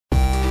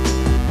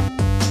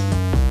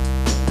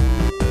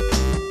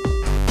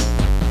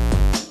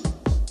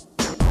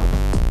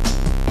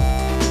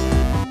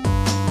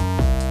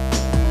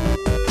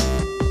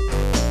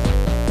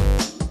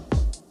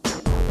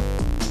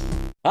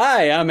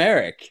Hi, I'm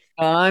Eric,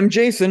 I'm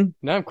Jason.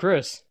 And I'm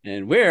Chris.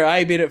 and we're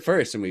IBIF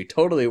first, and we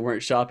totally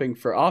weren't shopping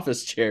for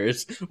office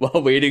chairs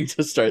while waiting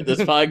to start this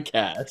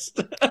podcast.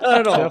 Not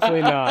at all.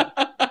 Definitely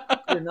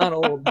not. We're not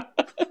old.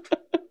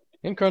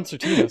 And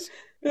concertinas.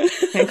 And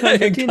And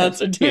concertinas.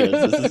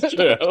 concertinas, this is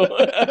true.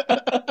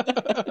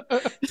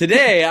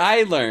 Today,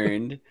 I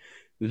learned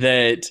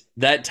that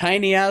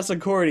tiny ass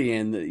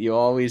accordion that you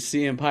always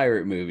see in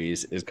pirate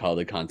movies is called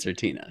a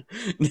concertina.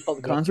 Called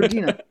the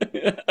concertina.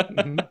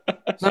 Mhm.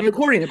 It's not an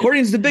accordion.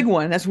 Accordion's the big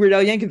one. That's Weird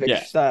Al Yankovic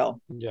Yeah. style.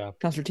 Yeah.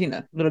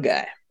 Concertina, little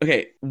guy.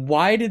 Okay,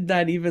 why did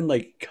that even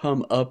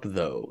come up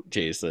though,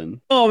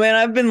 Jason? Oh man,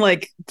 I've been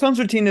like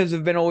concertinas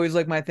have been always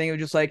like my thing of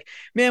just like,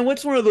 man,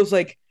 what's one of those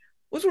like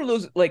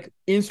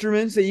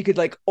instruments that you could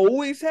like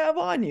always have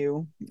on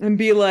you and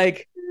be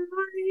like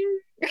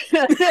just be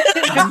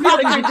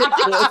like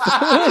ridiculous.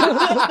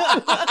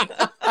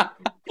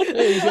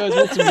 Hey, you guys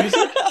want some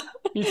music?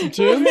 Need some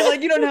tunes?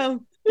 Like you don't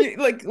know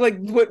like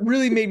what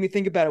really made me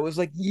think about it was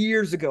like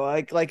years ago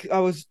like I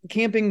was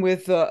camping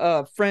with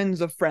friends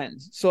of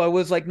friends, so I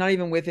was like not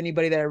even with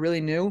anybody that I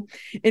really knew,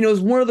 and it was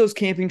one of those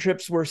camping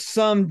trips where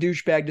some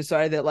douchebag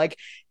decided that like,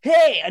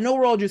 hey, I know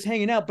we're all just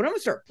hanging out, but I'm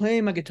gonna start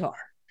playing my guitar.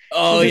 So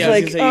Oh just yeah, I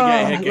was gonna like say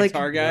you got a like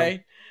guitar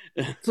guy.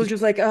 so it's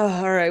just like, oh,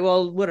 all right,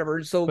 well,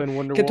 whatever. So Playing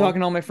kept Wonderwall. talking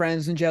to all my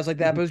friends and jazz like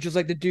that, but it was just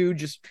like the dude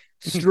just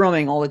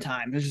strumming all the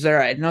time. It was just all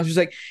right. And I was just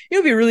like, it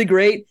would be really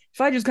great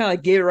if I just kind of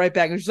like gave it right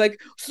back. It was just like,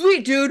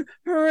 sweet dude.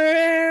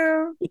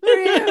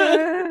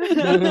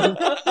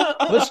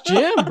 Let's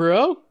jam,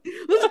 bro.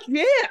 Let's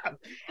jam.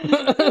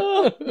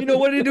 You know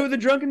what to do with a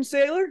drunken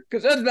sailor?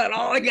 Because that's about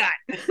all I got.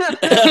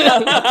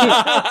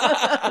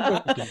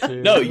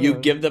 No, you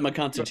give them a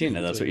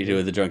concertina. That's what you do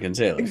with the drunken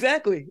sailor.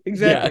 Exactly.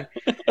 Yeah.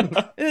 And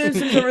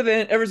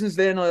ever since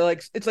then,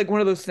 like it's like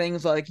one of those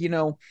things, like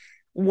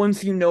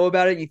once you know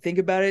about it, you think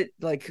about it,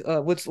 like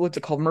what's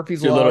it called, Murphy's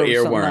It's your Law little or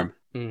something like. earworm.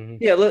 Mhm.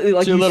 Yeah, like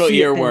It's your you little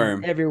see it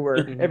earworm.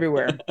 everywhere,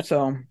 everywhere.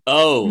 So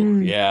Oh,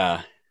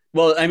 yeah.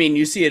 Well, I mean,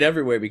 you see it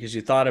everywhere because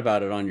you thought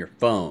about it on your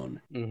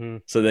phone.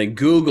 Mhm. So then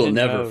Google It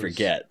never knows.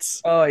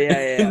 forgets. oh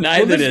yeah.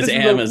 Neither does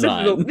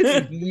Amazon.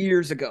 This is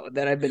years ago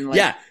that I've been like,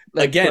 Yeah,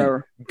 like again,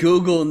 forever.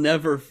 Google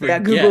never Yeah,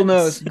 forgets. Google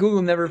knows.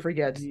 Google never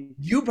forgets.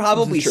 You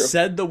probably This is true.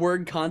 said the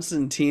word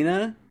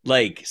Constantina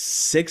like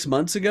 6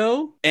 months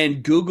ago,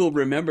 and Google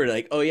remembered,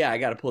 like, oh yeah, I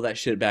got to pull that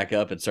shit back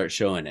up and start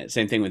showing it.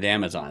 Same thing with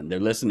Amazon.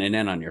 They're listening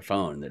in on your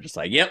phone. They're just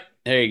like, yep,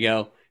 there you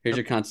go. Here's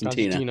your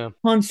Constantina. Concertina.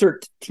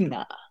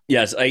 Concertina.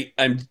 Yes,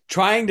 I'm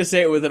trying to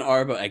say it with an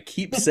R, but I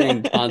keep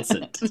saying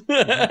constant.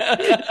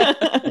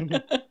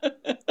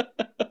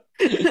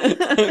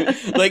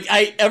 Like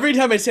every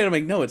time I say it, I'm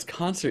like, no, it's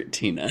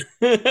concertina.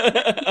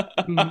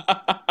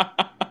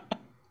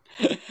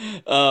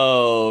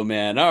 Oh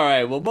man! All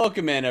right, well,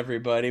 welcome in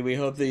everybody. We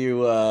hope that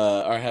you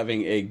are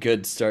having a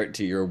good start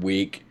to your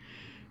week.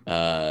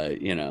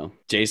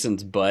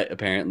 Jason's butt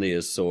apparently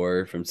is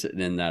sore from sitting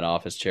in that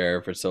office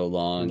chair for so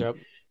long, Yep.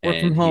 Work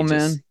from and home,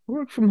 man.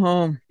 Work from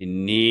home. he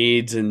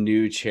needs a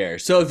new chair.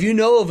 So if you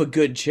know of a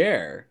good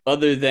chair,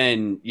 other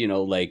than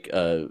like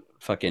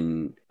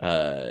fucking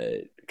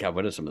God,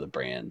 what are some of the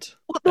brands?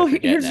 Well, I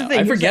forget here's the now. thing.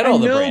 I forget all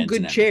the brands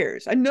good now.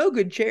 chairs. I know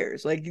good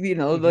chairs. Like,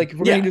 like if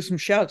we're Yeah. gonna do some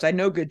shouts, I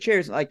know good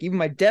chairs. Like even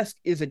my desk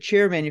is a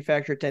chair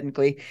manufacturer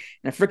technically,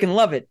 and I freaking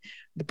love it.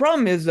 The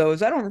problem is though,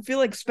 is I don't feel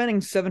like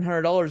spending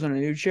 $700 on a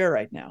new chair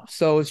right now.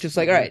 So it's just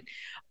like, all right,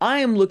 I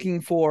am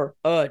looking for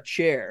a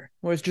chair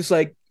where it's just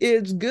like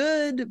it's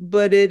good,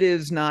 but it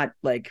is not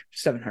like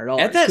 $700.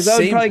 At that Because I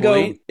would same probably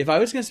point, go, if I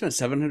was going to spend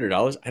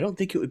 $700, I don't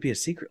think it would be a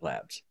Secret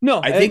Labs.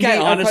 no, I think I I'd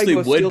probably honestly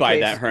go would steel buy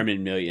case. that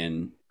Herman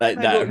Million, that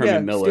I go, Herman yeah,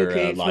 Miller steel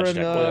case, Herman Logitech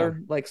Miller,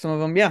 one. like some of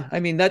them. Yeah,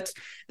 I mean that's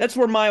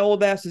where my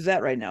old ass is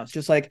at right now. It's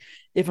just like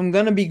if I'm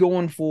gonna be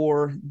going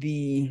for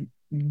the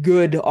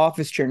good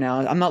office chair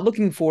now, I'm not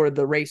looking for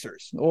the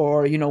racers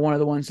or one of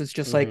the ones that's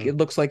just like it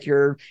looks like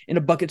you're in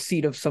a bucket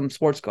seat of some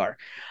sports car.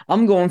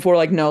 I'm going for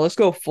like no, let's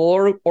go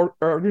full or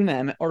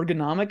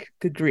ergonomic.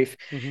 Good grief,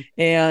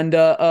 and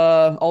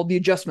all the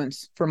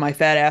adjustments for my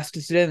fat ass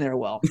to sit in there.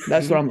 Well,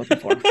 that's what I'm looking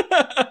for.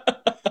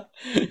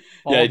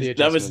 All Yeah, the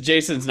that was adjustments.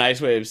 Jason's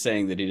nice way of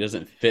saying that he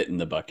doesn't fit in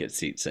the bucket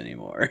seats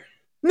anymore.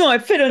 No, I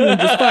fit in them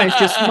just fine. It's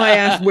just my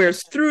ass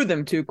wears through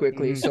them too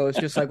quickly. So it's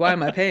just like, why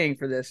am I paying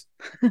for this?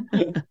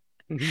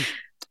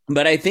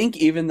 But I think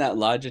even that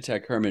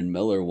Logitech Herman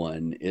Miller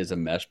one is a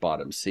mesh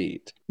bottom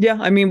seat. Yeah,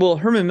 I mean, well,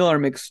 Herman Miller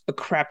makes a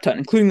crap ton,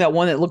 including that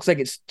one that looks like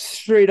it's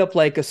straight up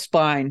like a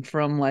spine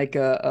from like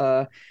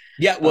a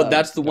Yeah, well,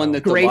 that's the one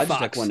that the Gray Logitech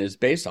Fox. one is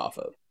based off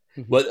of.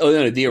 Well, oh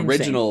no, the Insane.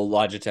 original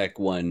Logitech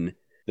one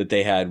that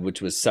they had,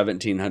 which was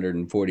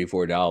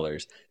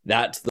 $1,744.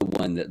 That's the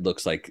one that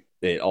looks like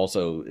it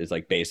also is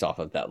like based off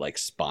of that like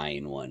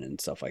spine one and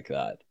stuff like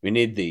that. We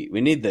need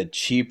the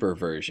cheaper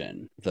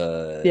version.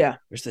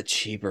 Where's the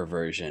cheaper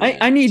version?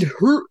 I need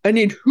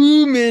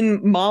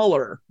Human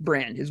Mahler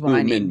brand is what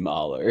I need. Human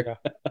Mahler.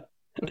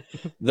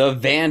 The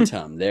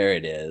Vantum, there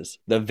it is.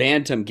 The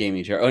Vantum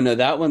gaming chair. Oh no,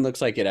 that one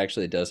looks like it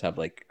actually does have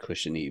like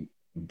cushiony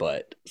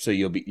butt, so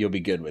you'll be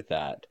good with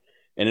that.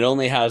 and it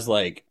only has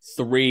like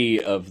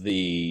 3 of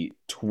the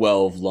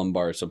 12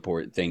 lumbar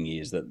support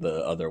thingies that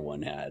the other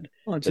one had.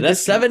 Well, but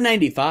that's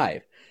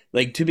 $795.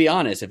 Like, to be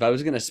honest, if I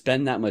was going to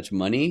spend that much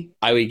money,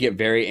 I would get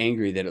very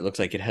angry that it looks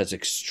like it has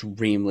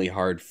extremely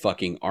hard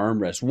fucking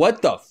armrests.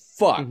 What the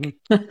fuck?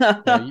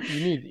 Yeah,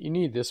 you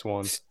need this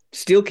one.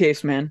 Steel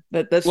case, man.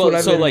 That's what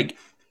I've been... like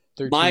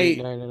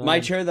my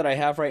chair that I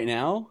have right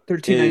now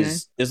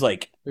is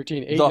like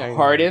the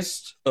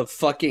hardest of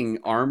fucking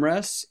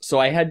armrests. So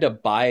I had to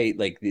buy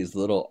like these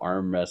little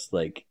armrest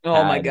like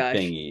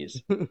thingies.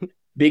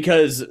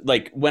 Because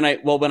like when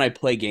I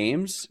play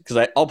games,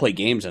 because I'll play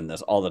games in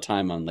this all the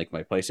time on like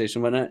my PlayStation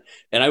and whatnot,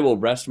 and I will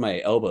rest my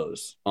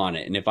elbows on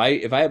it. And if I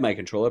have my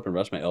controller up and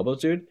rest my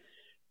elbows, dude,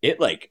 it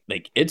like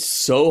it's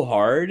so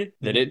hard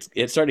that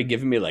it started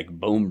giving me like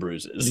bone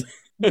bruises.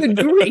 Good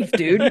grief,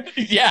 dude.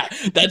 Yeah,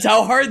 that's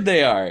how hard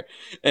they are.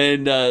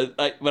 And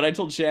when I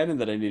told Shannon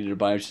that I needed to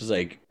buy them, she's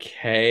like,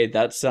 okay,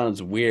 that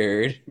sounds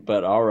weird,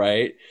 but all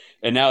right.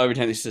 And now every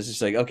time she says,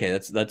 she's like, okay,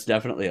 that's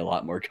definitely a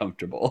lot more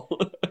comfortable.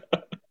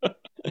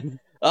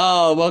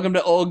 Oh, welcome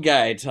to Old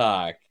Guy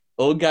Talk.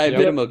 Old Guy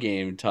Video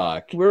Game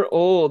Talk. We're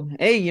old.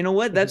 Hey, you know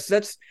what? This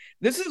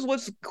is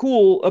what's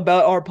cool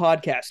about our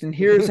podcast. And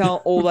here's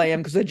how old I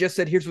am, because I just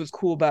said here's what's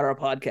cool about our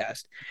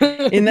podcast.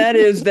 And that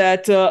is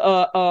that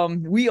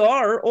we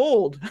are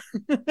old.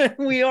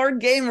 We are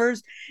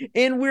gamers.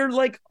 And we're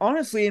like,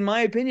 honestly, in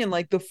my opinion,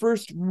 like the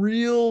first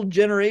real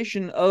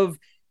generation of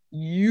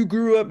you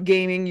grew up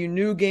gaming, you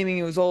knew gaming,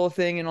 it was all a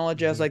thing and all that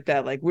jazz like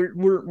that. Like we've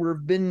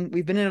been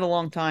in it a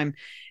long time,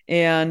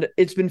 and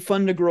it's been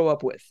fun to grow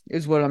up with,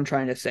 is what I'm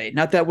trying to say.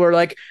 Not that we're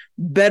like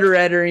better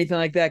at it or anything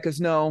like that, because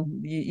no,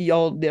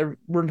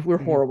 we're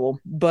horrible.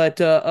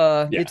 But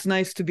it's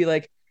nice to be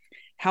like,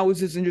 how is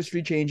this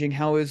industry changing?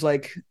 How is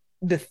like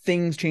the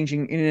things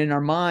changing in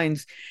our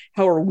minds?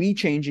 How are we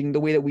changing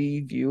the way that we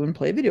view and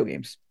play video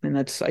games? And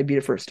that's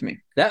IBIF first to me.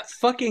 That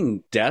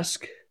fucking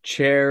desk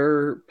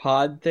chair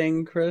pod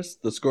thing, Chris,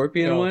 the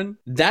Scorpion one,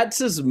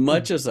 that's as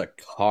much as a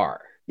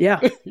car. Yeah.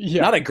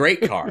 Not a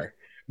great car,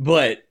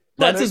 but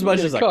that's as much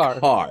as a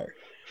car.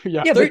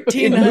 Yeah,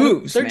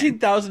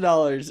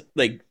 $13,000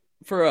 like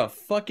for a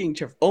fucking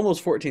chair,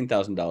 almost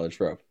 $14,000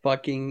 for a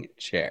fucking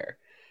chair.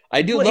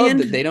 I do love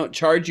that they don't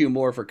charge you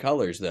more for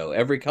colors, though.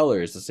 Every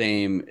color is the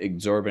same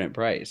exorbitant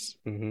price.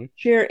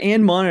 Chair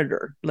and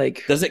monitor.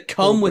 Like, does it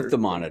come with the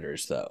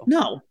monitors, though?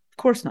 No, of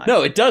course not.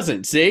 No, it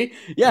doesn't. See?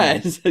 Yeah,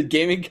 it's a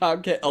gaming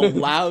cockpit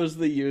allows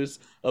the use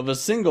of a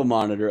single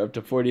monitor up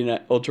to 49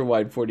 ultra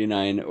wide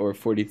 49 or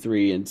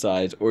 43 in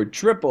size, or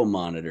triple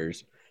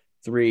monitors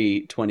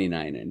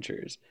 329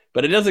 inches.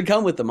 But it doesn't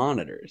come with the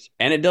monitors,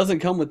 and it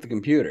doesn't come with the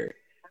computer.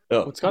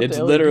 Oh, it's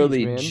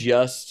literally LEDs,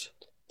 just.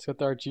 It's got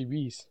the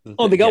RGBs.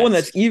 Oh, they got one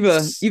that's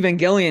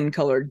Evangelion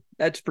colored.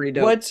 That's pretty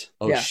dope. What?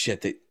 Oh yeah.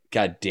 Shit!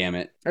 God damn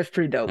it! That's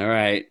pretty dope. All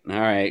right.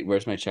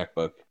 Where's my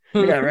checkbook?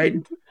 Yeah, right.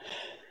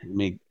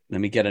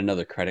 Let me get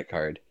another credit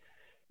card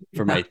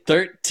for my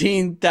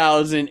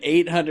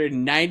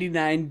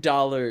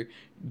 $13,899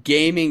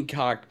 gaming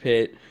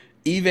cockpit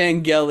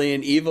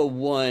Evangelion EVA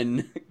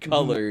 1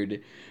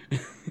 colored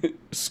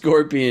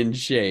scorpion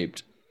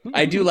shaped.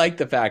 I do like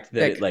the fact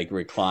that it like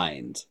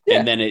reclines,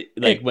 and then it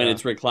like when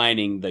it's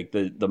reclining, like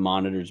the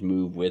monitors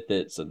move with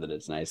it, so that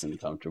it's nice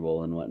and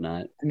comfortable and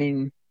whatnot. I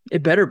mean,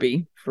 it better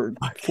be for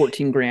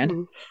 14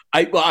 grand.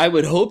 I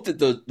would hope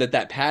that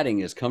that padding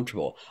is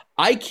comfortable.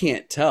 I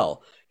can't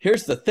tell.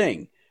 Here's the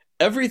thing: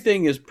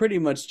 everything is pretty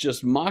much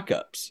just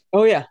mock-ups.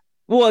 Oh yeah,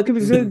 well,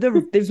 because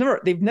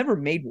they've never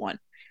made one.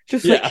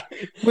 Just like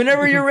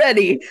whenever you're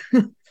ready,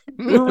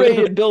 we're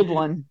ready to build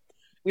one.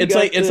 It's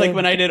like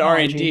when I did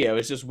R&D, I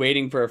was just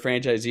waiting for a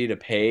franchisee to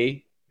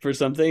pay for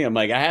something. I'm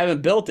like, I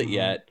haven't built it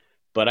yet,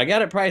 but I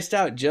got it priced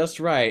out just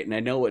right, and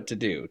I know what to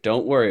do.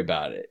 Don't worry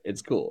about it.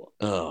 It's cool.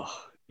 Oh,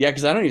 yeah,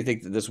 because I don't even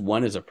think that this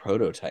one is a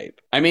prototype.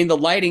 I mean, the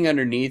lighting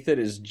underneath it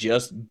is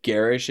just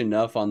garish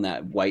enough on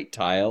that white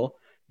tile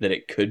that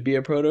it could be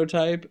a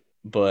prototype,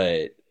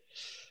 but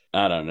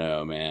I don't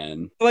know,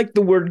 man. I like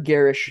the word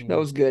garish. That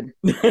was good.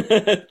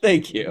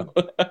 Thank you.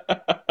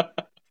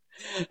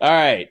 All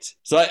right,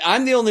 so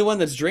I'm the only one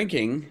that's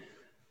drinking,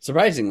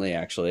 surprisingly,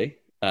 actually.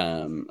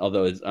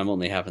 Although I'm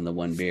only having the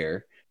one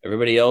beer,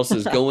 everybody else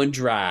is going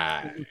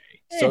dry.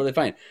 Totally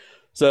fine.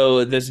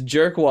 So this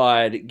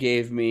jerkwad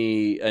gave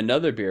me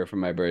another beer for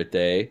my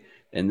birthday,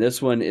 and this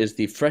one is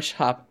the Fresh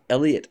Hop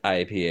Elliott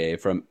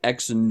IPA from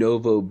Ex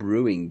Novo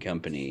Brewing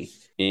Company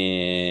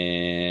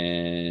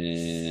in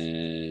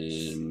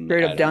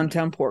straight up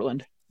downtown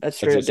Portland. That's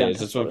straight up downtown.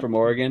 Is this one from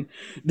Oregon?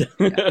 Yeah.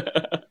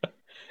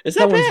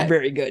 That one's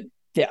very good.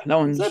 Yeah, that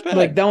one's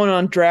like that one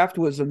on draft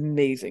was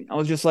amazing. I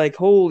was just like,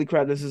 holy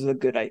crap, this is a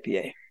good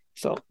IPA.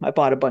 So I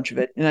bought a bunch of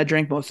it and I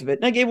drank most of it.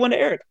 And I gave one to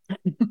Eric.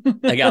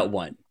 I got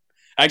one.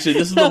 Actually,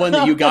 this is the one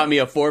that you got me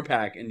a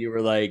 4-pack and you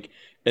were like,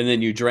 and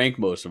then you drank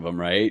most of them,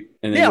 right?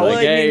 And then you're like,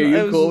 hey, are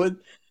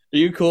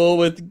you cool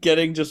with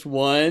getting just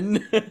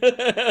one?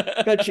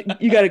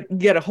 You got to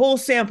get a whole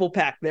sample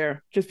pack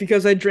there just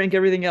because I drank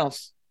everything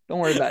else. Don't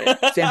worry about it.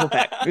 Sample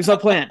pack. Here's our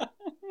plan.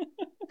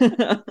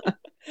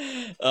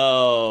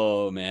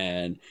 Oh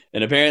man.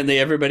 And apparently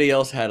everybody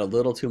else had a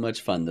little too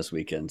much fun this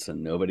weekend, so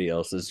nobody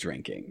else is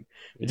drinking,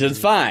 which is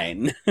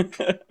fine.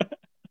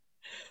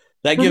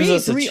 That gives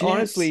us a chance.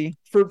 Honestly,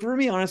 for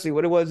me, honestly,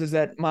 what it was is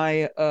that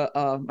my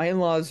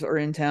in-laws are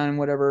in town and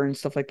whatever and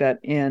stuff like that.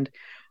 And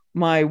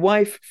my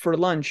wife for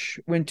lunch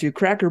went to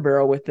Cracker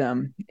Barrel with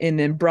them and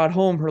then brought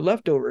home her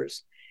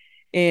leftovers.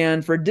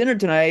 And for dinner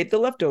tonight, I ate the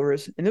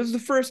leftovers. And it was the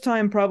first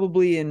time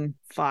probably in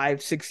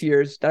 5-6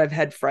 years that I've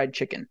had fried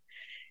chicken.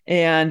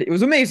 And it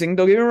was amazing.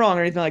 Don't get me wrong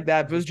or anything like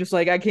that. But it was just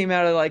like I came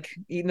out of like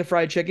eating the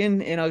fried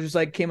chicken and I was just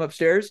like came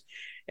upstairs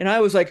and I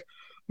was like,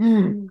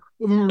 that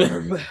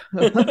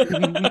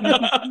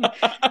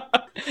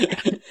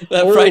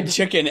fried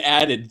chicken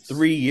added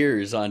 3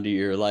 years onto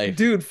your life,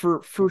 dude.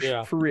 For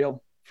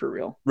real.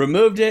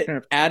 Removed it,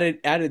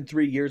 added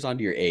 3 years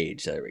onto your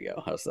age. There we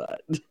go. How's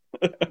that?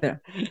 Yeah.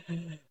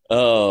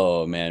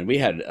 Oh man, we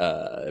had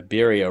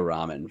birria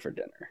ramen for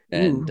dinner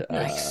and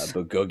nice.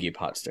 bulgogi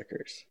pot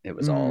stickers. It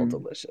was all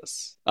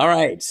delicious. All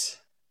right.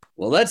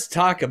 Well, let's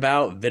talk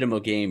about Video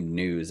Game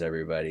news,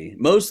 everybody.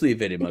 Mostly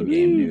Video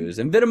Game news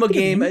and Video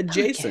Game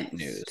adjacent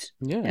news.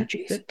 Yeah.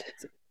 Adjacent.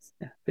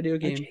 Video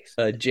Game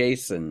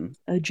adjacent.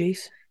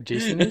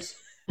 Jason is?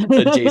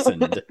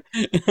 Adjacent.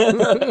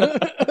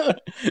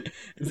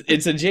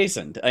 It's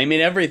adjacent. I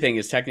mean, everything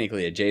is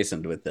technically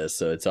adjacent with this,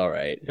 so it's all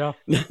right. Yeah.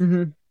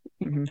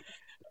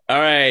 All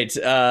right.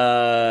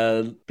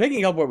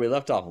 Picking up where we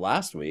left off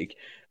last week,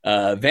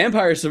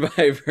 Vampire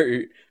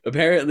Survivor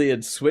apparently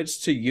had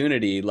switched to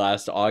Unity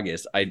last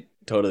August. I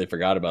totally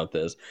forgot about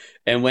this.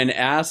 And when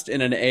asked in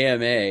an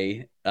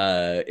AMA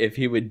if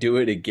he would do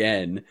it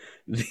again,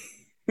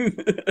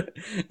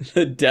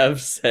 the dev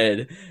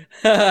said,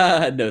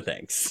 no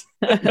thanks.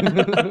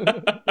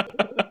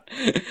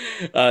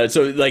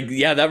 So like,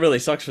 yeah, that really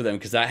sucks for them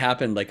because that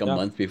happened like a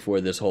month before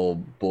this whole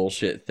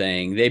bullshit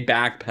thing. They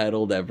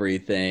backpedaled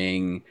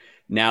everything.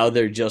 Now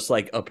they're just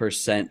like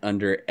 1%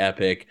 under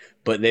Epic,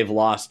 but they've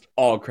lost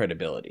all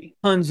credibility.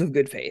 Tons of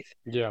good faith.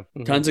 Yeah.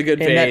 Tons of good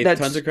faith,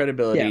 tons of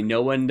credibility. Yeah.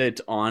 No one that's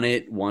on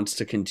it wants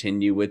to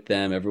continue with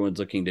them. Everyone's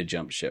looking to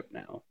jump ship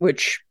now.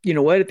 Which, you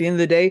know what, at the end of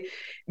the day,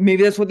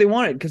 maybe that's what they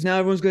wanted because now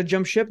everyone's going to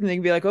jump ship and they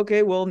can be like,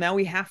 okay, well, now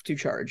we have to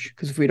charge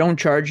because if we don't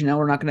charge, now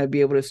we're not going to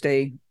be able to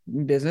stay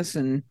in business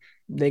and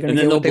they're going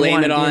to they'll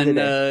blame it on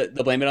the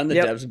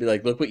devs and be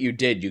like, look what you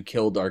did. You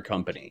killed our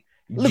company.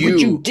 Look what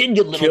you did,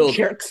 you little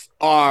jerks.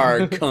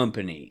 Our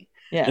company.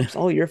 Yeah, it's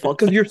all your fault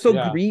because you're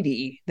so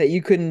greedy that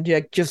you couldn't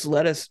just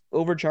let us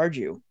overcharge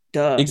you.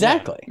 Duh.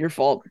 Exactly. Your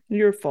fault.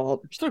 Your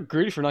fault. You're so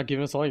greedy for not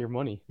giving us all your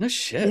money. No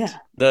shit. Yeah.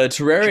 The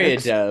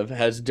Terraria dev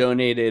has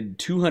donated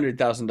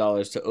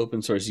 $200,000 to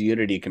open source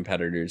Unity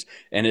competitors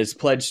and has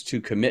pledged to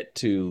commit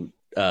to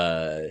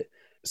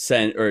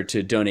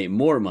to donate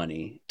more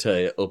money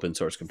to open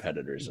source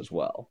competitors as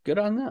well. Good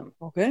on them.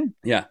 Okay.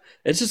 Yeah.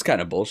 It's just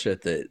kind of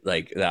bullshit that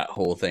like that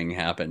whole thing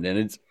happened and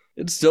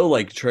it's still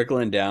like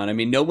trickling down. I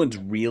mean, no one's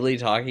really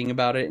talking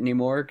about it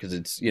anymore because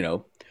it's,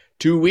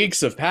 2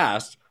 weeks have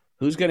passed.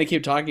 Who's going to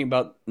keep talking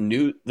about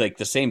the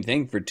same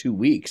thing for 2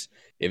 weeks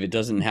if it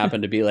doesn't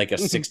happen to be like a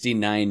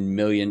 $69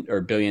 million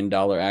or $1 billion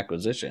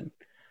acquisition?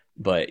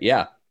 But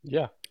yeah.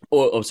 Yeah.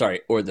 Or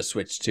the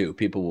Switch 2.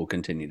 People will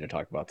continue to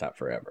talk about that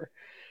forever.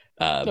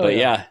 But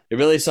yeah, it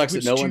really sucks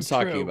that no one's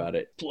talking about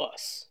it.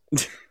 Plus.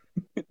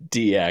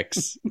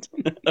 DX.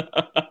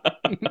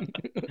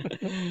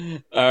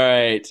 All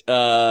right.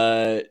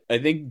 I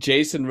think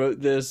Jason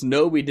wrote this.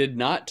 No, we did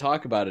not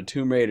talk about a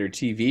Tomb Raider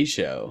TV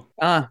show.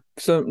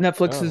 So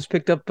Netflix has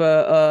picked up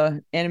a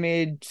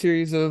animated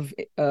series of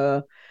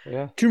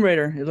Tomb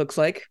Raider, it looks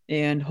like.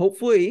 And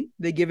hopefully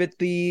they give it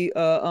the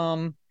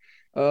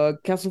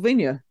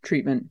Castlevania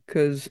treatment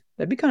because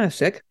that'd be kind of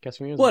sick.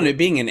 Well, and it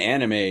being an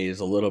anime is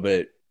a little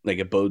bit like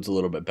it bodes a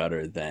little bit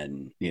better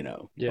than the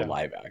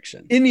live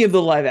action. Any of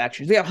the live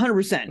actions,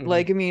 100%.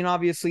 Like, I mean,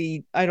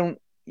 obviously, I don't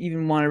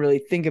even want to really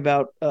think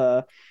about.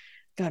 God,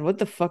 what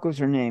the fuck was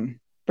her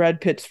name?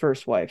 Brad Pitt's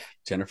first wife,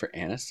 Jennifer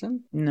Aniston.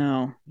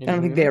 No, I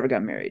don't think they ever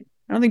got married.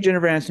 I don't think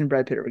Jennifer Aniston and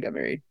Brad Pitt ever got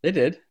married. They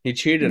did. He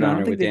cheated on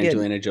her with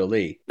Angelina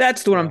Jolie.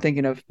 That's the one I'm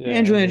thinking of.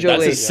 Angelina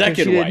Jolie. That's his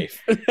second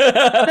wife. No,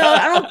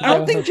 I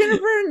don't think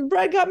Jennifer and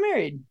Brad got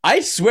married. I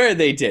swear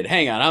they did.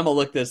 Hang on, I'm gonna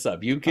look this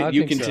up. You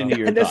continue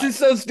your This is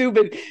so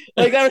stupid.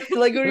 Like I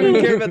don't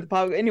even care about the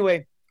pop.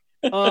 Anyway,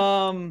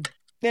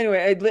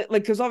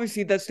 because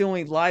obviously that's the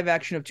only live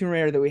action of Tomb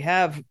Raider that we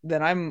have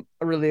that I'm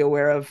really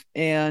aware of,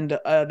 and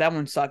that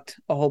one sucked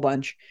a whole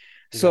bunch.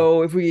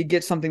 So if we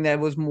get something that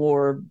was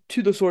more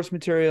to the source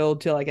material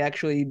to like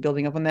actually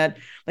building up on that,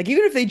 like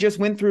even if they just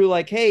went through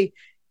like, hey,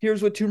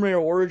 here's what Tomb Raider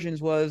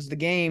Origins was, the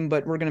game,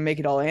 but we're going to make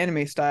it all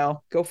anime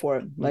style, go for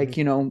it. Like,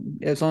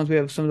 as long as we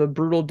have some of the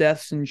brutal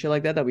deaths and shit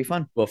like that, that'd be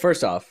fun. Well,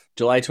 first off,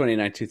 July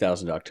 29th,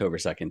 2000 to October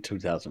 2nd,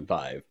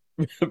 2005,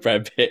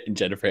 Brad Pitt and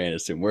Jennifer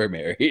Aniston were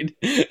married.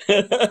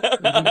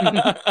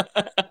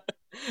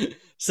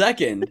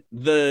 Second,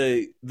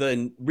 the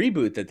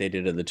reboot that they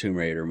did of the Tomb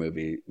Raider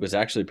movie was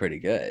actually pretty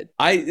good.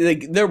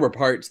 There were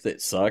parts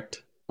that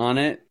sucked, on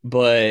it,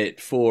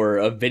 but for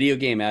a video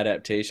game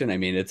adaptation, I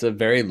mean, it's a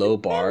very low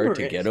bar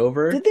to get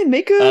over. Did they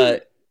make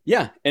a?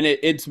 Yeah, and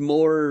it's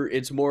more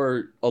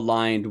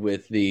aligned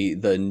with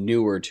the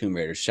newer Tomb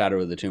Raider, Shadow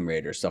of the Tomb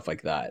Raider, stuff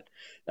like that.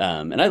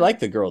 And I like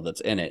the girl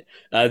that's in it.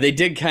 They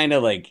did kind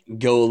of like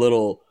go a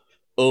little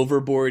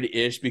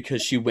overboard-ish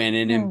because she went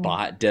in and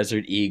bought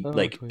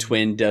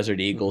twin Desert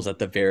Eagles at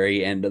the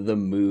very end of the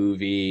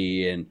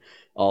movie and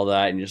all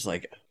that, and just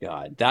like,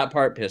 God, that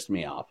part pissed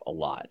me off a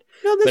lot.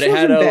 No, this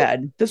wasn't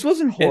bad. This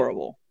wasn't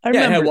horrible. It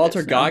had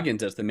Walter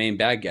Goggins as the main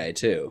bad guy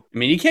too. I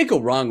mean, you can't go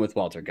wrong with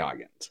Walter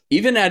Goggins.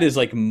 Even at his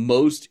like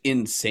most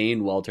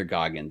insane, Walter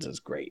Goggins is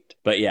great.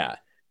 But yeah,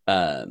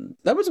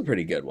 that was a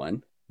pretty good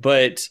one.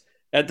 But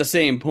at the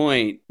same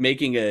point,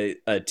 making a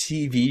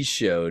TV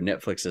show,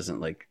 Netflix isn't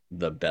like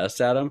the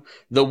best at them.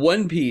 The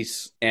One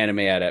Piece anime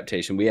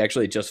adaptation we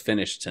actually just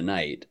finished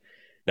tonight.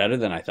 Better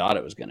than I thought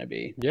it was going to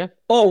be. Yeah.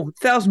 Oh,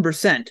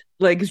 1,000%.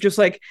 Like, it's just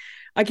like,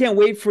 I can't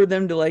wait for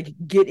them to like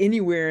get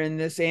anywhere in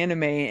this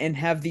anime and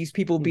have these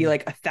people be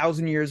like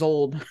 1,000 years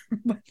old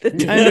by the time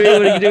they're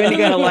able to do any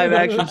kind of live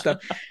action stuff.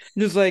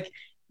 Just like,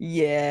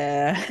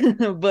 yeah.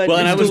 But well,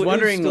 and I was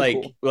wondering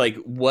like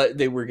what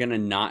they were gonna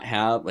not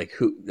have, like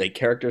who, like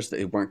characters that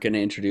they weren't gonna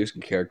introduce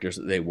and characters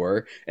that they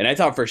were. And I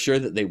thought for sure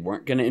that they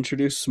weren't gonna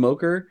introduce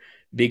Smoker,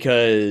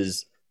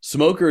 because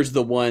Smoker's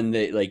the one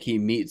that like he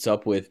meets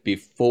up with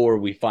before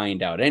we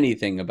find out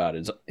anything about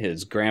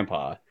his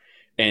grandpa.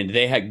 And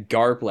they had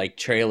Garp like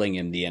trailing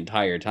him the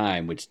entire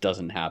time, which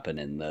doesn't happen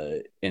in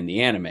the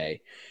anime.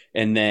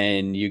 And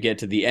then you get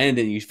to the end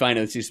and you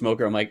finally see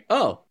Smoker. I'm like,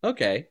 oh,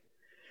 okay.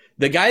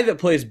 The guy that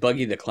plays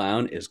Buggy the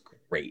Clown is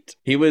great.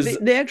 He was.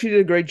 They actually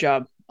did a great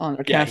job on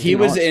their casting. He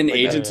was in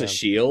Agents of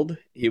S.H.I.E.L.D.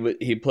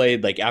 He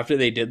played like after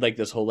they did like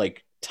this whole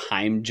like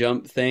time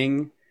jump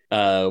thing,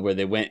 where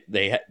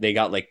they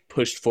got like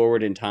pushed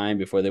forward in time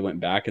before they went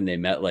back and they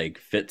met like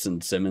Fitz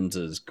and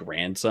Simmons's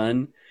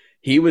grandson.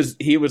 He was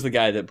the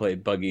guy that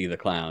played Buggy the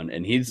Clown,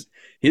 and he's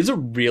a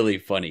really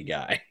funny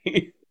guy.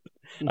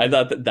 I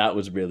thought that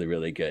was really,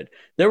 really good.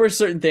 There were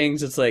certain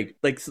things, it's like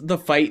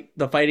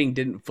the fighting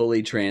didn't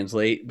fully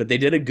translate, but they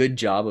did a good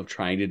job of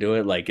trying to do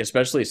it, like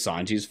especially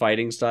Sanji's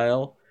fighting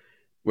style,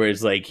 where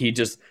it's like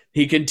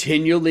he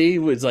continually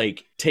was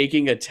like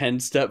taking a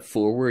 10-step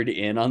forward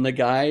in on the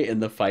guy in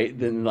the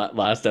fight in that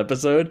last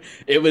episode.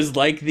 It was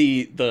like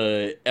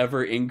the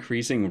ever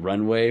increasing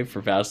runway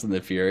for Fast and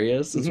the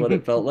Furious is what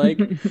it felt like.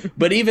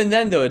 But even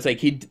then though, it's like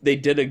they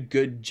did a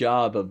good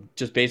job of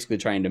just basically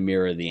trying to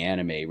mirror the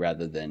anime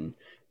rather than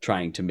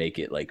trying to make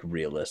it like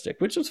realistic,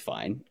 which was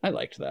fine. I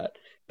liked that.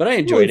 But I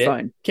enjoyed it.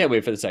 Fine. Can't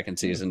wait for the second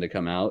season to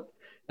come out.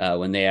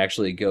 When they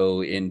actually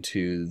go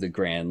into the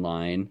Grand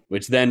Line,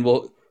 which then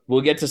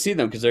we'll get to see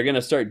them because they're going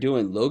to start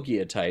doing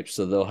Logia types.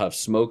 So they'll have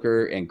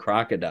Smoker and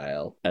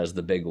Crocodile as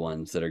the big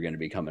ones that are going to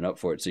be coming up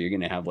for it. So you're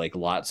going to have like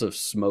lots of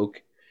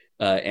smoke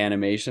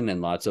animation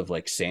and lots of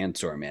like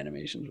sandstorm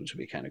animations, which would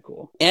be kind of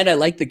cool. And I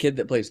like the kid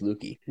that plays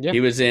Luki. Yeah.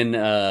 He was in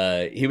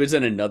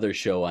another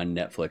show on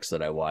Netflix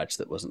that I watched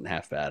that wasn't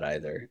half bad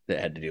either, that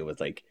had to do with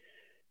like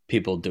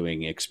people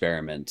doing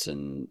experiments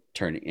and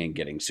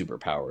getting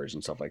superpowers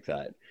and stuff like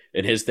that.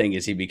 And his thing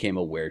is he became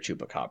a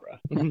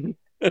were-chupacabra.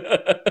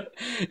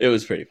 It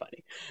was pretty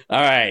funny.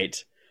 All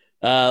right.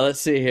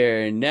 Let's see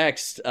here.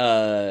 Next,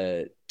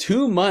 2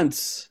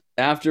 months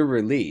after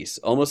release,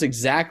 almost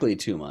exactly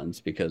 2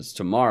 months, because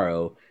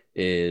tomorrow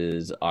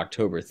is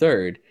October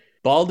 3rd,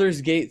 Baldur's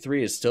Gate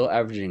 3 is still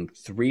averaging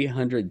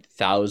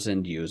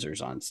 300,000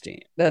 users on Steam.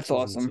 That's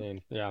awesome.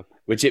 Insane. Yeah.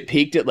 Which it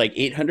peaked at like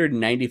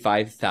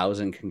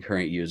 895,000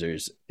 concurrent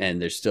users,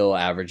 and they're still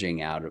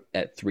averaging out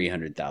at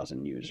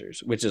 300,000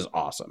 users, which is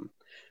awesome.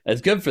 That's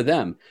good for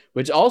them,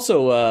 which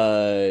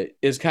also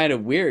is kind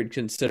of weird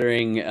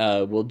considering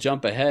we'll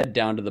jump ahead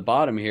down to the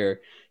bottom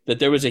here, that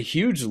there was a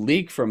huge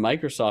leak from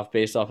Microsoft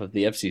based off of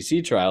the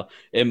FCC trial,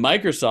 and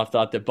Microsoft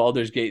thought that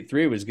Baldur's Gate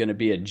 3 was going to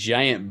be a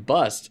giant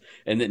bust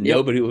and that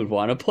nobody would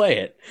want to play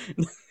it.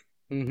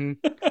 Mm-hmm.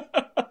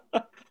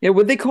 Yeah,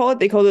 what'd they call it?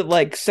 They called it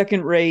like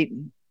second rate.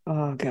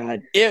 Oh,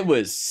 God. It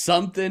was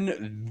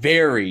something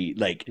very,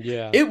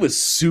 it was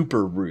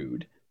super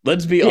rude.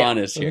 Let's be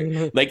honest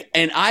here.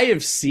 And I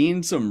have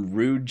seen some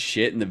rude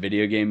shit in the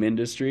video game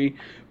industry,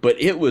 but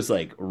it was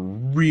like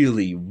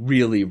really,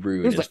 really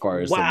rude as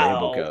far as the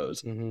label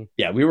goes. Mm-hmm.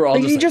 Yeah, we were all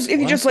if you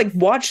just like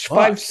watched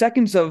 5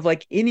 seconds of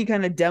like any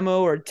kind of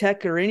demo or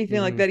tech or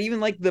anything like that, even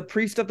like the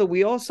pre-stuff that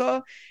we all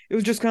saw, it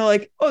was just kind of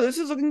like, oh, this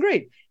is looking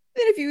great.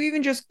 Then if you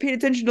even just paid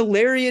attention to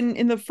Larian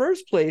in the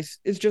first place,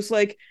 it's just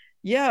like,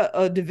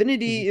 yeah,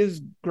 Divinity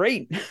is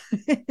great.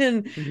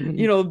 And,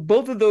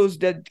 both of those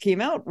that came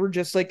out were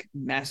just like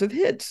massive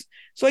hits.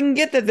 So I can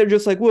get that they're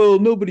just like, well,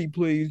 nobody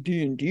plays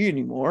D&D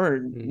anymore.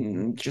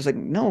 And it's just like,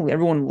 no,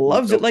 everyone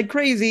loves it like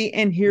crazy.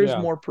 And here's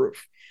more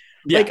proof.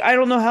 Yeah. Like, I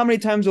don't know how many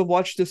times I've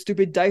watched the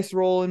stupid dice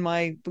roll in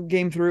my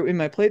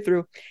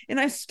playthrough, and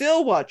I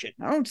still watch it.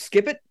 I don't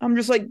skip it. I'm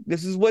just like,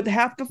 this is what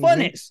half the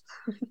fun is.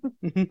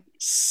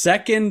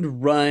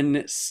 Second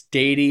run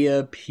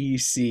Stadia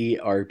PC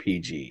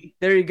RPG.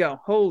 There you go.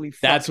 Holy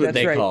fuck. That's what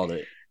they called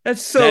it.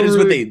 That's so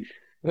rude.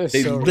 That's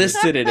They so weird.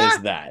 listed it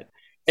as that.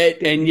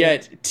 And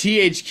yet,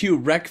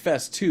 THQ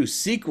Wreckfest 2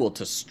 sequel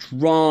to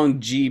strong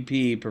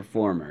GP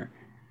performer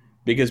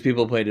because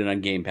people played it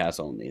on Game Pass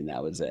only, and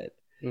that was it.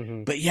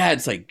 Mhm. But yeah,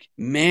 it's like,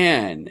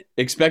 man,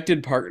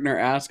 expected partner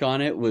ask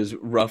on it was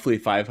roughly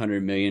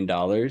 $500 million.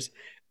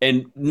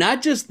 And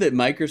not just that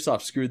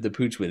Microsoft screwed the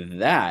pooch with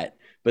that,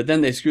 but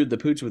then they screwed the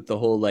pooch with the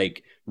whole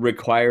like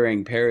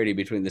requiring parity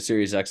between the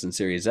Series X and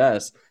Series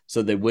S,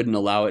 so they wouldn't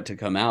allow it to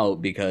come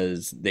out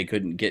because they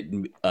couldn't get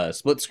a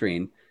split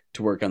screen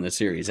to work on the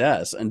Series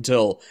S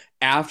until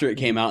after it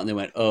came out, and they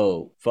went,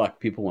 "Oh fuck,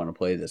 people want to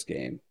play this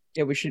game."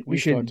 Yeah, we should We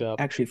fucked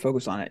up. actually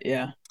focus on it.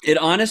 Yeah. It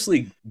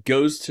honestly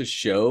goes to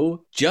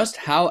show just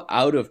how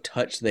out of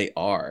touch they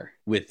are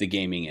with the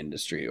gaming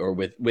industry or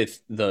with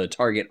the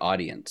target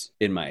audience,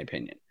 in my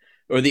opinion,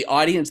 or the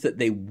audience that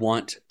they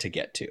want to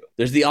get to.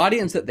 There's the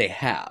audience that they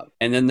have,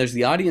 and then there's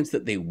the audience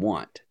that they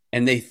want.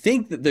 And they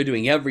think that they're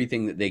doing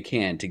everything that they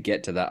can to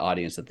get to that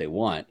audience that they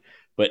want.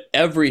 But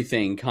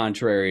everything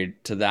contrary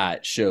to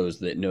that shows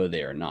that no,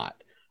 they are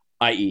not.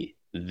 I.e.,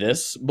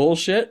 this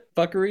bullshit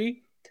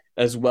fuckery,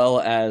 as well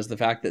as the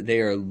fact that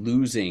they are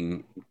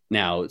losing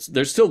now.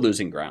 They're still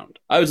losing ground.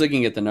 I was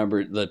looking at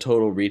the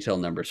total retail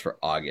numbers for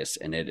August,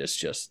 and it's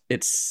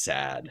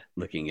sad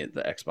looking at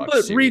the Xbox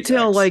But Series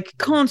retail, X. like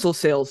console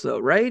sales, though,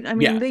 right? I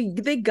mean,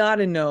 Yeah. they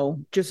gotta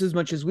know just as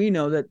much as we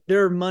know that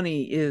their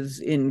money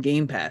is in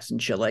Game Pass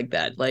and shit like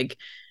that. Like,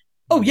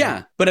 Oh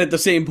yeah, but at the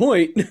same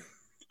point,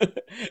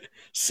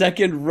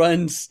 second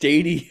run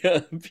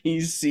Stadia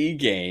PC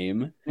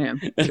game, yeah,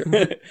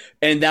 sure.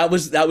 and that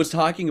was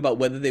talking about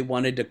whether they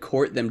wanted to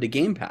court them to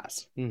Game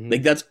Pass. Mhm.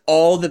 Like that's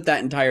all that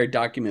entire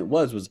document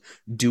was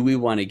do we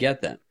want to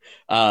get them?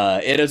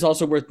 It is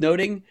also worth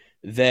noting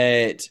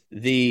that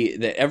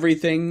that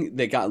everything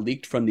that got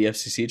leaked from the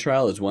FCC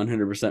trial is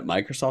 100%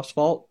 Microsoft's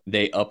fault.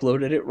 They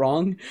uploaded it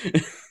wrong.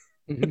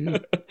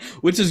 Mhm.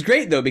 Which is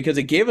great though, because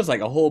it gave us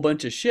like a whole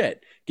bunch of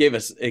shit.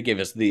 It gave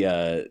us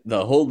the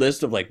whole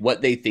list of like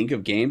what they think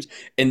of games,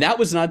 and that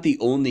was not the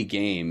only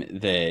game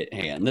that.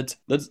 Hang on,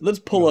 let's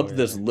pull up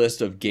this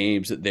list of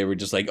games that they were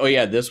just like, oh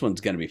yeah, this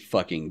one's gonna be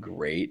fucking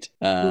great.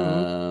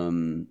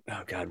 Oh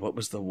god, what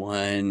was the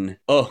one?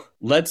 Oh,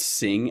 Let's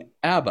Sing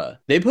ABBA.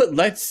 They put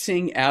Let's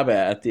Sing ABBA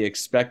at the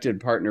expected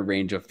partner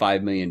range of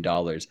 $5 million,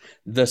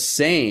 the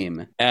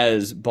same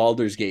as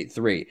Baldur's Gate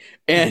 3,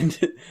 and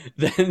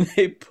then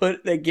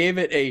they gave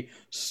it a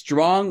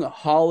strong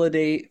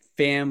holiday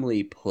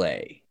family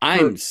play.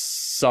 I'm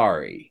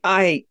sorry.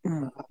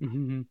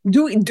 Mhm.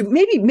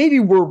 Maybe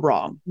we're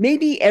wrong.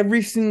 Maybe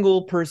every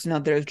single person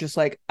out there is just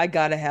like, I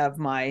gotta have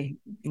my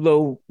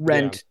low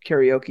rent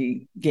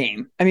karaoke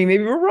game. I mean,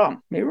 maybe we're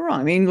wrong.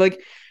 I mean,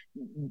 like,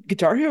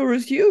 Guitar Hero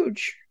is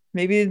huge.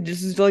 Maybe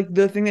this is like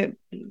the thing that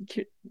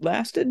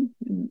lasted.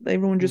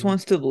 Everyone just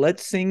wants to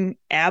Let's Sing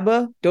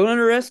ABBA. Don't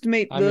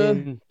underestimate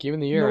Game of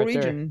the year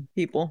Norwegian right there.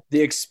 people.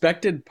 The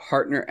expected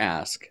partner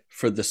ask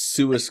for the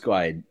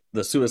Suicide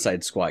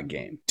Squad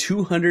game,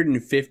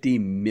 $250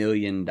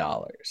 million.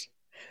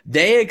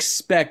 They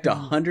expect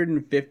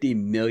 150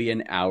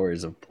 million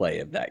hours of play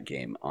of that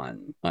game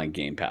on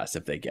Game Pass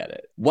if they get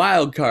it.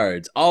 Wild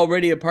Cards,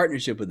 already a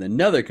partnership with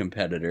another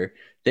competitor.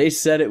 They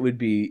said it would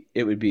be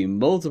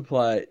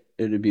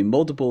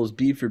multiples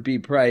B for B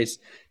price.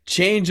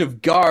 Change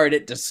of guard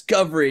at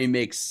Discovery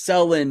makes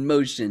sell-in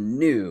motion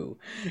new.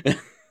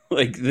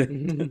 Like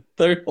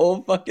their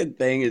whole fucking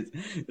thing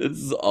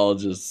it's all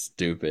just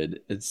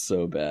stupid. It's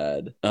so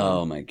bad.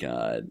 Oh my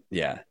god.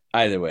 Yeah.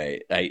 Either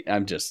way,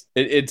 I'm just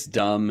it's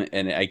dumb,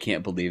 and I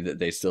can't believe that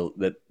they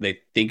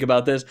think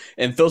about this.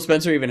 And Phil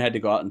Spencer even had to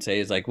go out and say,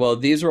 "Is like, well,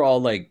 these are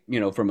all like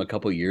from a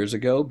couple years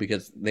ago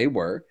because they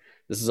were.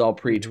 This is all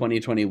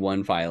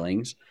pre-2021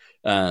 filings,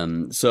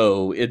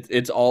 so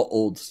it's all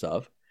old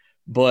stuff."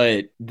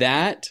 But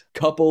that,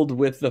 coupled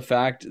with the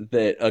fact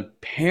that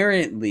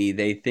apparently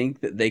they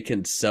think that they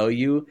can sell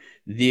you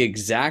the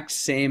exact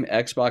same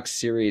Xbox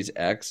Series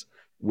X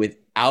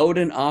without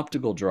an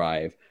optical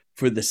drive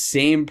for the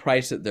same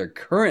price that they're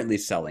currently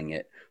selling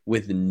it,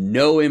 with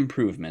no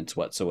improvements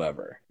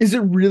whatsoever. Is it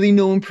really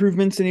no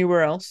improvements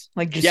anywhere else?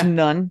 Like just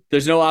none?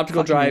 There's no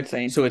optical Fucking drive,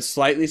 insane. so it's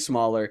slightly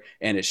smaller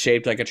and it's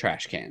shaped like a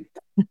trash can.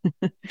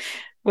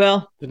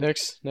 Well, the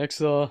next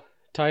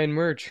tie-in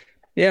merch.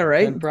 Yeah,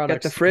 right. And Got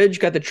products. the fridge,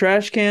 got the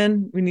trash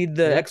can. We need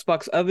the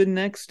Xbox oven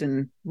next,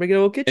 and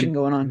regular old kitchen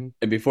going on.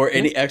 And before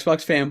any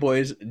Xbox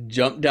fanboys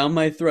jump down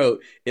my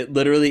throat, it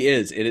literally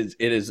is. It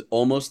is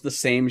almost the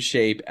same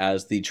shape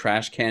as the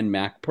trash can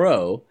Mac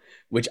Pro,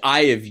 which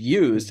I have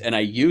used and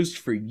I used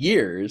for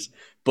years,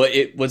 but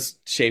it was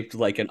shaped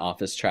like an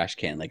office trash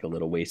can, like a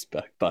little waste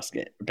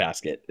basket.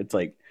 It's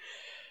like,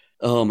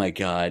 oh my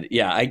god.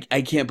 Yeah,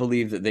 I can't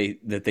believe that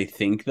they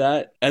think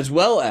that. As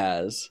well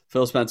as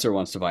Phil Spencer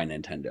wants to buy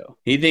Nintendo.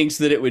 He thinks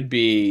that it would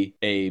be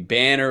a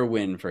banner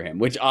win for him,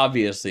 which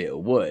obviously it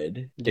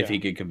would if he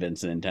could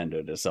convince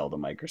Nintendo to sell to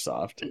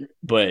Microsoft.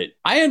 But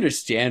I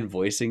understand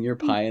voicing your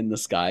pie in the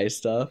sky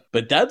stuff,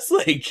 but that's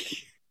like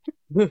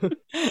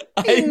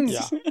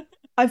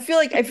I feel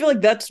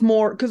like that's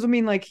more because I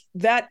mean like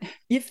that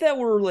if that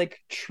were like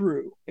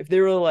true, if they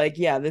were like,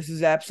 yeah, this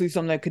is absolutely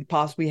something that could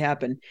possibly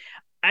happen,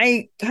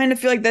 I kind of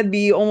feel like that'd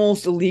be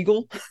almost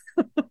illegal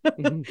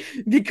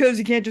because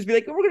you can't just be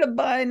like, we're gonna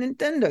buy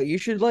Nintendo. You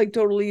should like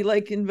totally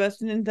like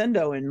invest in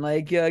Nintendo and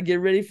like get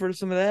ready for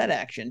some of that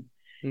action.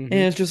 And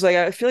it's just like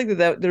I feel like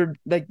that they're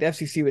like the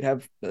FCC would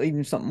have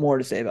even something more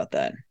to say about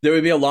that. There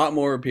would be a lot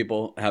more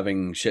people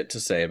having shit to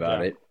say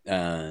about it.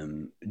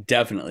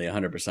 Definitely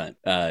 100%.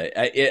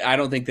 I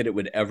don't think that it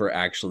would ever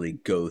actually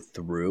go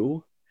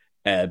through.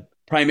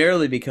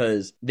 Primarily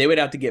because they would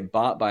have to get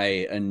bought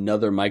by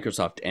another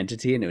Microsoft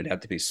entity and it would have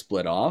to be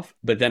split off.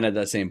 But then at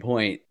that same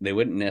point, they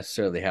wouldn't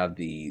necessarily have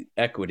the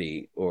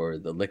equity or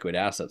the liquid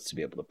assets to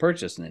be able to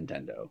purchase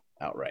Nintendo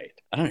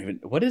outright.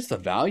 What is the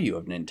value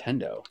of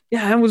Nintendo?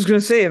 Yeah, I was gonna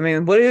say, I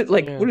mean, what is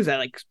that,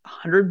 like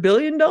 $100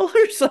 billion?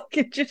 Like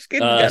it just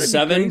could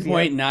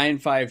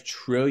 7.95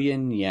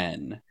 trillion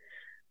yen.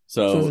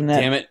 So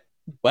damn it.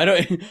 Why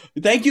don't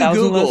thank you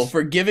Google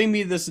for giving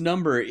me this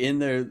number in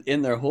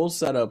their whole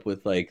setup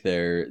with like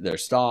their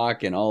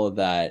stock and all of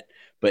that,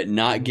 but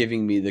not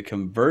giving me the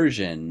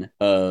conversion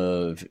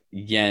of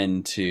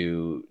yen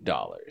to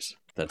dollars.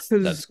 That's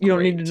you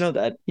don't need to know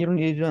that. You don't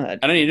need to know that.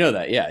 I don't need to know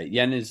that. Yeah,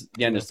 yen is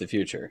the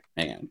future.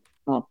 Hang on.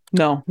 Oh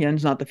no,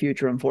 yen's not the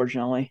future,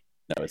 unfortunately.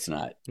 No, it's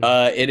not.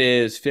 It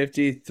is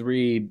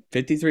 53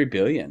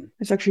 billion.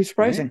 It's actually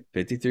surprising.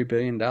 Right? $53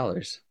 billion.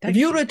 If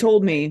you would have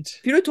told me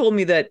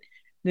that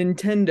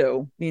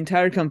Nintendo, the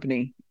entire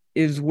company,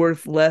 is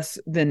worth less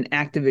than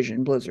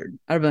Activision Blizzard,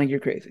 I'd be like, you're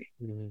crazy.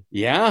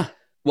 Yeah.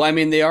 Well, I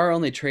mean, they are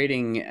only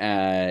trading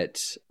at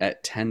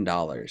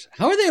 $10.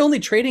 How are they only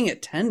trading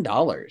at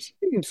 $10?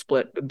 You can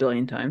split a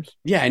billion times.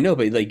 Yeah, I know,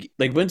 but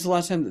like when's the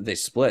last time that they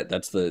split?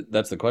 That's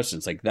the question.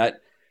 It's like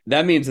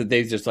that means that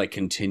they've just like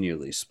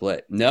continually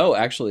split. No,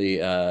 actually,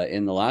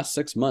 in the last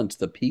 6 months,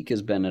 the peak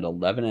has been at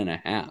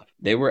 11.5.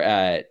 They were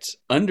at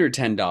under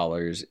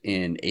 $10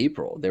 in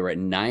April. They were at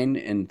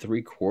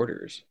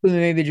 9.75. So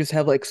maybe they just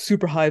have like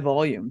super high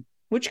volume,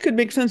 which could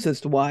make sense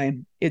as to why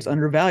it's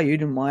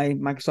undervalued and why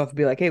Microsoft would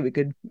be like, hey, we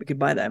could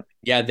buy that.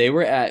 Yeah, they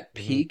were at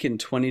peak in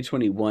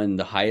 2021.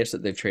 The highest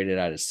that they've traded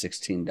at is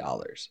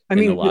 $16. In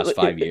the last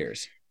 5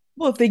 years.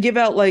 Well, if they give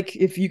out like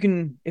if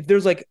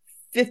there's like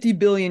 50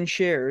 billion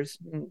shares,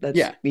 that's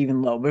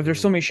even low. But if there's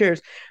so many shares,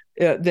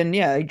 then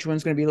each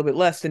one's going to be a little bit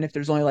less than if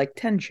there's only like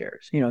 10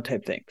 shares,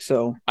 type thing.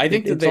 So I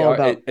think that they are.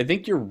 I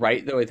think you're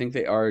right, though. I think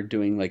they are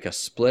doing like a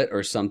split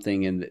or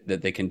something, and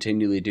that they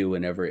continually do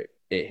whenever it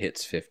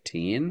hits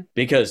 15.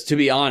 Because to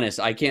be honest,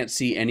 I can't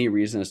see any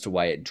reason as to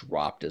why it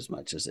dropped as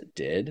much as it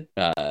did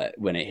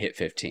when it hit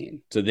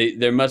 15. So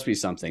there must be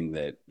something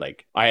that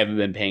like I haven't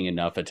been paying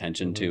enough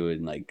attention to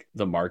in like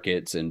the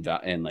markets and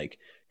like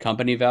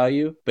company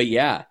value. But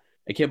yeah.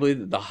 I can't believe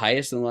that the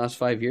highest in the last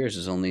 5 years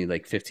is only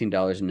like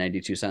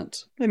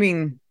 $15.92. I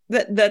mean,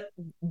 that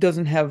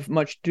doesn't have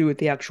much to do with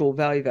the actual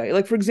value.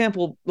 Like, for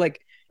example, I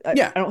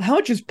don't, how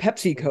much is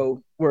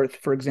PepsiCo worth,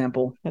 for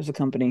example, as a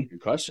company? Good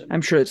question.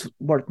 I'm sure it's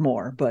worth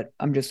more, but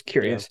I'm just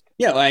curious.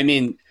 Yeah, well, I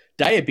mean,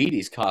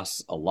 diabetes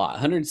costs a lot,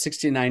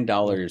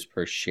 $169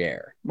 per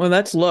share. Well,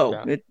 that's low.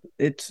 Yeah.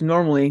 It's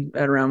normally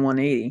at around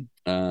 180.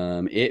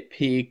 It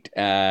peaked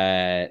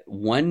at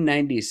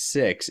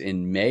 196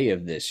 in May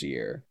of this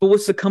year. But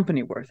what's the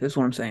company worth? That's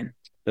what I'm saying.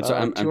 That's what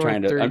I'm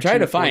trying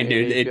to find,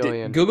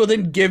 dude. Google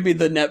didn't give me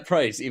the net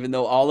price, even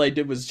though all I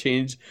did was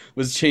change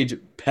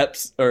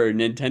Peps or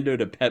Nintendo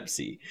to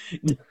Pepsi.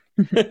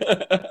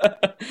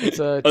 It's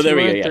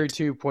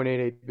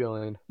 $232.88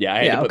 billion. Yeah,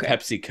 I had to put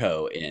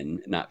PepsiCo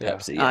in, not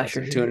Pepsi.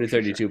 Sure,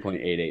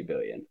 232.88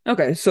 billion.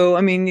 Okay, so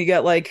I mean, you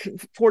got like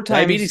 4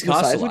 times diabetes the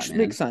size, a lot, which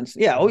makes sense.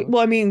 Yeah,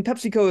 well, I mean,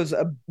 PepsiCo is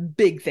a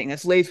big thing.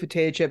 It's Lay's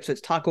potato chips.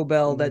 It's Taco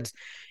Bell. That's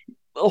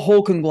a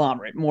whole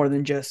conglomerate, more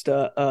than just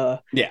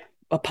a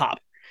pop.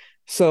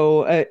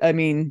 So I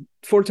mean,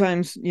 4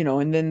 times,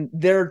 and then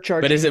they're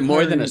charging. But is it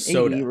more than a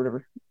soda or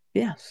whatever?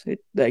 Yes,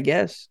 I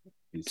guess.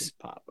 It's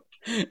pop.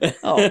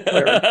 Oh,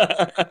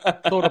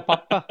 whatever. Soda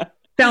pop.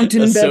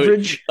 Fountain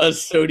beverage. A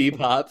sody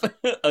pop.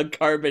 A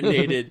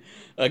carbonated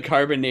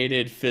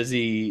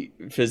fizzy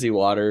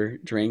water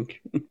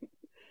drink.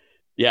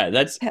 Yeah,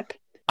 that's Pep.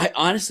 I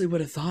honestly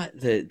would have thought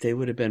that they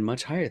would have been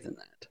much higher than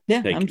that.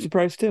 Yeah, I'm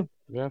surprised too.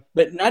 Yeah.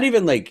 But not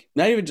even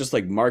just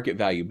like market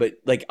value, but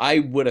like I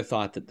would have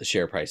thought that the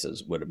share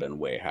prices would have been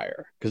way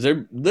higher because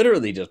they're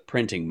literally just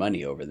printing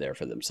money over there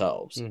for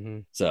themselves.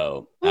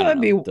 So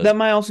that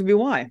might also be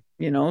why,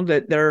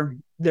 that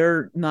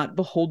they're not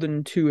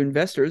beholden to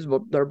investors,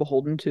 but they're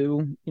beholden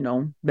to,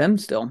 them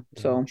still.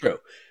 So true.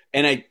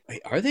 And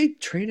are they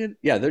traded?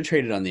 Yeah, they're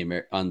traded on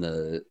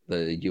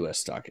the US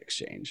stock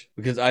exchange,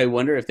 because I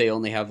wonder if they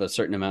only have a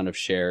certain amount of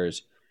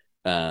shares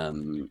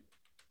on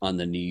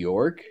the New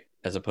York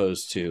as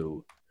opposed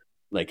to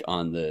like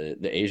on the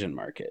Asian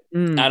market.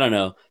 I don't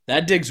know.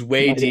 That digs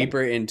way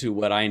deeper into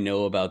what I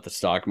know about the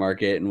stock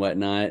market and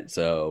whatnot.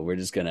 So we're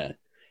just gonna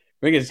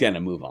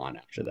move on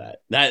after that.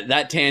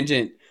 That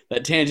tangent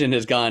that tangent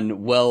has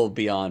gone well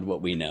beyond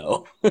what we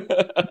know. We're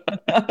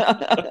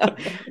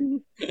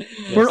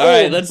All old.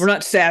 right, We're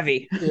not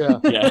savvy. Yeah.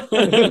 Yeah.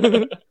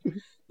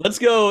 Let's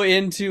go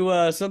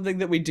into something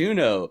that we do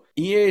know.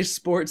 EA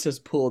Sports has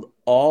pulled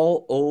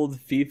all old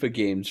FIFA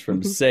games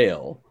from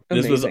sale.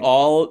 This was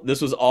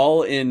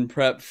all in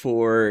prep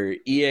for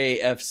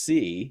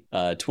EAFC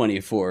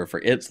 24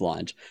 for its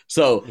launch.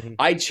 So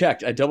I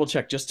double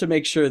checked just to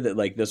make sure that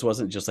like this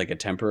wasn't just like a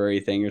temporary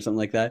thing or something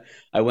like that.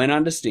 I went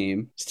onto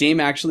Steam.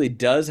 Steam actually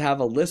does have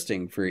a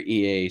listing for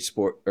EA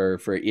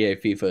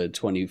FIFA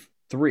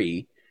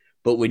 23,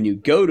 but when you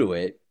go to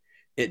it,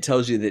 it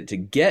tells you that to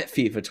get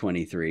FIFA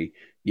 23,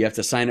 you have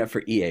to sign up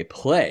for EA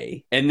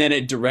Play, and then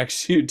it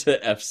directs you to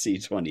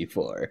FC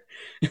 24.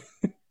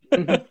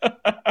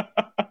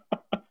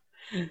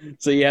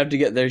 So you have to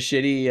get their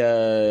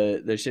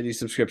shitty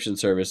subscription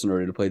service in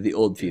order to play the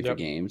old FIFA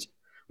games,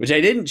 which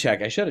I didn't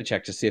check. I should have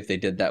checked to see if they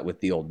did that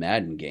with the old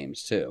Madden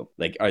games too.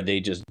 Like, are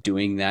they just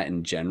doing that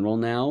in general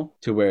now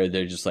to where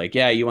they're just like,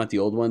 yeah, you want the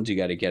old ones, you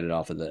got to get it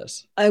off of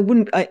this? I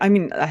wouldn't. I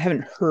mean, I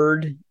haven't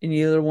heard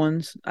any other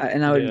ones,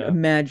 and I would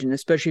imagine,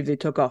 especially if they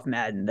took off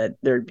Madden, that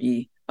there'd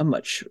be a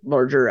much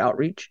larger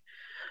outreach.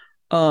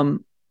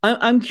 I'm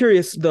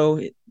curious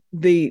though.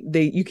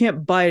 You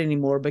can't buy it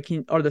anymore, but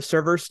are the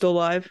servers still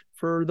live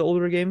for the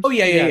older games? Oh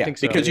yeah. I think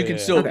so. Because you can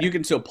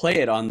still play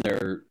it on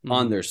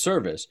their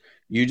service.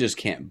 You just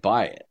can't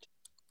buy it.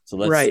 So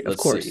let's of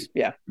course. See.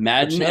 Yeah.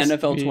 Madden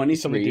NFL 23.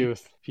 Something to do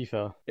with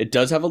FIFA. It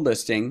does have a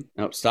listing.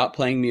 No, stop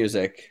playing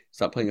music.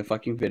 Stop playing a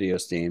fucking video,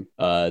 Steam.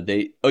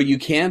 You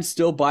can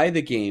still buy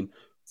the game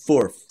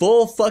for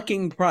full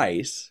fucking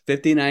price,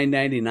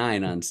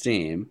 $59.99 on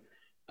Steam.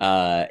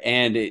 But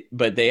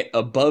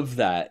above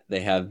that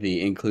they have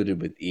the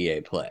included with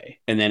EA Play,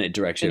 and then it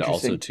directs you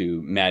also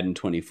to Madden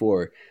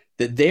 24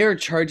 that they are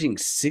charging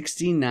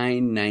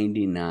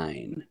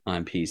 $69.99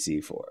 on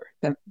PC for.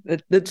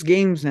 That's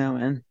games now,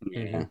 man.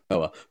 Yeah. Oh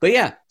well, but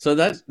yeah. So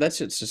that's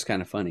just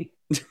kind of funny.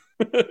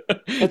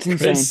 That's insane.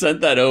 Chris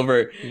sent that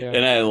over,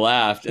 and I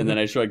laughed, and then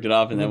I shrugged it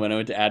off, and then when I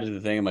went to add it to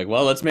the thing, I'm like,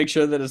 well, let's make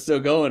sure that it's still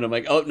going. I'm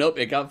like, oh nope,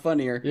 it got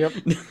funnier. Yep.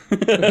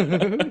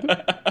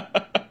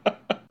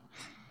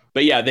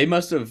 But yeah, they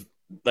must have,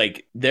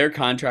 like, their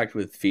contract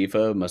with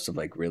FIFA must have,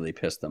 like, really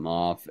pissed them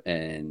off.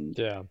 And,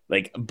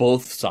 like,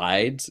 both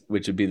sides,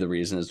 which would be the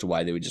reason as to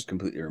why they would just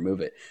completely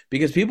remove it.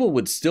 Because people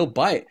would still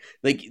buy it.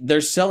 Like, they're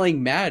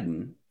selling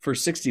Madden for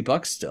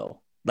 $60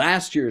 still.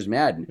 Last year's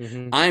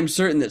Madden. I'm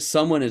certain that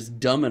someone is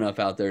dumb enough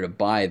out there to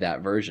buy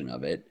that version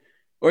of it.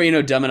 Or,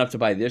 dumb enough to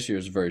buy this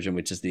year's version,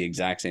 which is the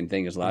exact same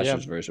thing as last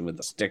year's version with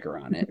a sticker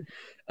on it.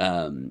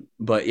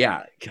 But,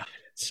 yeah, God,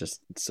 it's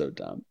so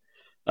dumb.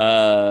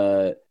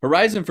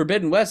 Horizon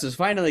Forbidden West is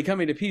finally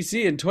coming to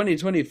PC in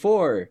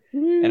 2024.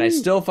 And I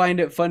still find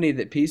it funny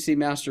that PC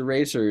Master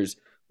Racers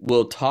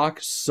will talk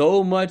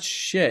so much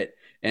shit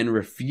and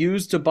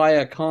refuse to buy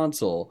a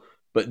console,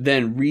 but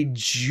then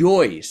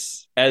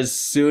rejoice as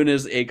soon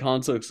as a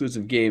console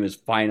exclusive game is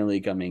finally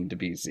coming to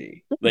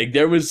PC. Like,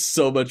 there was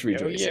so much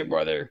rejoicing. Yeah,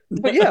 brother.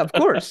 But yeah, of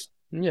course.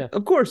 Yeah,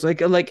 of course. Like,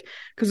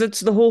 because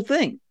it's the whole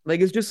thing. Like,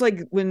 it's just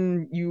like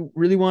when you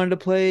really wanted to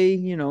play,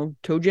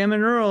 Toe Jam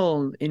and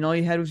Earl, and all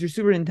you had was your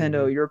Super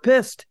Nintendo. You're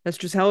pissed. That's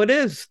just how it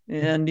is.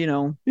 And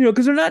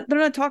because they're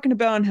not talking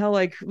about how,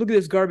 like, look at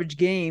this garbage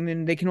game,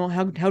 and they can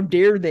how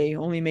dare they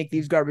only make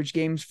these garbage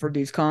games for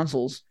these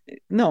consoles?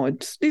 No,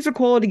 these are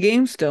quality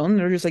games still, and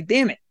they're just like,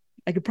 damn it,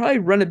 I could probably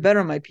run it better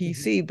on my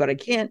PC, but I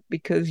can't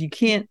because you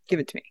can't give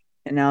it to me.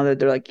 And now that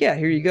they're like, yeah,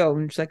 here you go.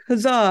 And it's like,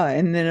 huzzah.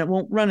 And then it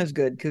won't run as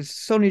good because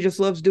Sony just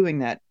loves doing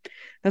that.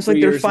 That's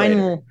like their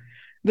final,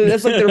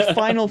 that's like their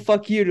final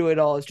fuck you to it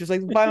all. It's just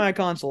like, buy my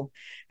console.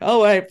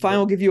 Oh, all right, fine,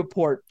 we'll give you a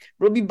port.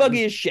 But it'll be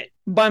buggy as shit.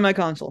 Buy my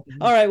console.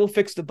 All right, we'll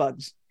fix the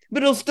bugs.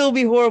 But it'll still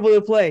be horrible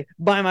to play.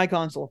 Buy my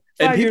console.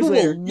 5 years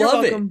later,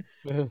 love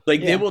it. Like,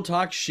 they will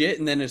talk shit,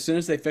 and then as soon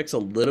as they fix a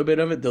little bit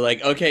of it, they're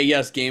like, okay,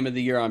 yes, game of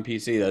the year on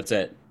PC. That's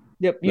it.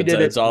 Yep, you did it.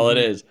 That's all it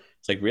is.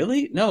 It's like,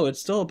 really? No, it's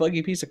still a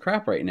buggy piece of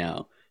crap right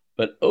now.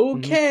 But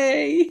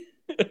okay.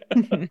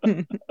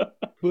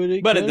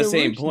 But at the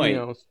same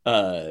point,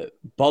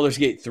 Baldur's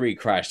Gate 3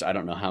 crashed I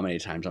don't know how many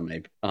times on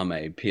my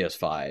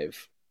PS5,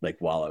 like,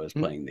 while I was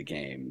playing the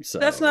game. So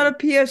that's not a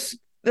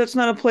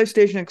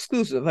PlayStation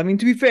exclusive. I mean,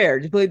 to be fair,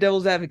 to play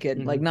devil's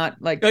advocate, like,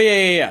 not like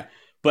yeah.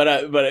 But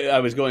I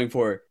was going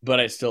for, but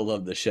I still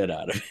love the shit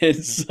out of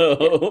it.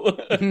 So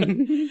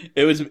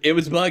it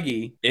was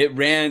buggy.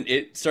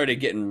 It started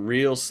getting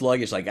real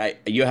sluggish.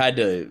 Like, you had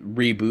to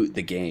reboot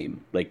the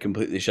game, like,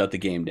 completely shut the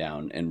game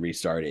down and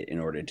restart it in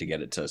order to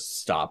get it to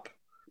stop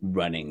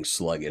running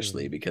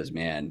sluggishly. Because,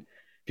 man,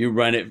 if you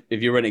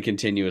run it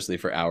continuously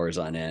for hours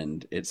on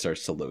end, it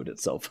starts to load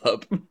itself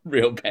up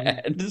real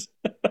bad.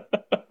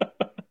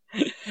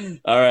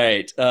 All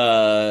right,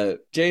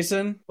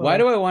 Jason, why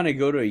do I want to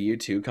go to a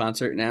U2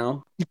 concert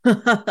now?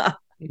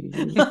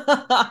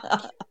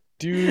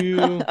 Do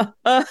you?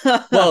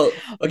 Well,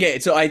 okay,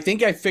 so I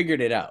think I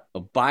figured it out.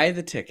 I'll buy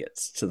the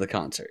tickets to the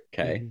concert,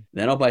 okay?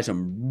 Then I'll buy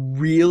some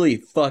really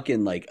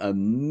fucking, like,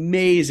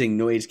 amazing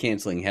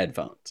noise-canceling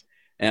headphones.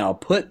 and I'll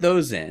put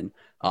those in.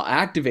 I'll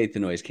activate the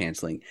noise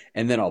canceling,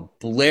 and then I'll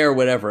blare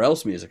whatever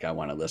else music I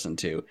want to listen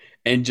to,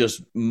 and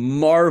just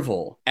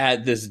marvel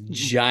at this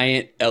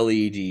giant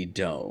LED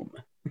dome.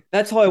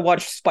 That's how I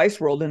watched Spice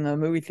World in the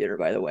movie theater,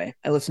 by the way.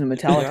 I listened to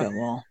Metallica.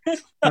 Well,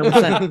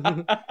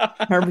 100%.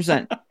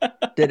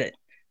 100% did it.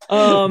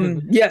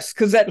 Yes,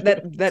 because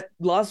that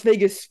Las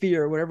Vegas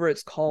Sphere, whatever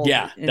it's called,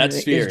 that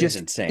sphere is just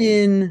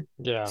insane.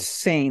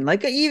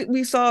 Like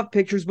we saw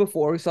pictures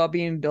before. We saw it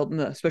being built,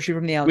 especially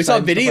from the outside. We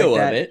saw video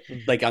of it,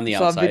 like on the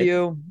outside. Saw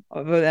video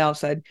of it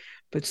outside,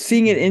 but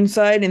seeing it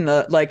inside in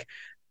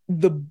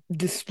the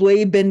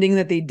display bending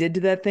that they did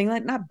to that thing,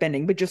 like not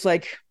bending, but just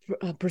like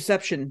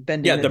perception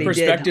bending. Yeah, their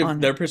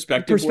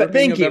perspective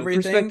warping of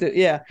everything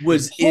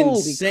was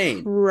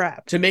insane.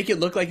 Crap. To make it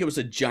look like it was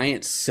a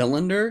giant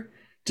cylinder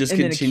just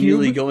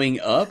continually going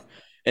up.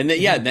 And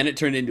then, then it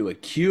turned into a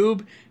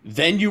cube.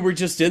 Then you were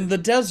just in the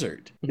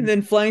desert. And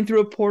then flying through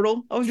a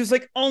portal. I was just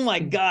like, oh my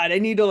God, I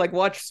need to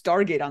watch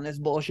Stargate on this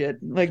bullshit.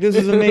 Like, this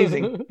is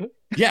amazing.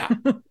 Yeah.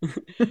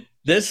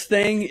 This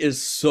thing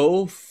is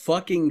so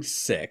fucking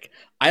sick.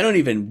 I don't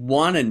even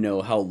want to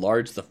know how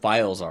large the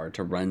files are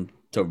to run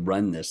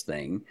this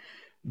thing.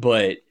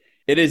 But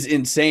it is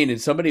insane. And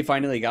somebody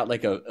finally got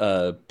like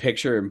a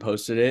picture and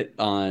posted it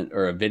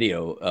or a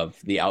video of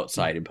the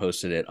outside and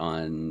posted it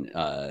on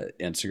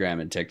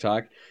Instagram and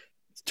TikTok,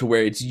 to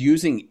where it's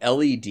using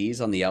LEDs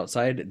on the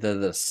outside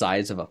the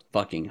size of a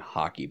fucking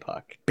hockey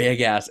puck. Big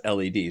ass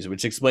LEDs,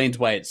 which explains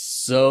why it's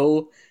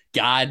so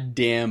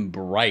goddamn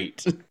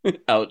bright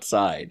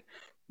outside.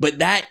 But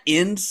that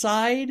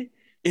inside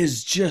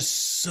is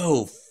just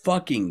so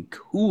fucking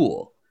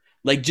cool.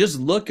 Like, just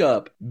look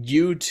up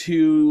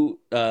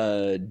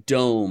U2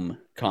 Dome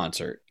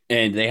concert.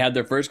 And they had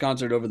their first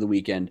concert over the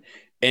weekend.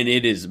 And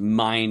it is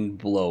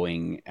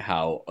mind-blowing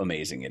how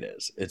amazing it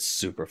is. It's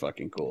super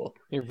fucking cool.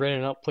 You're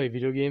renting out, play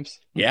video games?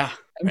 Yeah.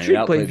 I'm sure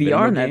you play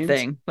VR in that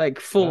thing. Like,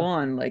 full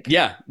on. Like,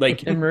 yeah,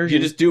 like immersion.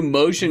 You just do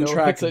motion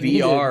track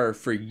VR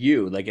for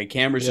you. Like, a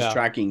camera's just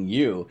tracking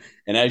you.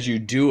 And as you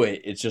do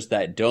it, it's just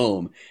that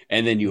dome.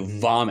 And then you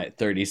vomit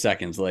 30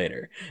 seconds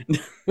later.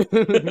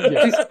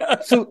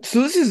 So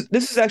this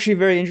is actually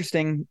very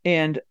interesting.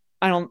 And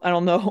I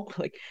don't know.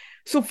 Like,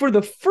 so for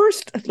the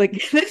first, like,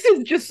 this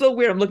is just so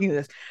weird. I'm looking at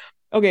this.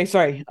 Okay,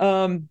 sorry.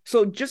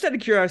 So just out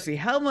of curiosity,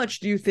 how much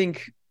do you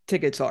think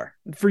tickets are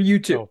for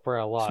U2? Oh, for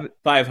a lot.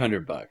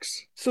 $500.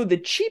 So the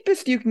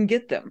cheapest you can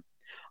get them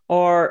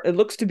it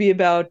looks to be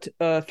about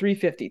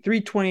 $350,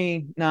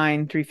 $329,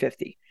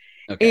 $350.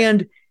 Okay.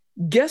 And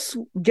guess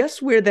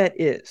where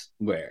that is?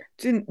 Where?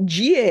 It's in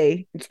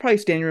GA. It's probably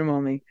standing room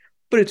only,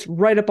 but it's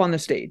right up on the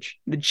stage.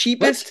 The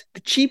cheapest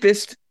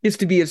is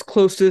to be as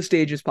close to the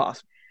stage as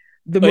possible.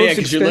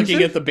 Because you're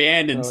looking at the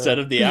band instead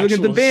of the actual show.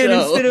 Look at the band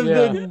instead of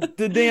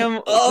the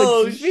damn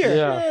sphere.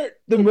 Yeah.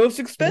 The most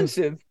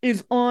expensive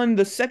is on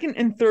the second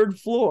and third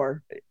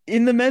floor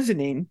in the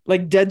mezzanine,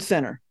 like dead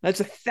center.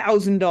 That's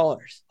 $1,000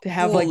 to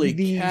have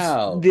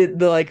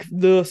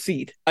the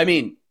seat. I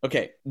mean,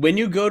 okay, when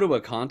you go to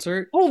a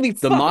concert, holy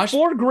fuck,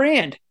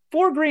 $4,000.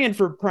 $4,000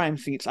 for prime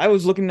seats. I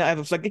was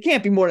like, it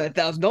can't be more than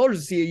 $1,000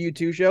 to see a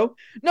U2 show.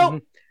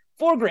 No,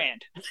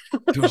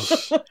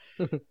 $4,000.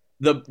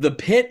 The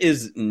pit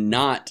is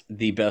not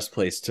the best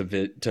place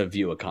to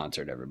view a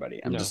concert, everybody.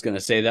 I'm just going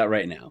to say that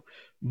right now.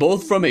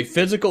 Both from a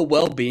physical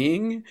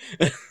well-being,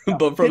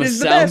 but from a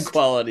sound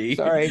quality.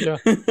 Sorry.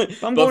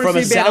 I'm going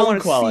to see a band, I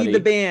want to see the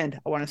band.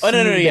 I want to see the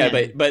band.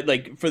 Yeah, but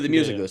like for the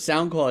music, though,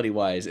 sound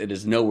quality-wise, it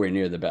is nowhere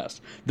near the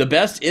best. The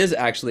best is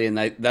actually, and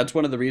that's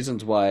one of the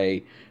reasons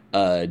why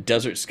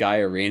Desert Sky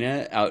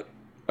Arena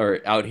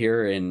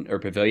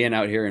Pavilion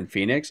out here in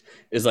Phoenix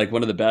is like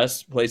one of the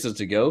best places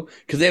to go,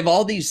 because they have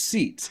all these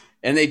seats.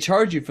 And they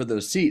charge you for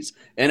those seats.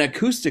 And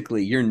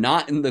acoustically, you're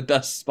not in the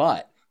best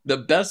spot. The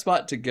best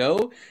spot to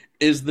go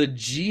is the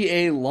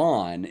GA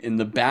lawn in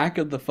the back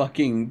of the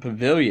fucking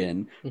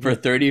pavilion for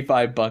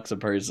 $35 a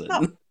person.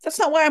 No, that's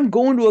not why I'm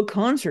going to a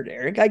concert,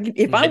 Eric.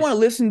 If I want to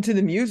listen to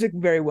the music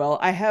very well,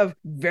 I have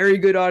very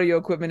good audio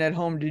equipment at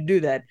home to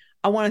do that.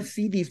 I want to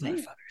see these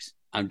motherfuckers.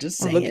 I'm just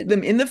saying. Look at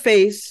them in the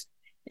face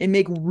and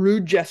make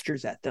rude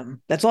gestures at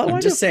them. That's all I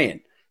want to do. I'm just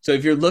saying. So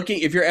if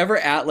you're ever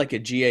at like a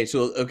GA,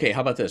 so okay,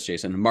 how about this,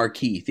 Jason?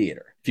 Marquee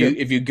theater.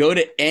 If you go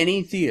to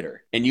any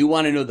theater and you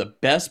want to know the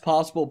best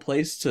possible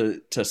place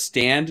to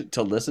stand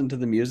to listen to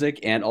the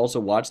music and also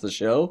watch the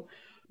show,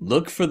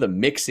 look for the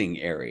mixing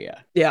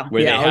area. Yeah.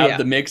 Where they have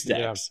the mix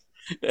decks.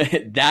 Yeah.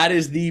 That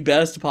is the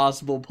best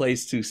possible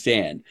place to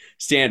stand.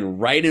 Stand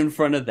right in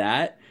front of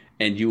that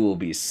and you will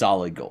be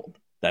solid gold.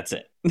 That's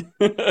it.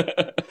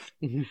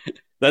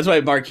 That's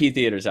why Marquee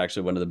Theater is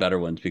actually one of the better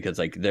ones, because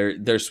like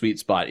their sweet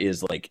spot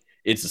is like,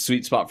 it's a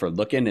sweet spot for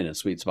looking and a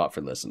sweet spot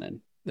for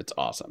listening. It's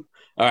awesome.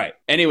 All right.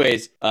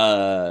 Anyways,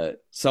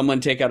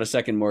 someone take out a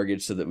second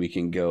mortgage so that we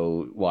can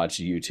go watch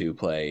U2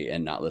 play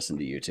and not listen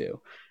to U2.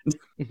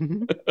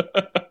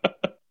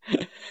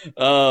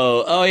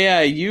 Oh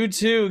yeah.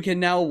 U2 can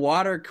now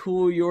water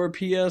cool your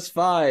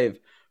PS5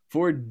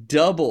 for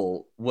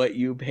double what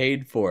you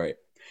paid for it.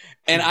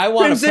 And I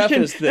want to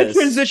preface this. That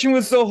transition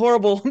was so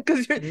horrible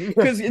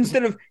because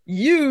instead of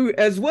you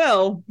as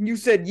well, you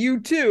said you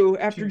too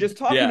after just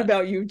talking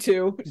about you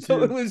two.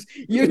 So it was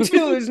you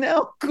two is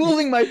now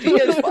cooling my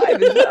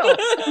PS5 as well.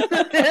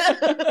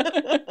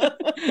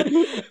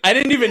 I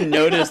didn't even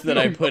notice that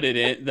I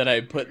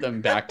put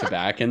them back to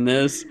back in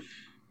this,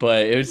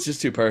 but it was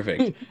just too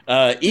perfect.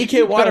 EK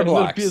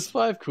Waterblocks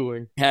PS5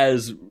 cooling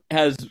has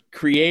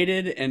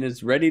created and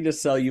is ready to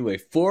sell you a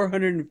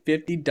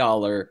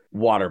 $450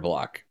 water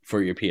block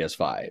for your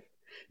PS5.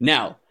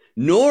 Now,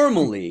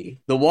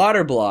 normally the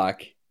water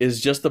block is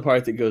just the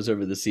part that goes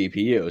over the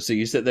CPU. So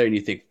you sit there and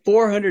you think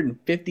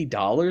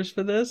 $450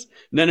 for this?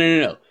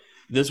 No.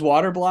 This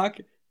water block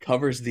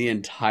covers the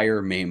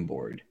entire main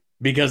board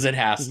because it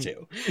has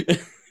to.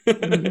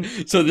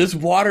 So this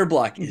water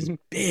block is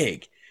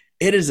big.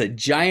 It is a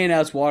giant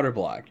ass water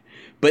block.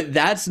 But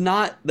that's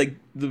not like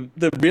the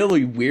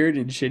really weird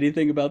and shitty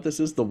thing about this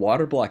is the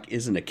water block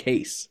isn't a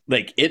case.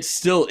 Like it's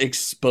still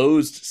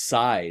exposed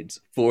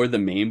sides for the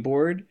main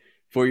board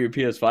for your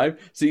PS5.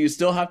 So you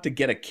still have to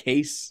get a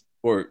case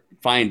or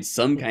find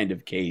some kind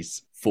of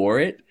case for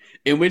it.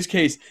 In which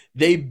case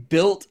they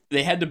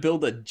had to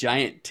build a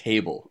giant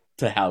table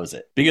to house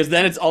it. Because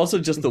then it's also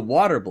just the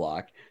water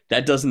block.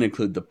 That doesn't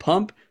include the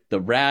pump,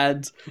 the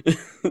rads,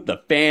 the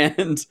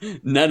fans,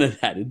 none of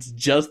that. It's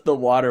just the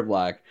water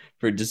block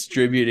for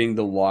distributing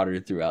the water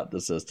throughout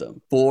the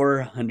system.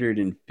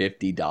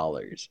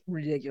 $450.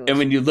 Ridiculous. And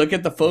when you look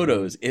at the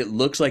photos, it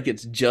looks like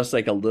it's just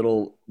like a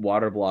little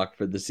water block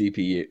for the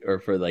CPU or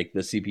for like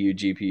the CPU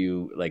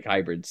GPU like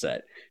hybrid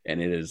set.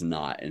 And it is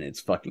not. And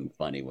it's fucking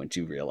funny once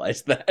you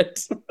realize that.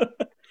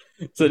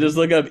 So just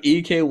look up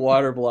EK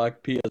water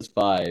block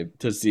PS5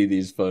 to see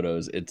these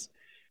photos.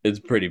 It's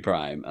pretty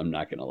prime. I'm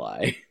not going to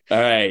lie. All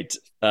right.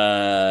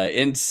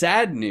 In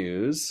sad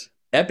news,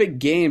 Epic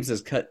Games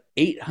has cut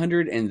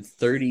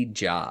 830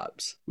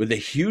 jobs, with a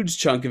huge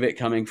chunk of it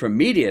coming from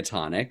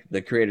Mediatonic,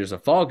 the creators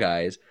of Fall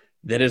Guys,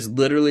 that has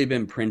literally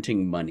been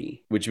printing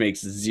money, which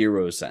makes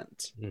 0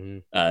 sense.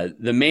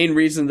 The main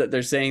reason that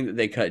they're saying that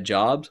they cut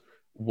jobs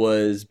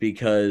was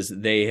because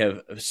they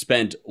have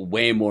spent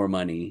way more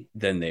money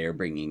than they are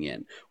bringing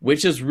in,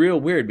 which is real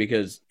weird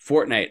because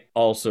Fortnite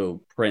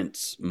also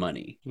prints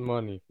money.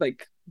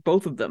 Like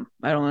both of them.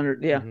 I don't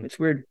understand. It's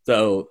weird.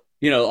 So,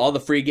 all the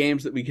free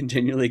games that we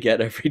continually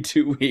get every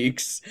 2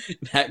 weeks,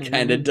 that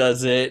kind of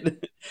does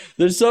it.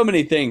 There's so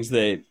many things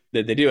that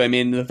they do. I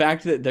mean, the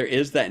fact that there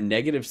is that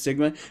negative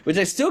stigma, which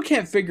I still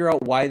can't figure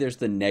out why there's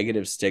the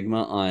negative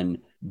stigma on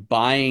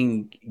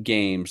buying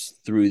games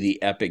through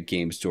the Epic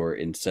Game Store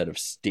instead of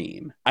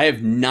Steam. I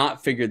have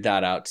not figured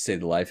that out to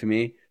save the life of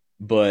me.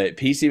 But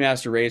PC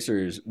Master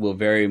Racers will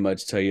very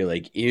much tell you,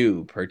 like,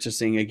 ew,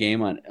 purchasing a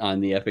game on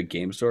the Epic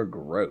Game Store,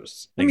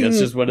 gross. Like, that's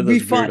just one of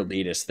those weird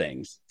elitist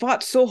things.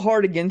 Fought so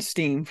hard against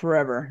Steam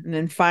forever, and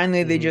then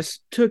finally they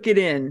just took it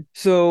in.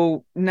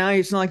 So now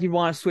it's not like you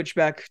want to switch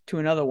back to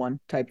another one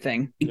type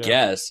thing. I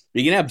guess.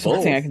 You can have both. That's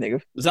the thing I can think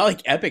of. It's not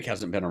like Epic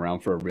hasn't been around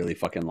for a really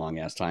fucking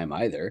long-ass time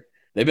either.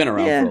 They've been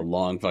around for a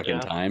long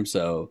fucking time,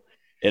 so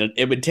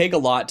it would take a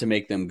lot to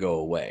make them go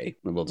away.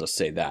 We'll just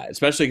say that,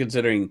 especially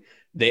considering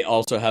they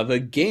also have a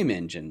game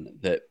engine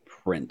that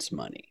prints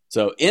money.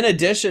 So in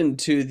addition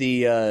to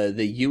the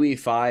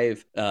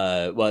UE5,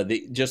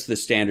 just the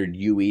standard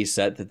UE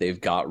set that they've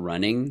got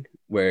running,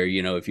 where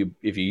if you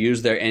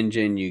use their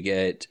engine, you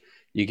get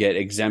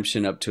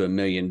exemption up to $1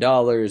 million,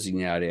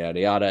 yada yada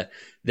yada.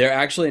 They're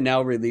actually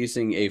now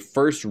releasing a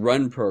first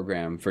run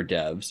program for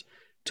devs,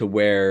 to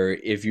where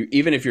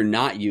even if you're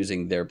not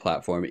using their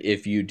platform,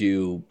 if you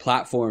do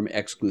platform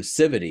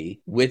exclusivity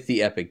with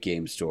the Epic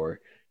Game Store,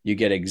 you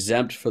get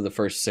exempt for the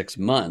first 6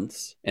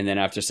 months, and then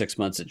after 6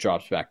 months, it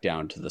drops back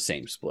down to the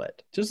same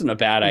split. Just isn't a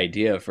bad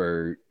idea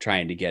for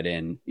trying to get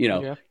in,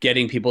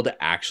 getting people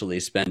to actually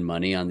spend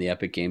money on the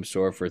Epic Game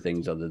Store for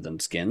things other than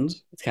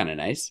skins. It's kind of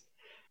nice.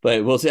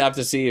 But we'll have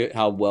to see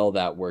how well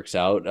that works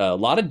out. A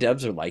lot of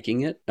devs are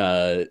liking it.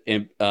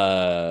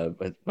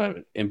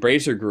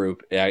 Embracer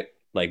Group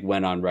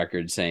went on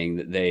record saying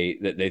that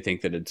they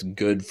think that it's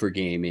good for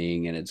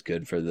gaming and it's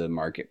good for the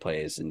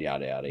marketplace and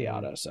yada yada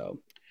yada. So,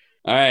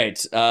 all right,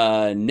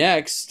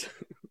 next,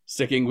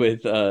 sticking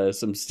with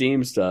some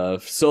Steam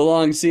stuff. So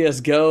long,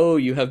 CS:GO,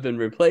 you have been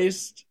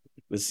replaced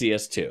with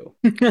CS2.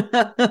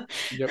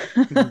 Yep.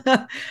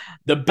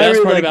 The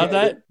best part about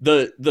that,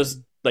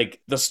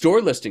 the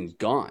store listing's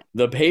gone.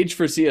 The page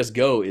for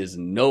CS:GO is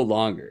no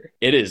longer.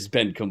 It has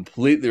been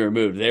completely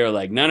removed. They were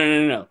like,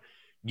 no.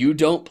 You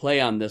don't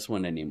play on this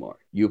one anymore.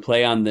 You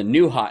play on the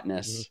new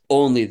hotness,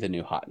 only the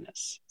new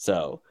hotness.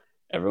 So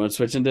everyone's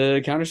switching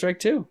to Counter-Strike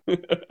 2.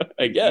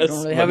 I guess. You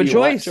don't really have a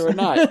choice or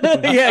not.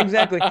 Yeah,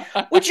 exactly.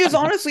 Which is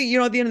honestly,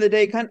 at the end of the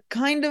day,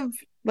 kind of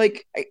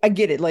like I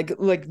get it. Like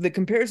the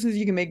comparisons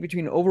you can make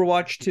between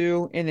Overwatch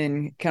 2 and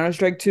then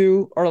Counter-Strike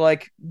 2 are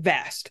like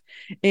vast.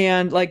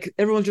 And like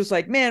everyone's just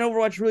like, man,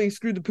 Overwatch really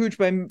screwed the pooch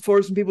by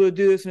forcing people to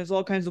do this, and it's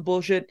all kinds of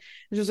bullshit.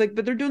 It's just like,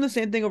 but they're doing the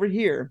same thing over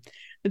here.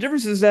 The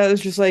difference is that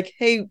it's just like,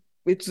 hey,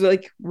 it's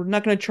like, we're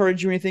not going to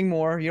charge you anything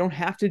more. You don't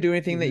have to do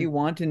anything that you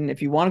want. And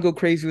if you want to go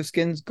crazy with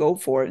skins, go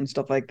for it and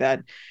stuff like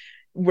that.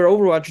 Where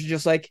Overwatch is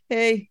just like,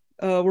 hey,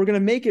 we're going to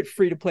make it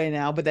free to play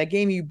now, but that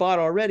game you bought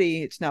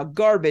already, it's now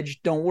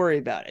garbage. Don't worry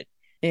about it.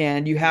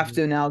 And you have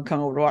to now come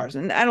over to ours.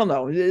 And I don't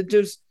know.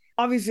 There's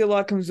obviously a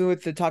lot comes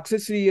with the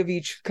toxicity of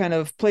each kind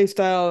of play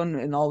style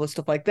and all the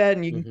stuff like that.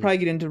 And you can probably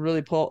get into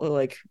really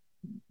like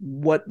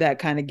what that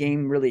kind of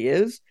game really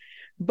is.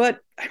 But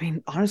I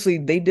mean, honestly,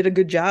 they did a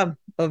good job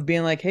of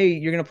being like, hey,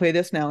 you're going to play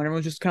this now. And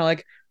everyone's just kind of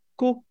like,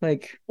 cool.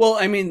 Like, well,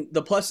 I mean,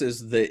 the plus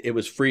is that it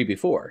was free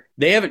before.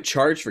 They haven't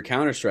charged for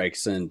Counter-Strike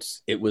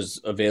since it was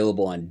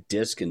available on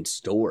disc in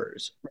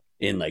stores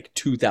in like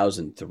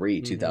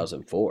 2003,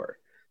 2004.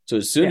 So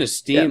as soon as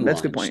Steam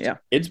that's launched, a good point,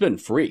 it's been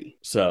free.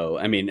 So,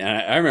 I mean,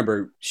 I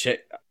remember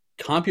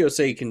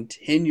CompUSA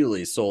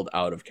continually sold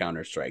out of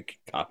Counter-Strike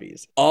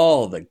copies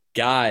all the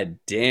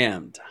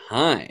goddamn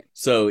time.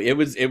 So it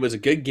was a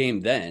good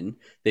game then.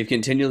 They've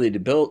continually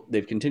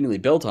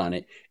built on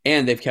it,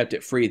 and they've kept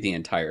it free the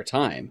entire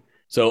time.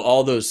 So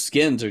all those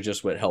skins are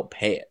just what help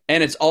pay it.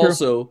 And it's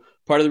also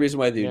part of the reason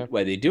why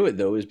they do it,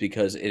 though, is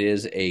because it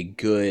is a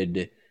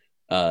good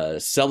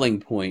selling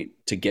point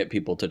to get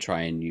people to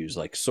try and use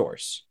like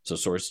Source. So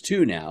Source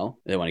 2 now,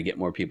 they want to get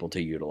more people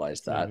to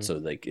utilize that. So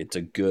like it's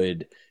a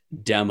good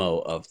demo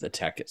of the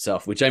tech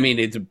itself, which I mean,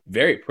 it's a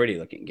very pretty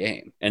looking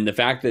game. And the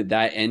fact that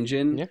that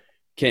engine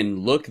can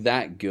look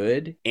that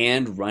good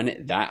and run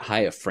at that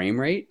high a frame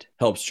rate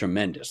helps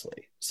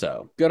tremendously.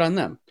 So good on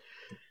them.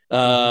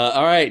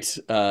 All right.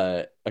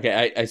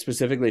 Okay. I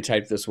specifically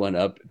typed this one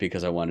up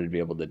because I wanted to be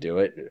able to do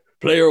it.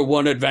 Player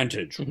 1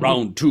 advantage,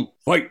 round 2,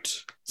 fight.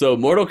 So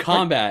Mortal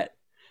Kombat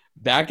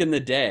back in the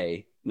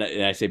day,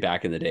 and I say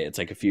back in the day, it's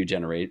like a few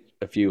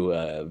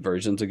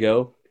versions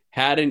ago,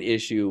 had an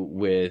issue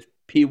with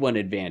P1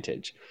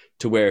 advantage,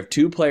 to where if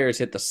two players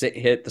hit the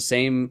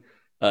same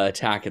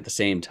attack at the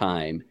same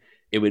time,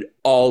 it would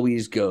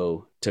always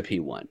go to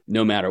P1,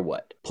 no matter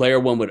what. Player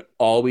 1 would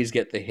always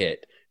get the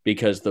hit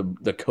because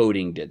the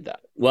coding did that.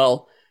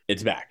 Well,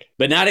 it's back,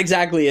 but not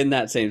exactly in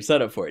that same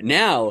setup for it.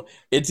 Now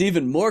it's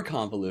even more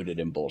convoluted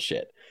and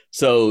bullshit.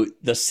 So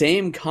the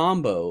same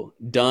combo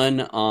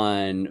done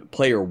on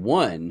player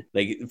 1,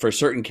 like for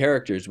certain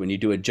characters, when you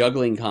do a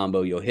juggling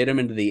combo, you'll hit them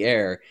into the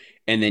air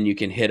and then you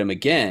can hit them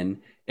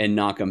again and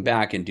knock them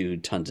back and do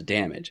tons of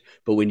damage.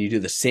 But when you do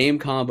the same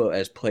combo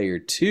as player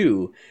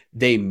 2,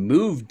 they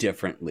move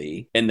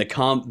differently and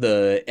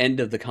the end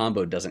of the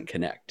combo doesn't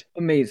connect.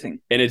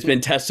 Amazing. And it's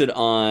been tested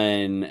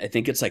on, I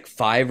think it's like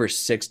 5 or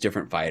 6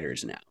 different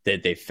fighters now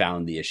that they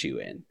found the issue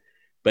in.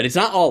 But it's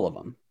not all of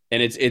them.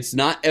 And it's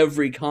not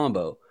every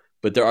combo,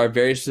 but there are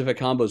very specific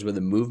combos where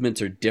the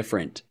movements are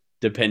different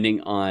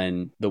depending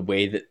on the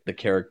way that the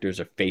characters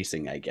are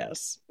facing, I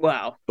guess.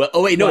 Wow. But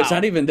it's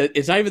not even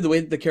the way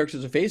that the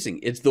characters are facing.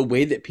 It's the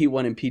way that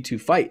P1 and P2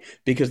 fight,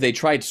 because they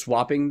tried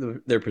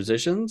swapping their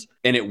positions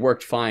and it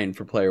worked fine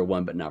for player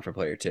 1 but not for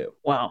player 2.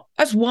 Wow.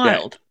 That's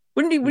wild. Yeah.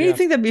 Wouldn't you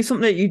think that'd be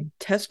something that you'd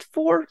test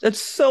for? That's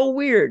so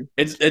weird.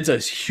 It's a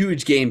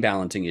huge game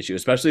balancing issue,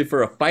 especially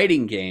for a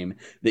fighting game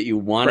that you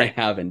want to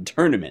have in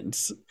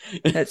tournaments.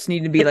 That's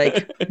need to be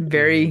like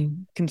very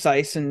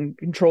concise and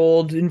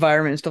controlled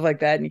environment and stuff like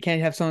that. And you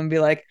can't have someone be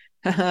like,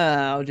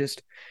 haha, I'll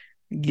just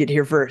get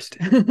here first.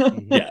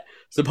 Yeah.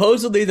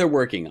 Supposedly they're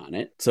working on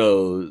it.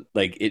 So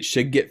like it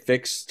should get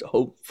fixed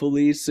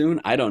hopefully soon.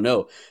 I don't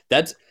know.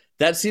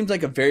 That seems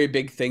like a very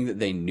big thing that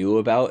they knew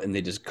about and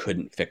they just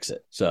couldn't fix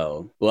it.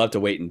 So we'll have to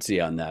wait and see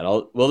on that.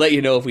 We'll let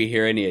you know if we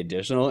hear any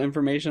additional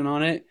information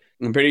on it.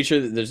 I'm pretty sure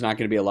that there's not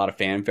going to be a lot of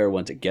fanfare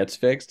once it gets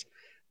fixed,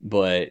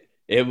 but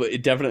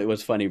it definitely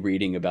was funny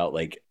reading about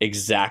like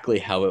exactly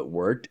how it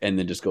worked and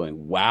then just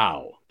going,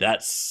 wow,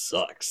 that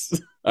sucks.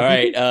 All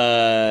right.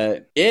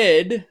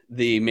 id,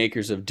 the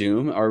makers of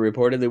Doom, are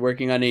reportedly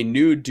working on a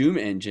new Doom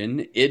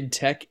engine, id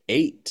Tech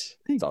 8.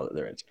 That's all that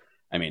there is.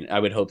 I mean, I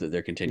would hope that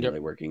they're continually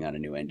working on a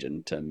new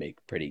engine to make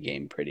pretty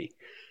game pretty,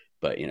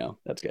 but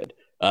that's good.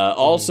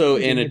 Also,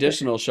 in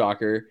additional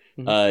shocker,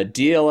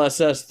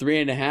 DLSS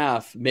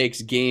 3.5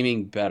 makes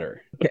gaming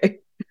better. Okay.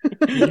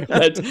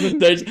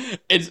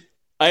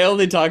 I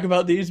only talk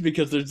about these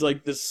because there's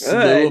like this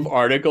slew of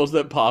articles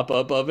that pop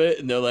up of it,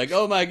 and they're like,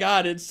 oh my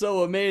god, it's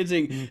so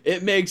amazing.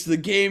 It makes the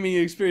gaming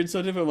experience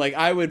so different. Like,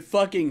 I would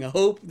fucking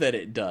hope that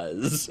it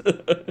does.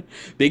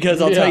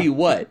 Because I'll tell you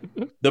what,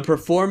 the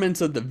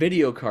performance of the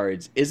video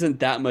cards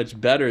isn't that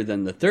much better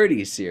than the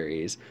 30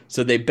 series,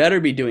 so they better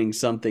be doing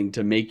something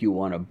to make you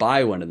want to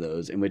buy one of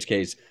those, in which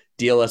case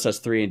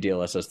DLSS 3 and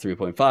DLSS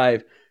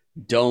 3.5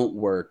 don't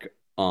work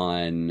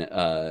on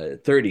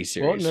 30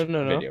 series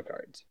video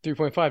cards.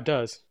 3.5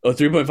 does. Oh,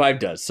 3.5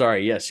 does.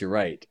 Sorry, yes, you're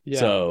right. Yeah.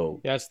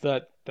 So that's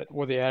that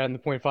what they added in the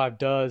 0.5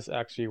 does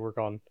actually work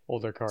on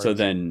older cards. So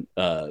then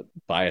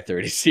buy a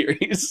 30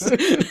 series.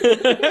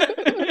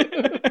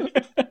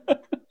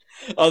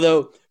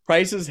 Although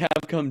prices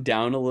have come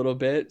down a little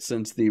bit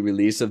since the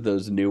release of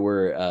those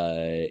newer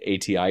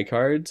ATI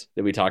cards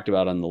that we talked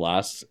about on the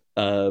last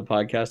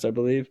podcast, I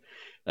believe.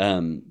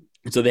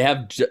 So they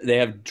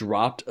have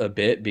dropped a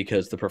bit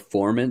because the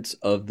performance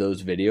of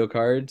those video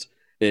cards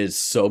is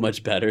so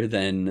much better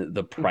than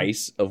the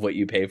price of what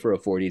you pay for a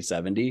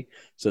 4070.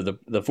 So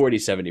the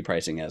 4070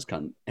 pricing has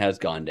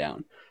gone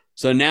down.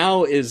 So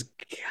now is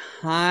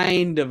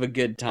kind of a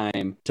good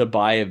time to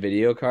buy a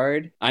video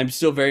card. I'm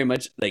still very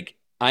much like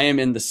I am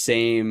in the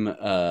same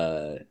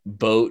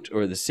boat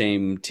or the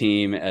same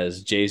team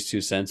as Jay's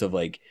 2 cents of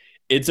like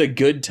it's a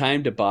good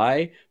time to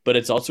buy, but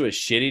it's also a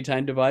shitty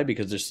time to buy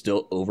because they're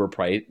still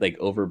overpriced, like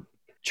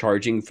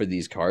overcharging for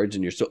these cards,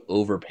 and you're still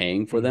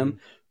overpaying for them.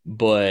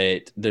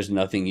 But there's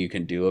nothing you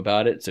can do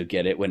about it. So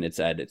get it when it's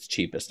at its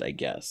cheapest, I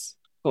guess.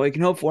 All you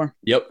can hope for.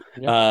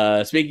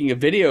 Yep. Speaking of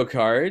video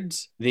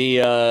cards, the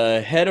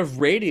head of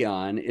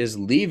Radeon is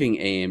leaving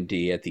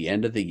AMD at the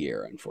end of the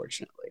year,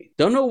 unfortunately.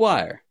 Don't know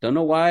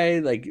why,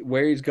 like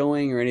where he's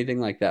going or anything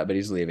like that, but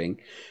he's leaving.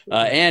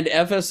 And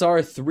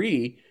FSR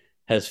 3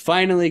 has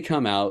finally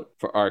come out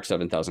for ARC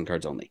 7000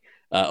 cards only.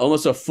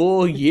 Almost a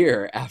full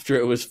year after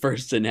it was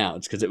first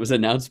announced, because it was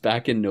announced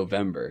back in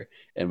November,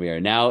 and we are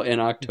now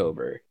in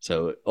October.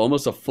 So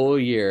almost a full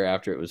year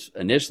after it was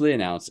initially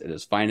announced, it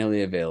is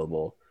finally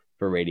available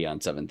for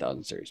Radeon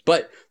 7000 series.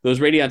 But those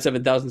Radeon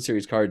 7000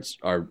 series cards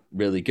are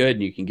really good,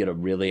 and you can get a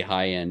really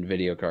high-end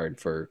video card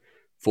for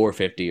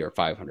 $450 or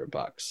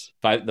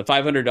 $500. The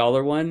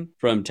 $500 one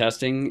from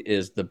testing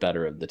is the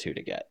better of the two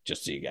to get,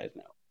 just so you guys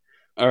know.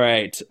 All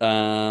right,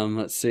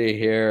 let's see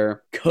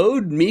here.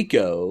 Code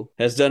Miko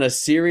has done a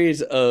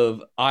series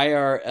of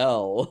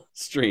IRL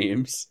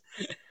streams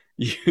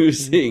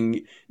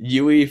using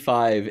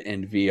UE5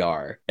 and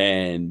VR.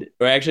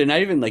 Or actually, not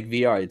even like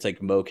VR, it's like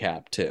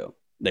mocap too.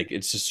 Like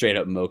it's just straight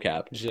up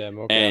mocap. Yeah,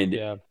 mocap. And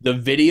the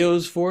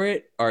videos for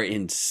it are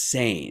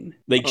insane.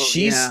 Like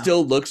she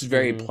still looks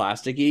very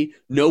plasticky,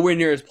 nowhere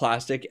near as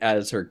plastic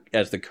as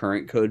the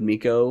current Code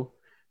Miko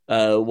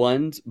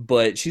ones,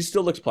 but she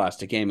still looks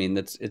plastic. I mean,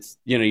 it's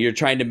you're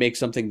trying to make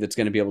something that's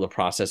going to be able to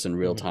process in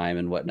real time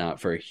and whatnot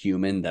for a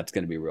human. That's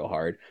going to be real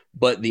hard.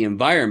 But the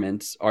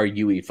environments are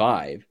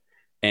UE5,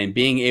 and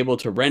being able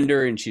to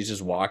render, and she's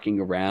just walking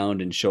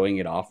around and showing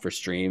it off for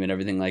stream and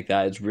everything like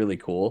that. It's really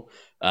cool.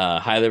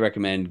 Highly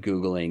recommend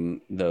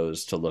Googling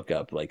those to look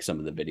up like some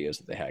of the videos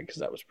that they had,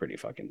 because that was pretty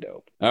fucking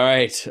dope. All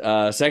right.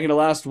 Second to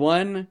last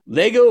one.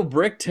 Lego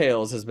Brick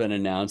Tales has been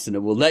announced, and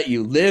it will let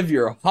you live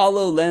your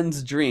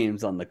HoloLens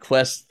dreams on the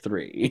Quest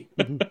 3.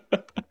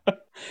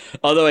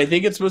 Although I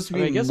think it's supposed to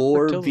be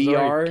more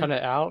VR kind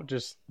of out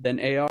just than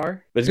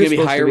AR, but it's going to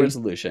be higher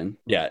resolution.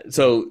 Yeah.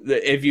 So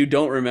if you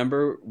don't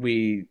remember,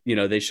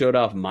 they showed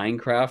off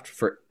Minecraft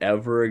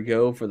forever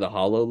ago for the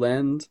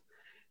HoloLens.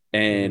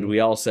 And we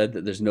all said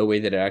that there's no way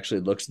that it actually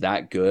looks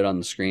that good on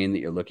the screen that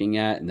you're looking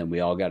at. And then we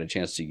all got a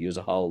chance to use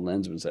a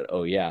HoloLens and said,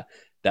 oh yeah,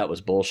 that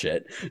was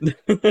bullshit.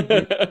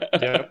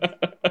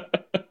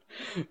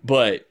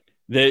 But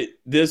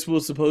this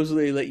will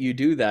supposedly let you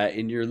do that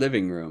in your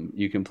living room.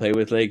 You can play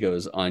with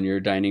Legos on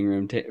your dining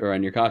room or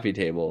on your coffee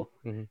table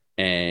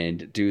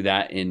and do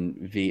that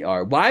in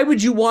VR. Why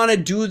would you want to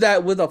do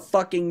that with a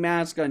fucking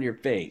mask on your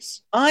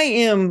face? I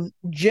am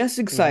just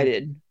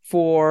excited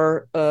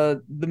for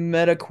the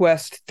Meta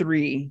Quest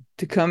 3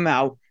 to come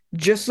out,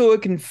 just so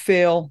it can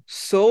fail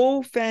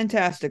so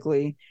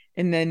fantastically,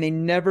 and then they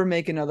never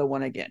make another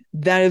one again.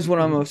 That is what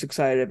I'm most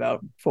excited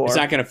about. It's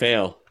not going to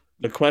fail.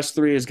 The Quest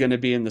 3 is going to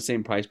be in the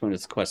same price point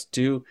as the Quest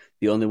 2.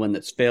 The only one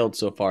that's failed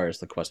so far is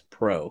the Quest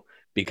Pro,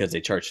 because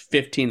they charged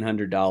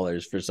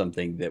 $1,500 for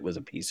something that was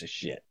a piece of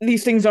shit.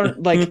 These things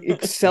aren't like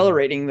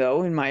accelerating,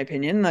 though, in my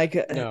opinion. Like,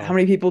 how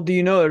many people do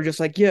you know that are just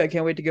like, yeah, I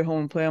can't wait to get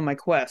home and play on my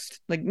Quest?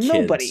 Like, kids.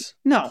 Nobody.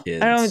 No,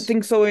 kids. I don't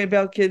think so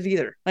about kids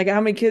either. Like,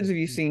 how many kids have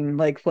you seen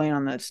like playing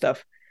on that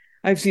stuff?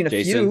 I've seen a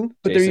few,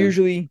 but they're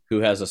usually who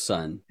has a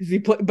son. Is he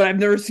but I've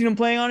never seen him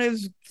playing on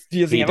his.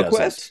 Does he have a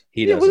Quest?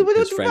 He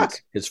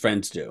doesn't. His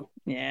friends do.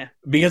 Yeah,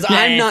 because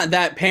I'm not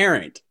that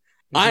parent.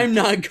 I'm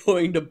not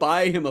going to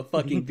buy him a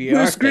fucking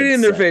VR screen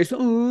in their face.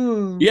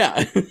 Ooh.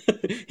 Yeah.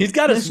 He's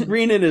got a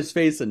screen in his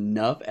face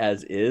enough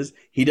as is.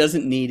 He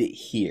doesn't need it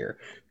here.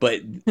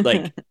 But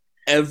like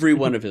every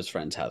one of his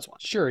friends has one.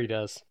 Sure he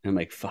does. I'm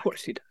like, fuck. Of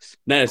course he does.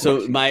 No,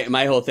 so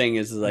my whole thing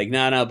is like,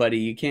 no, buddy,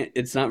 you can't.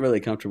 It's not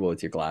really comfortable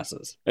with your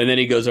glasses. And then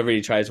he goes over and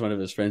he tries one of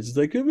his friends. He's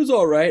like, it was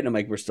all right. And I'm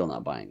like, we're still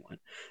not buying one.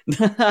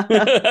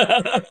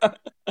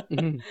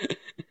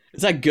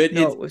 It's not good.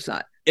 No, it's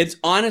not. It's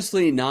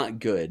honestly not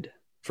good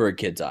for a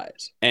kid's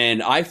eyes.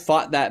 And I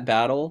fought that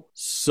battle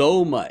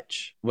so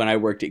much when I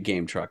worked at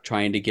Game Truck,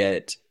 trying to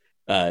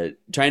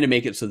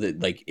make it so that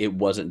like it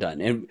wasn't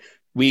done. And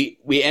we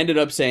ended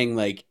up saying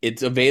like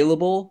it's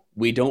available.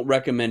 We don't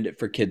recommend it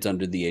for kids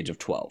under the age of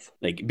 12.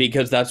 Like,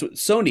 because that's what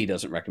Sony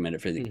doesn't recommend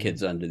it for the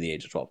kids under the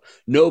age of 12.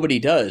 Nobody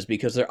does,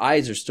 because their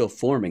eyes are still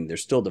forming, they're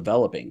still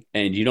developing,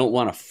 and you don't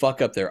want to fuck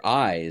up their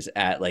eyes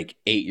at like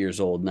 8 years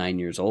old, 9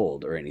 years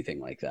old, or anything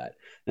like that.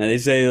 Now they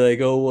say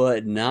like, oh, well,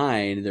 at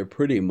 9 they're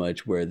pretty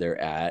much where they're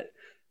at,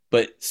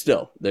 but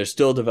still they're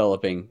still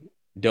developing.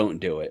 Don't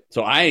do it.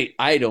 So I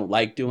don't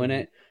like doing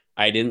it.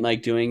 I didn't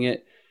like doing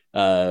it.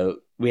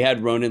 we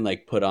had Ronan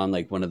like put on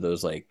like one of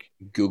those like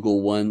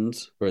Google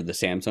ones or the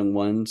Samsung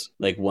ones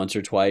like once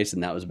or twice,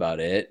 and that was about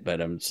it.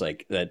 But I'm just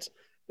like,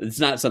 it's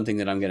not something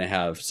that I'm going to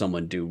have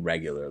someone do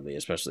regularly,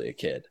 especially a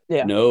kid.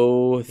 Yeah.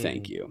 No,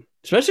 thank you.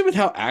 Especially with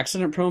how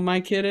accident prone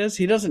my kid is.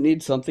 He doesn't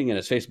need something in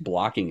his face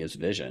blocking his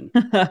vision.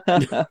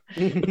 All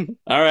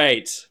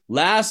right.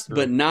 Last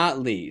but not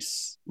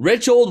least,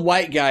 rich old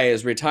white guy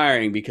is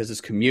retiring because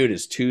his commute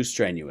is too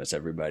strenuous,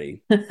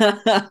 everybody.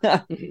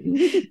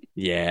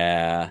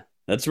 Yeah,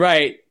 that's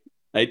right.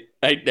 I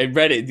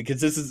read it because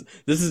this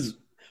is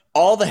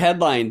all the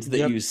headlines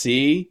that you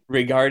see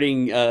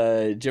regarding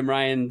Jim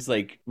Ryan's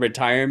like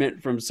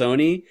retirement from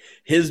Sony.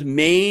 His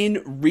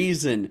main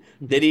reason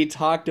that he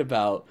talked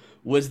about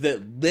was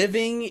that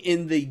living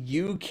in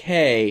the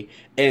UK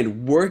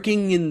and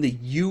working in the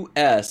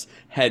US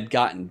had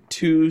gotten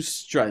too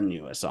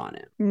strenuous on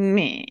him.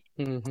 Me.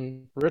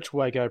 Rich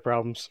white guy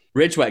problems.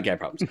 Rich white guy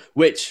problems.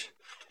 Which,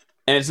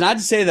 and it's not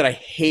to say that I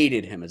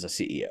hated him as a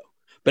CEO,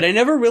 but I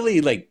never really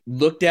like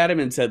looked at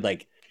him and said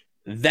like,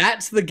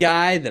 that's the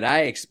guy that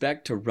I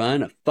expect to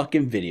run a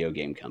fucking video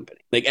game company.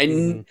 Like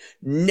I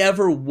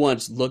never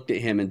once looked at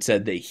him and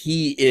said that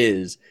he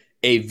is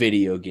a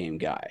video game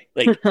guy.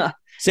 Like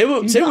say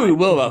what we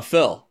will about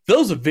Phil.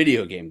 Phil's a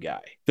video game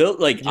guy. Phil,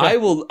 like I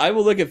will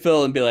look at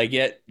Phil and be like,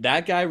 yeah,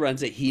 that guy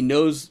runs it. He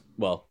knows,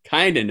 well,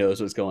 kind of knows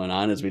what's going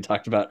on, as we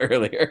talked about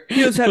earlier.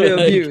 He knows how to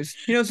abuse.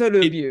 He knows how to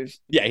abuse.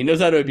 Yeah, he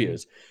knows how to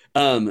abuse.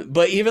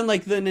 But even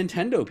like the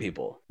Nintendo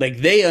people, like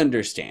they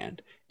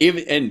understand.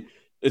 Even and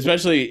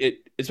especially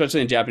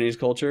in Japanese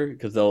culture,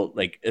 because they'll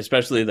like,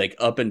 especially like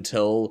up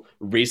until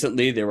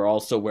recently, they were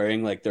also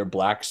wearing like their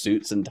black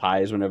suits and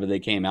ties whenever they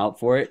came out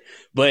for it.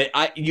 But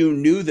you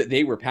knew that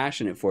they were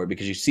passionate for it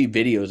because you see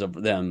videos of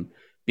them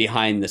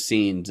behind the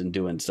scenes and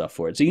doing stuff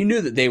for it. So you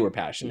knew that they were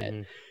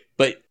passionate.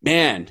 But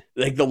man,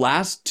 like the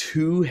last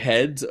two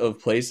heads of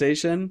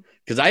PlayStation,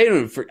 because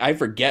I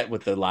forget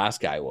what the last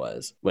guy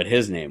was, what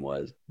his name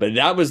was, but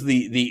that was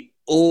the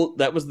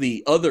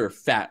other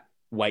fat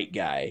white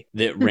guy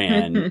that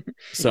ran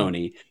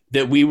Sony,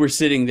 that we were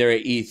sitting there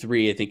at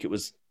E3, I think it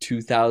was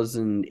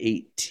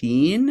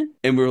 2018,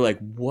 and we were like,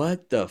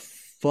 what the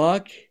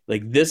fuck?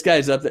 Like this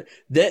guy's up there.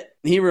 That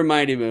he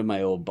reminded me of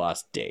my old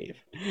boss Dave.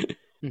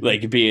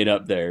 Like being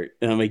up there,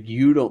 and I'm like,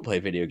 you don't play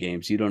video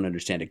games, you don't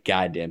understand a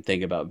goddamn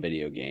thing about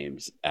video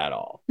games at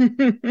all.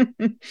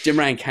 Jim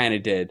Ryan kind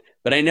of did,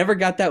 but I never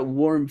got that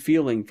warm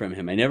feeling from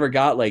him. I never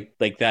got like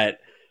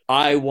that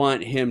I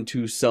want him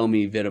to sell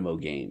me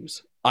Vimeo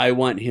games. I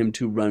want him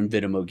to run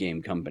Vimeo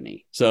game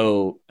company.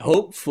 So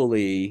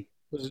hopefully,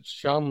 was it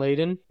Sean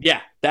Layden?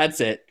 Yeah,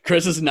 that's it.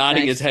 Chris is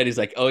nodding his head. He's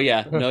like, "Oh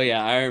yeah, no,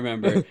 yeah, I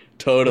remember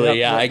totally.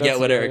 Yeah, I get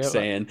what Eric's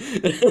saying."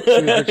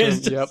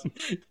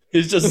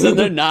 He's just sitting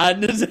there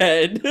nodding his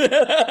head.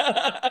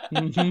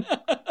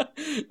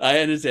 I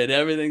understand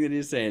everything that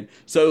he's saying.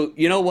 So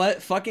you know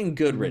what? Fucking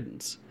good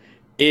riddance.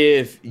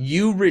 If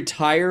you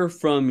retire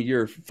from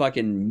your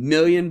fucking $1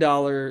 million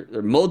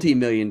or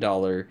multi-million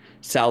dollar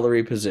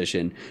salary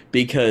position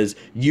because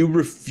you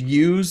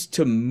refuse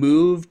to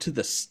move to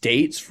the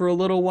States for a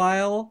little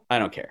while, I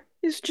don't care.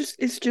 It's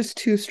just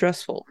too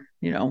stressful,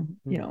 you know.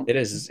 It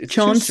is. It's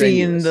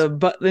Chauncey and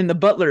the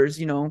Butlers,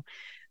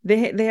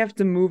 they have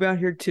to move out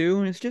here too,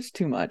 and it's just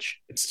too much.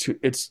 It's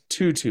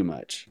too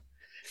much.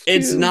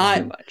 It's not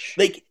too much.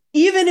 Like,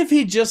 even if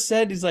he just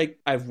said he's like,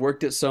 I've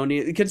worked at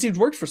Sony, because he's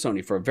worked for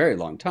Sony for a very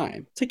long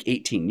time. It's like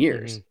 18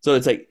 years. So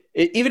it's like,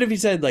 even if he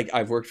said like,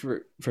 I've worked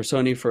for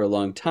Sony for a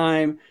long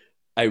time,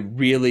 I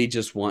really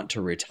just want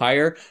to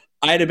retire,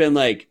 I'd have been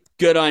like,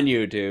 good on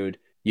you, dude.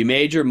 You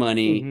made your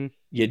money.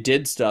 You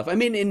did stuff. I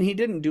mean, and he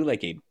didn't do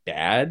like a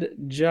bad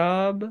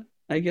job,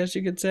 I guess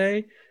you could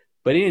say,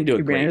 but he didn't do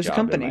a great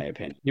job in my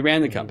opinion. He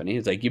ran the company.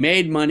 It's like, you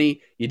made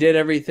money, you did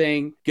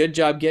everything, good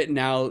job getting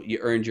out, you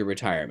earned your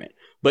retirement.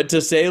 But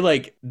to say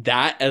like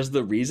that as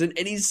the reason,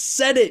 and he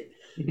said it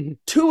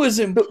to his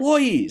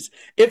employees.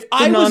 If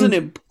I was an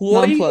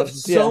employee of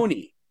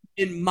Sony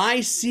and my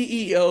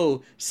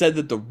CEO said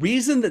that the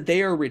reason that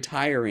they are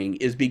retiring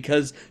is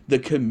because the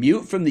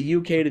commute from the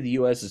UK to the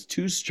US is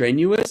too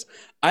strenuous,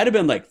 I'd have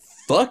been like,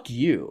 fuck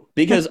you.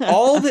 Because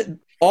all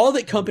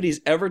that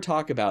companies ever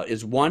talk about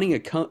is wanting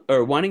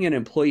an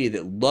employee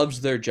that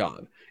loves their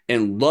job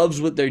and loves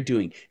what they're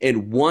doing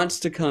and wants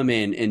to come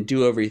in and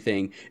do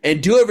everything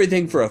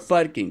for a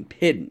fucking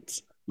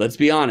pittance. Let's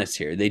be honest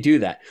here. They do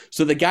that.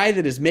 So the guy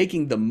that is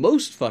making the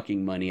most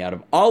fucking money out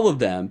of all of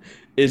them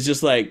is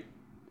just like,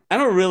 I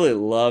don't really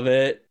love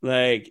it.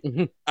 Like,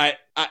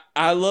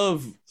 I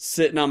love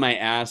sitting on my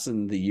ass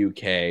in the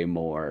UK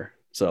more.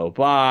 So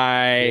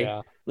bye.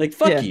 Yeah. Like,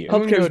 fuck you.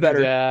 Healthcare's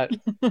better.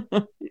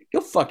 Go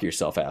go fuck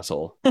yourself,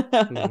 asshole.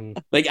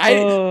 Mhm. Like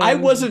I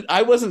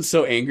wasn't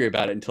so angry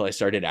about it until I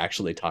started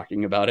actually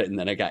talking about it, and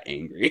then I got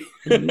angry.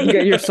 You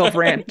got yourself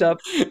ramped up.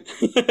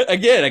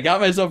 Again, I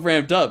got myself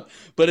ramped up,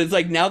 but it's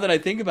like now that I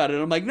think about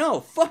it, I'm like, no,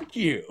 fuck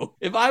you.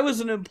 If I was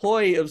an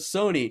employee of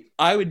Sony,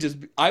 I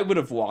would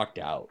have walked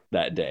out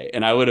that day,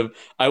 and I would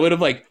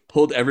have like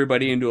pulled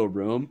everybody into a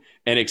room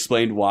and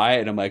explained why,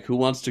 and I'm like, who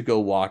wants to go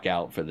walk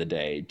out for the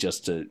day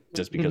just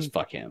because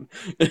fuck him.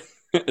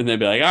 And they'd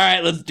be like, all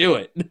right, let's do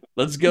it.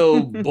 Let's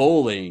go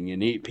bowling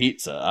and eat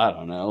pizza. I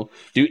don't know.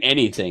 Do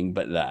anything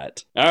but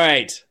that. All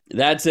right.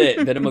 That's it.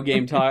 Vitamo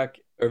Game Talk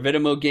or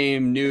Vitamo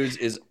Game News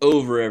is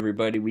over,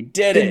 everybody. We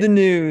did it. The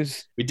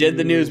news. We did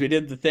the news. We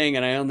did the thing.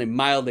 And I only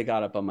mildly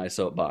got up on my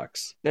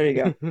soapbox. There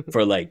you go.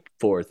 For like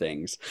 4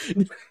 things.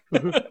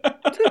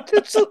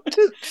 It's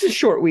a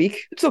short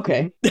week. It's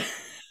okay.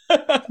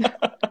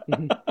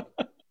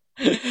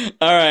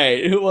 All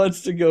right, who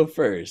wants to go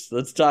first?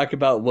 Let's talk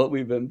about what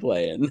we've been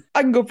playing.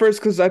 I can go first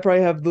because I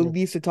probably have the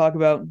least to talk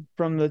about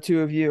from the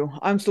two of you.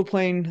 I'm still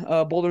playing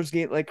Baldur's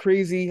Gate like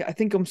crazy. I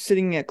think I'm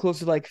sitting at close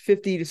to like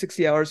 50 to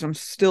 60 hours. I'm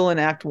still in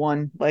Act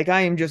 1. Like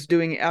I am just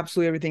doing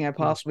absolutely everything I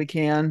possibly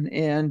can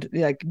and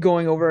like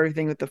going over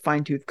everything with the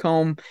fine-tooth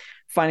comb,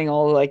 finding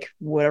all like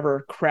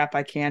whatever crap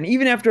I can.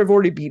 Even after I've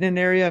already beaten an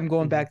area, I'm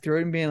going back through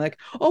it and being like,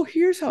 oh,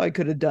 here's how I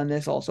could have done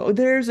this also. Oh,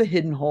 there's a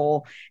hidden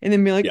hole. And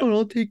then being like, oh,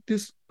 I'll take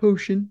this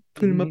potion,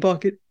 put it in my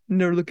pocket,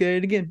 never look at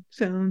it again.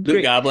 Sounds Luke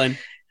great. Goblin.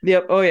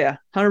 Yep. Oh yeah.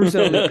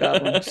 100% Luke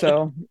Goblin.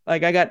 So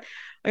like I got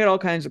all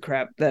kinds of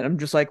crap that I'm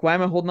just like, why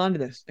am I holding on to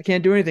this? I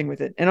can't do anything with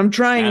it. And I'm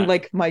trying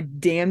like my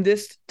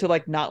damnedest to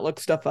like not look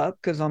stuff up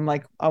because I'm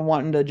like, I'm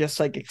wanting to just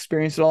like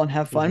experience it all and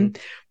have fun.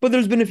 But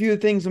there's been a few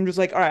things I'm just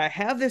like, all right, I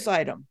have this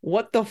item.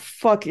 What the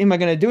fuck am I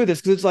going to do with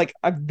this? Because it's like,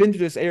 I've been through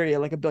this area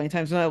like a billion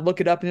times and I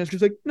look it up and it's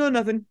just like, no,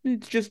 nothing.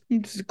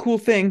 It's a cool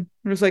thing.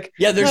 And it's like,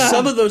 yeah, there's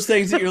some of those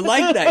things that you're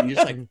like that. And you're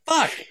just like,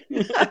 fuck.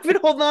 I've been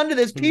holding on to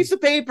this piece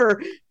of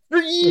paper for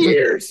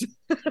years.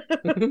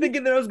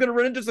 Thinking that I was going to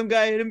run into some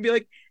guy and be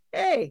like,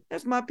 hey,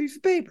 that's my piece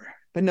of paper.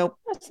 But nope.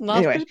 That's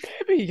not the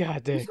paper you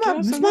got there.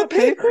 It's not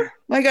paper.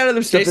 I got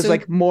other stuff that's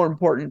like more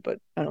important, but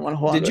I don't want to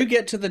hold on. Did you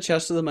get to the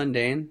Chest of the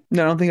Mundane?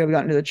 No, I don't think I've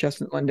gotten to the Chest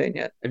of the Mundane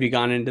yet. Have you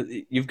gone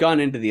into you've gone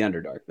into the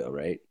Underdark though,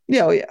 right?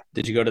 Yeah, oh yeah.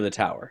 Did you go to the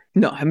tower?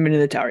 No, I haven't been to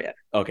the tower yet.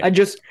 Okay. I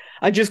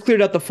just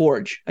cleared out the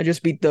forge. I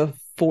just beat the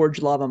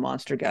forge lava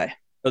monster guy.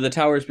 Oh, the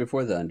tower's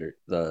before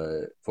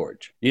the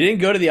forge. You didn't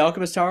go to the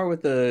alchemist tower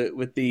with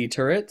the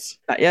turrets?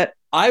 Not yet.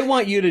 I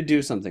want you to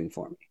do something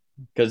for me.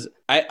 Because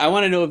I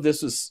want to know if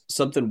this was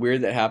something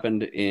weird that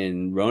happened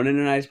in Ronan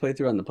and I's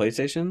playthrough on the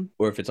PlayStation,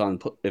 or if it's on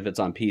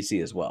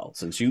PC as well.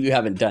 Since you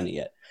haven't done it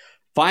yet,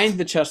 find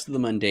the Chest of the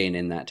Mundane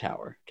in that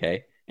tower,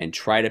 okay, and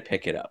try to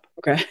pick it up.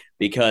 Okay.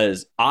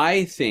 Because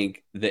I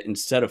think that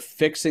instead of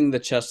fixing the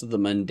Chest of the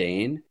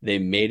Mundane, they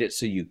made it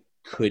so you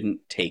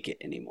couldn't take it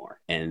anymore,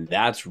 and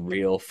that's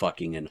real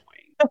fucking annoying.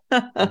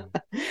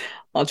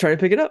 I'll try to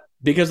pick it up.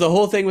 Because the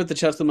whole thing with the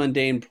Chest of the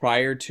Mundane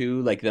prior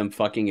to like them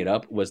fucking it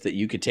up was that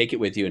you could take it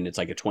with you and it's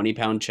like a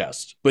 20-pound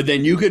chest. But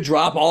then you could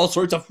drop all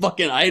sorts of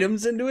fucking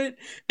items into it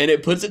and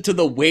it puts it to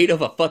the weight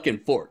of a fucking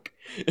fork.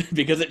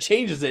 Because it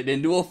changes it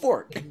into a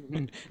fork.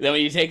 Then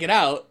when you take it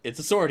out, it's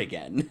a sword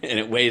again. And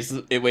it weighs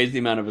the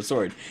amount of a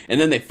sword.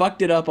 And then they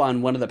fucked it up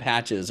on one of the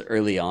patches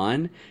early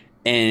on.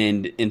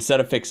 And instead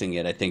of fixing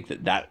it, I think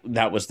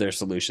that was their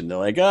solution. They're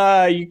like,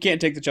 you can't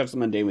take the Chest of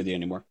the Mundane with you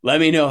anymore.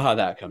 Let me know how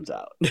that comes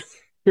out.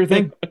 Sure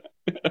thing.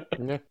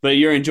 But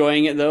you're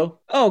enjoying it though?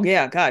 Oh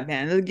yeah, God,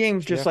 man, the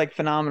game's just like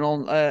phenomenal.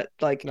 More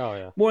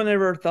than I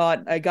ever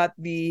thought. I got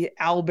the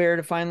owlbear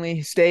to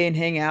finally stay and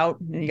hang out,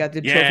 and you got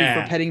the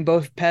trophy for petting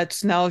both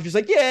pets. Now I was just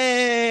like,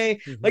 yay!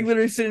 Like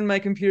literally sitting in my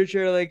computer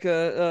chair, like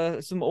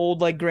some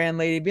old like grand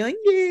lady, being like,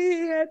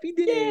 yeah, happy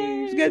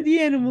days, got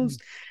the animals.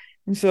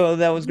 And so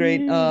that was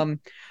great.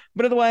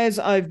 But otherwise,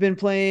 I've been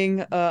playing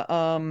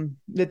the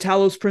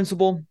Talos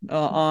Principle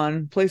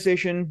on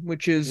PlayStation,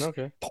 which is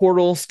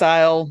Portal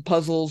style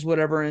puzzles,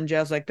 whatever, and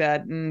jazz like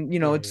that. And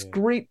it's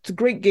great. It's a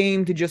great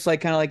game to just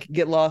like kind of like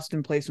get lost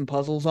and play some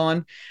puzzles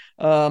on.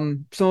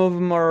 Some of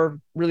them are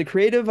really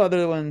creative.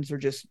 Other ones are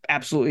just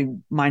absolutely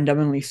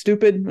mind-numbingly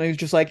stupid. It's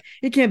just like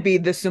it can't be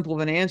this simple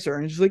of an answer,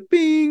 and it's just like,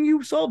 bing,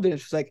 you solved it.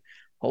 It's just like,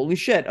 holy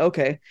shit,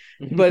 okay.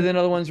 But then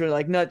other ones are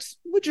like nuts,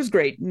 which is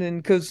great. And then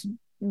because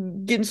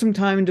getting some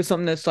time into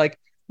something that's like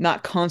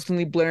not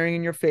constantly blaring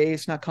in your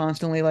face, not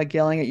constantly like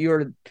yelling at you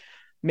or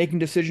making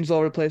decisions all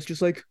over the place,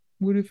 just like,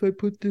 what if I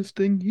put this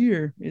thing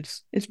here?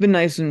 It's been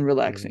nice and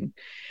relaxing.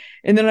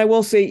 And then I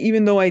will say,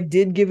 even though I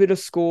did give it a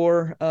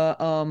score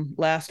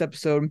last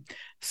episode,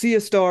 Sea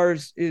of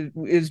Stars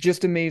is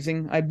just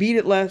amazing. I beat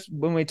it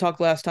when we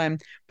talked last time,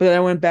 but then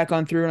I went back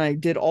on through and I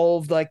did all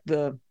of like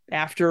the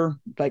after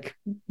like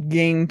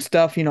game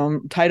stuff,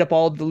 tied up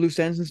all the loose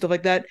ends and stuff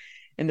like that.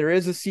 And there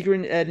is a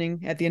secret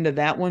ending at the end of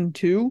that one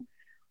too,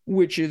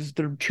 which is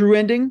the true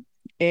ending,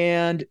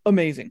 and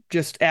amazing,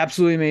 just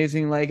absolutely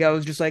amazing. Like I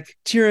was just like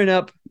tearing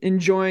up,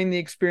 enjoying the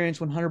experience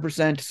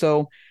 100%.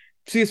 So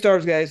Sea of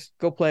Stars, guys.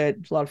 Go play it.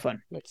 It's a lot of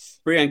fun. Nice.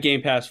 Free on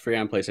Game Pass, free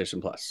on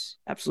PlayStation Plus.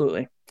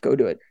 Absolutely. Go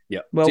do it.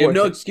 Yep. Well, so you have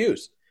no worth it.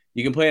 excuse.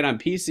 You can play it on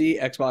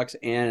PC, Xbox,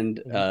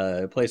 and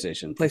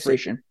PlayStation. for free.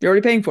 PlayStation. You're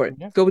already paying for it.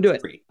 Yeah. Go do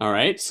it. Free. All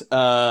right.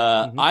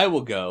 I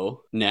will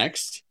go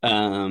next.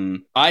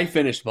 I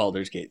finished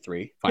Baldur's Gate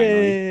 3 finally.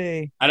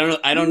 Yay. I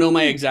don't know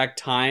my exact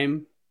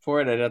time for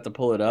it. I'd have to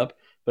pull it up,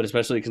 but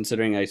especially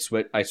considering I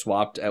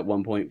swapped at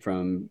one point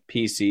from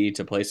PC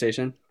to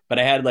PlayStation. But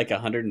I had like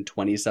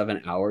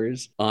 127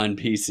 hours on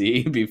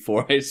PC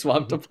before I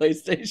swapped to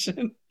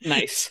PlayStation.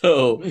 Nice.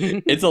 So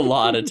it's a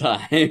lot of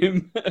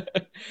time.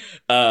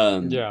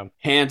 Yeah.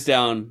 Hands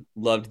down,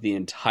 loved the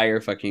entire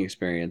fucking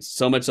experience.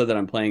 So much so that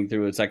I'm playing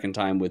through a second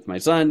time with my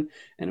son,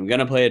 and I'm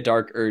gonna play a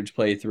Dark Urge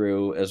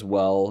playthrough as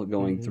well.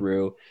 Going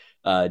through,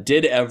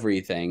 did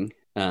everything.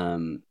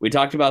 We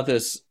talked about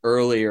this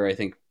earlier, I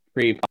think,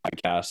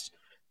 pre-podcast,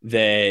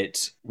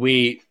 that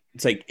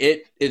it's like,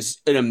 it is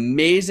an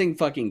amazing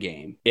fucking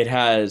game. It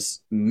has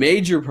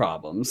major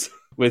problems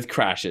with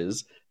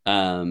crashes.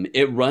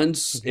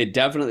 It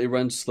definitely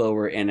runs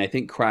slower, and I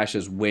think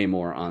crashes way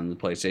more on the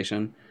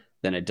PlayStation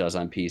than it does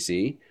on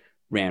PC.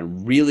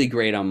 Ran really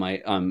great on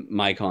my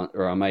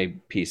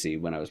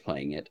PC when I was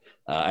playing it.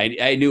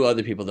 I knew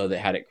other people though that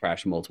had it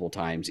crash multiple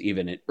times,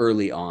 even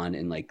early on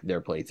in like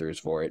their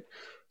playthroughs for it.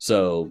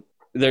 So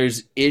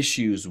there's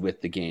issues with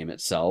the game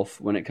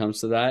itself when it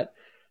comes to that.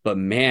 But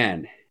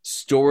man,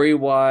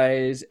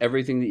 story-wise,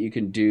 everything that you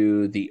can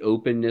do, the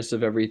openness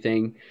of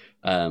everything,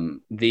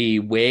 the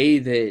way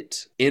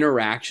that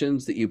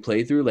interactions that you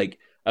play through, like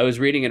I was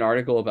reading an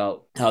article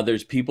about how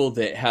there's people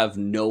that have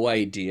no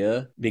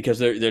idea because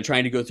they're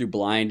trying to go through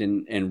blind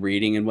and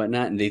reading and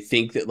whatnot, and they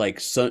think that like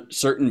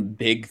certain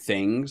big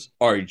things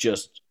are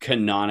just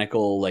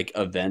canonical like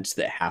events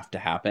that have to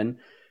happen.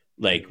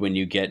 Like when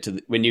you get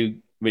to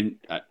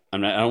I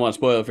don't want to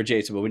spoil it for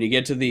Jason, but when you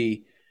get to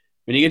the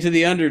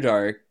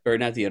Underdark, or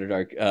not the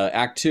Underdark,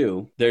 Act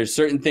 2, there's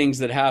certain things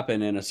that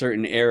happen in a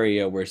certain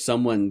area where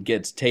someone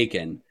gets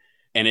taken,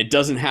 and it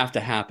doesn't have to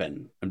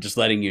happen. I'm just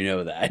letting you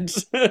know that.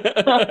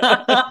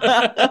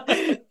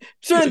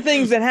 Certain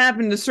things that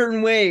happen to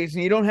certain ways,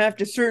 and you don't have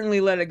to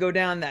certainly let it go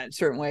down that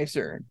certain way,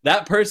 sir.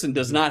 That person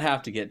does not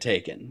have to get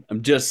taken.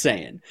 I'm just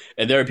saying.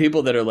 And there are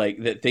people that are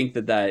like, that think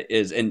that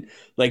is, and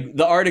like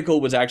the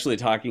article was actually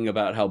talking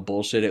about how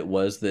bullshit it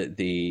was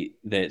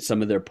that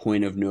some of their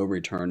point of no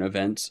return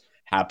events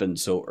happened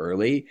so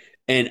early.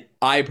 And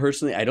I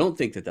personally, I don't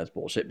think that that's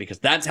bullshit, because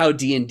that's how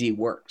D&D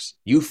works.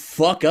 You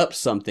fuck up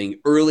something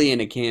early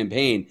in a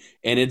campaign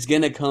and it's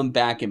going to come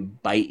back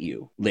and bite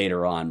you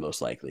later on,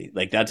 most likely.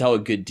 Like that's how a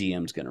good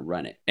DM's going to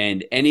run it.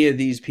 And any of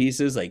these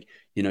pieces, like,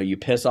 you know, you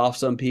piss off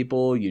some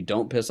people, you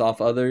don't piss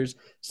off others,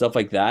 stuff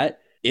like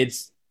that.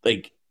 It's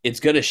like, it's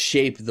going to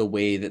shape the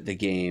way that the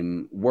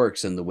game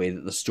works and the way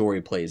that the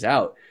story plays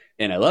out.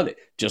 And I love it.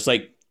 Just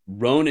like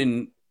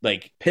Ronan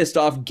like pissed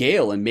off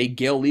Gale and made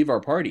Gale leave our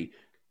party.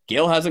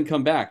 Gale hasn't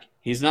come back.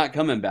 He's not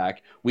coming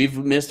back. We've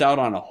missed out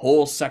on a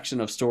whole section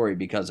of story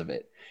because of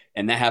it.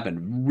 And that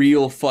happened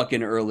real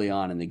fucking early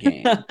on in the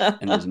game.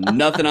 And there's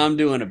nothing I'm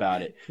doing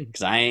about it,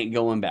 because I ain't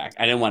going back.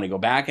 I didn't want to go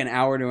back an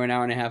hour to an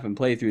hour and a half and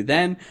play through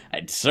then.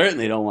 I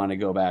certainly don't want to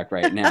go back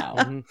right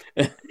now.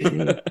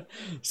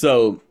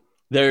 So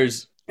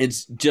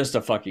it's just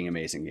a fucking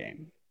amazing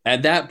game.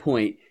 At that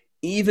point,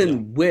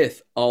 even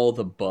with all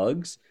the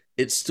bugs,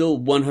 it's still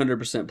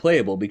 100%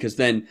 playable, because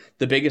then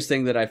the biggest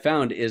thing that I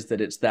found is that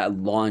it's that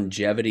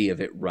longevity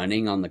of it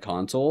running on the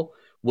console.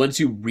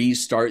 Once you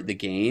restart the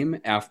game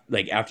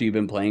after you've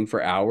been playing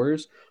for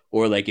hours,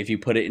 or like if you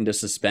put it into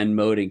suspend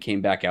mode and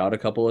came back out a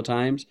couple of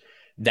times,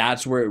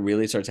 that's where it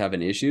really starts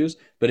having issues.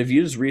 But if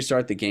you just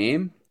restart the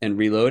game and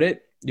reload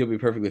it, you'll be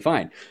perfectly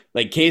fine.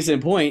 Like case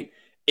in point,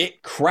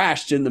 it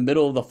crashed in the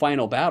middle of the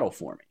final battle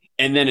for me.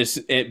 And then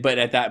but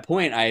at that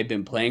point, I had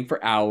been playing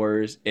for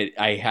hours.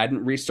 I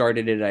hadn't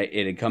restarted it.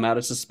 It had come out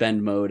of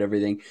suspend mode,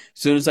 everything. As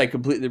soon as I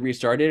completely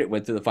restarted it,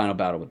 went through the final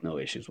battle with no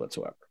issues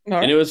whatsoever.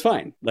 Right. And it was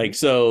fine. Like,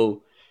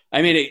 so,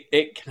 I mean,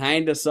 it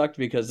kind of sucked,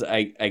 because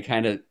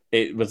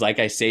it was like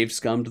I save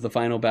scummed the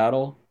final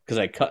battle,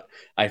 because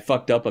I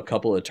fucked up a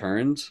couple of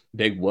turns.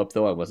 Big whoop,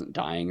 though. I wasn't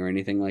dying or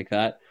anything like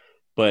that.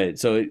 But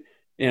so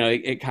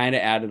it kind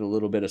of added a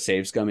little bit of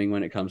save scumming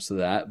when it comes to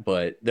that,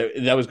 but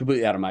that was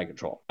completely out of my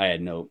control. I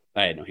had no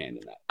hand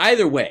in that.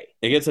 Either way,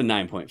 it gets a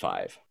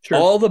 9.5. Sure.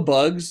 All the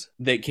bugs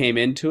that came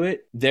into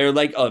it, they're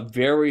like a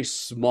very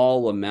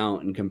small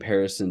amount in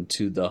comparison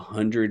to the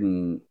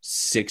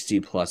 160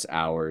 plus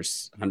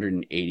hours,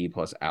 180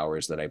 plus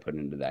hours that I put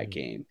into that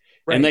game.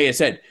 Right. And like I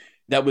said,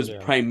 that was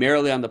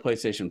primarily on the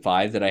PlayStation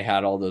 5 that I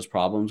had all those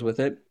problems with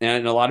it.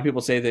 And a lot of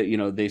people say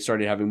that, they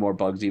started having more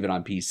bugs even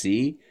on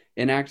PC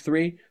in Act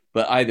 3.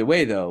 But either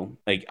way, though,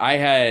 like I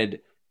had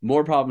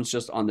more problems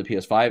just on the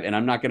PS5, and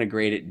I'm not going to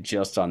grade it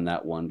just on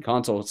that one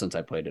console since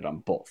I played it on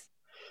both.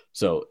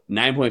 So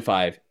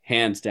 9.5,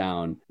 hands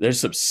down. There's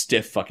some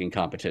stiff fucking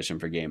competition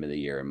for Game of the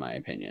Year, in my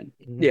opinion.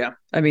 Yeah.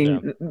 I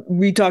mean,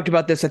 we talked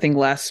about this, I think,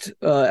 last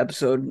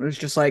episode. It was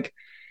just like,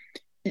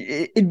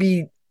 it'd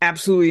be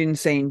absolutely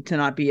insane to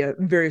not be a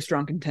very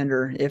strong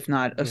contender, if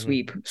not a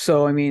sweep.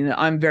 So, I mean,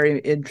 I'm very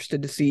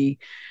interested to see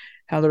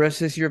how the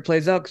rest of this year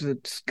plays out because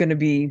it's going to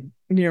be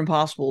near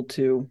impossible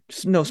to,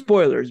 no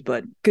spoilers,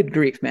 but good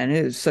grief, man.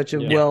 It is such a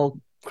well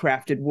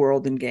crafted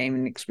world and game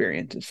and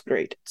experience. It's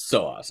great.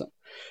 So awesome.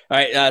 All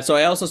right, so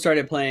I also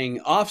started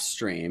playing off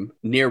stream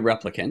Near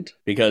Replicant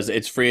because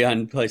it's free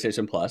on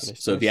PlayStation Plus.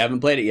 So if you haven't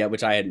played it yet,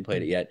 which I hadn't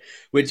played it yet,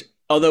 which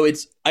although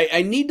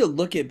I need to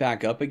look it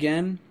back up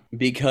again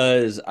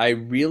because I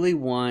really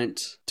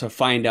want to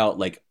find out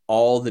like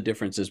all the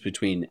differences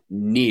between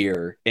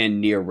Near and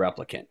Near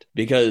Replicant,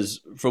 because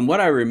from what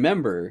I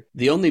remember,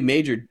 the only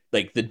major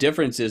like the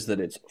difference is that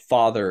it's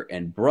father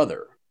and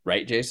brother.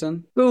 Right,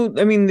 Jason? So,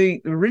 I mean,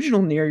 the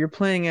original Nier, you're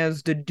playing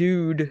as the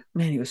dude.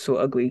 Man, he was so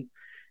ugly.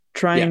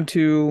 Trying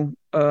to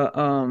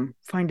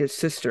find his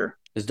sister.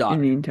 His daughter.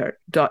 In the entire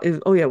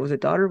was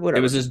it daughter? Whatever.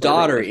 It was his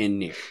daughter in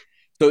Nier.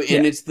 So,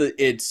 and it's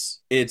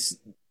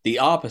the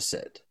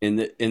opposite in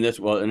this.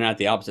 Well, not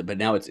the opposite, but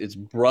now it's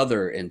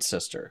brother and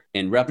sister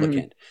in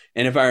Replicant.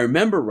 And if I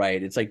remember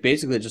right, it's like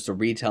basically just a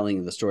retelling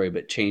of the story,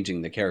 but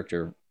changing the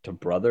character to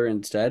brother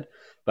instead.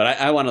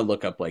 But I want to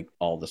look up like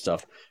all the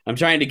stuff. I'm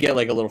trying to get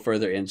like a little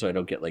further in so I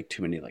don't get like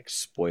too many like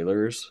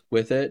spoilers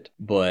with it.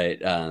 But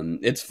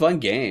it's a fun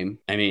game.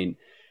 I mean,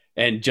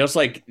 and just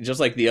like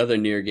the other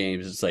Nier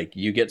games, it's like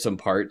you get some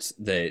parts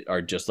that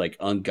are just like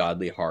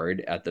ungodly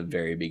hard at the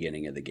very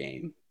beginning of the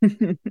game.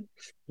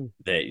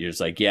 That you're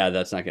just like, yeah,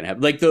 that's not gonna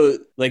happen. Like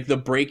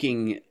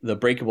the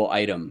breakable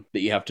item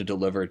that you have to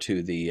deliver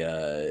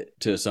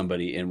to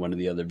somebody in one of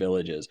the other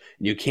villages.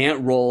 You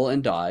can't roll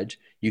and dodge.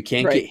 You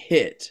can't get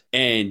hit.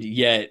 And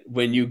yet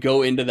when you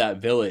go into that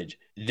village,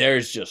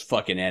 there's just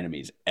fucking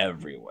enemies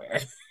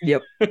everywhere.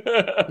 Yep.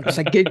 It's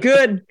like, get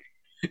good.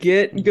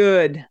 Get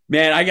good.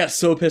 Man, I got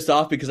so pissed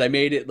off because I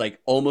made it like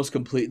almost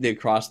completely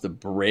across the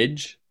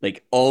bridge,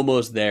 like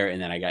almost there, and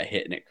then I got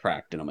hit and it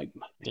cracked. And I'm like,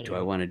 do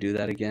I want to do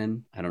that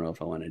again? I don't know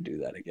if I want to do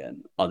that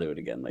again. I'll do it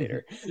again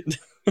later.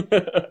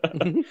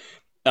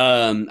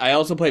 I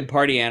also played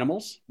Party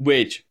Animals,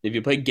 which if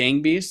you play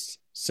Gang Beasts,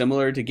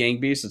 similar to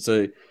Gang Beasts, it's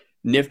a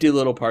nifty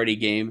little party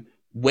game.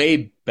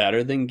 Way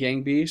better than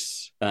Gang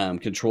Beasts.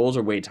 Controls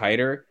are way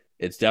tighter.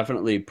 It's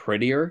definitely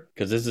prettier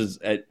because this is,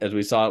 as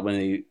we saw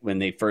it when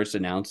they first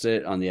announced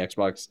it on the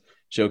Xbox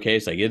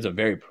showcase, like it's a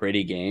very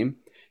pretty game.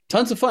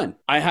 Tons of fun.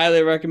 I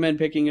highly recommend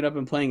picking it up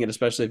and playing it,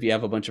 especially if you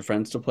have a bunch of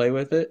friends to play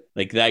with it.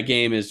 Like that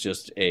game is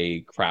just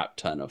a crap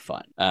ton of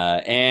fun.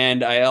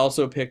 And I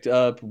also picked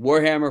up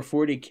Warhammer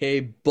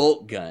 40K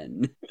Bolt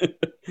Gun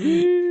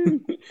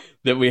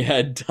that we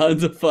had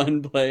tons of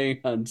fun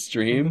playing on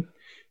stream.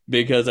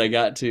 Because I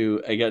got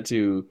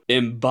to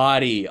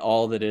embody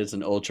all that is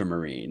an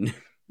Ultramarine.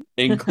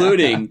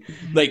 Including,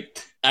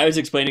 like, I was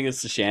explaining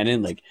this to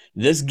Shannon, like,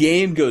 this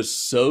game goes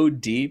so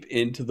deep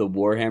into the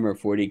Warhammer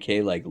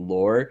 40K, like,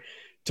 lore,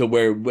 to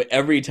where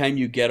every time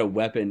you get a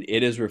weapon,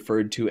 it is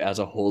referred to as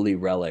a holy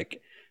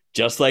relic.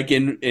 Just like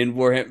in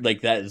Warhammer,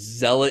 like, that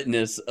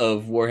zealotness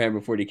of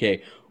Warhammer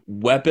 40K.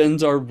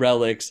 Weapons are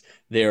relics,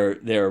 they're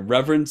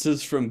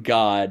reverences from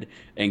God,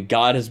 and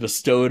God has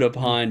bestowed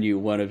upon you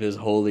one of his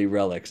holy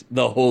relics,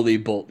 the Holy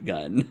Bolt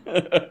Gun.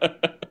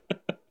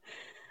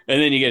 And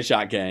then you get a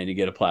shotgun, you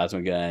get a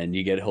plasma gun,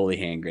 you get holy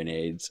hand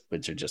grenades,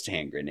 which are just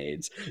hand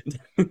grenades.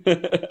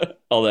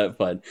 All that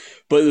fun.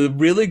 But the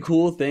really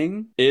cool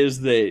thing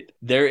is that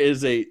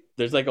there's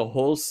like a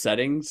whole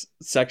settings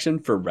section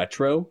for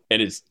retro,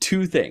 and it's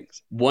two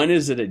things. One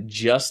is it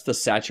adjusts the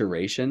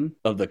saturation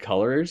of the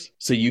colors,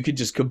 so you could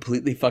just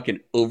completely fucking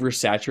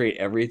oversaturate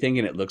everything,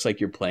 and it looks like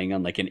you're playing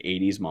on like an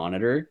 80s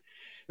monitor.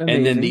 Amazing.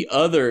 And then the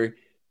other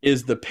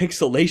is the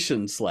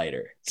pixelation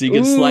slider. So you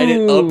can slide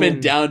it up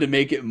and down to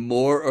make it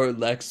more or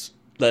less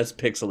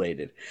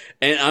pixelated.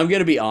 And I'm going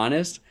to be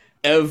honest,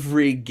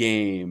 every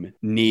game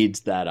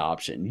needs that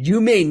option.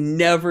 You may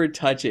never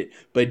touch it,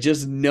 but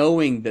just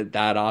knowing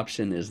that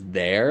option is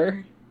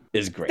there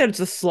is great.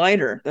 That's a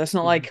slider. That's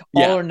not like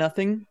all or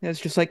nothing. It's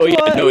just like,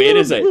 it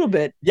is a little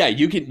bit. Yeah,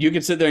 you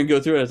can sit there and go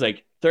through it. It's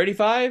like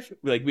 35.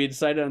 Like we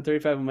decided on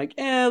 35. I'm like,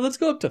 let's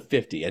go up to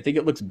 50. I think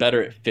it looks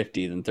better at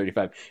 50 than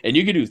 35. And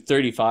you can do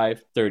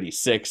 35,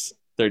 36,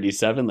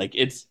 37. Like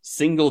it's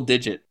single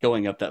digit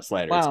going up that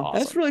slider. Wow, it's awesome.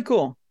 That's really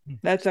cool.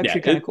 That's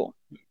actually kind of cool.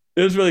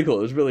 It was really cool.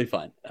 It was really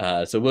fun.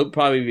 So we'll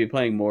probably be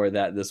playing more of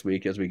that this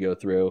week as we go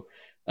through.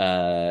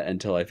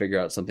 Until I figure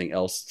out something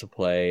else to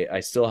play. I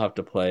still have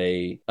to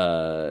play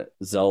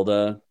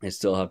Zelda. I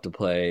still have to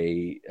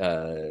play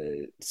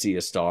Sea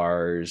of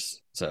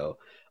Stars. So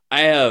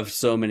I have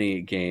so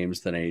many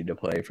games that I need to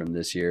play from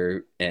this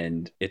year,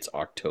 and it's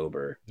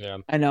October. Yeah,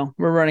 I know.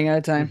 We're running out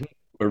of time.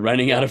 We're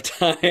running out of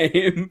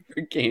time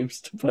for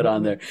games to put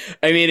on there.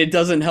 I mean, it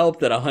doesn't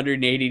help that a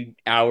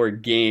 180-hour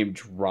game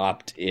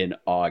dropped in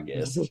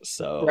August.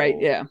 So right,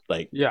 yeah.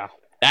 Like, yeah.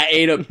 That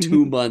ate up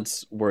 2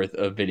 months worth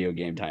of video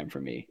game time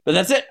for me. But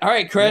that's it. All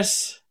right,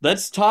 Chris,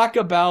 let's talk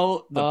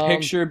about the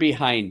picture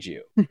behind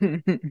you.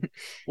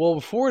 Well,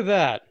 before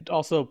that,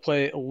 also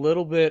play a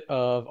little bit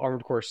of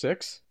Armored Core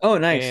 6. Oh,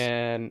 nice.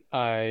 And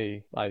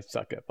I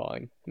suck at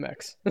following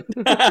mechs.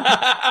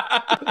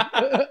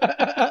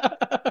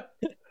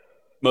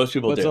 Most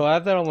people do. So I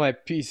have that on my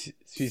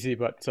PC,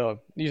 but so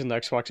using the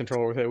Xbox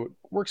controller with it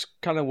works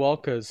kind of well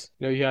because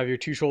you have your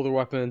 2 shoulder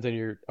weapons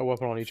and a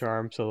weapon on each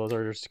arm, so those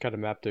are just kind of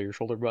mapped to your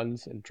shoulder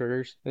buttons and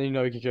triggers. And you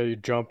can go your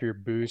jump, your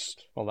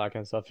boost, all that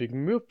kind of stuff. You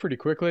can move pretty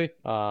quickly,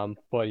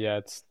 but yeah,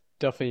 it's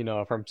definitely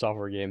a From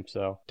Software game,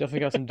 so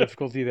definitely got some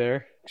difficulty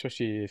there,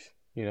 especially if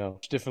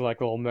different like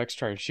little mechs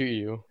trying to shoot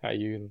you at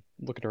you and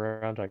looking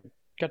around like,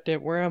 God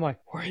damn, where am I?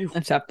 Where are you?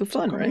 That's half the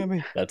fun,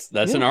 right? That's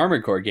an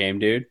Armored Core game,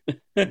 dude.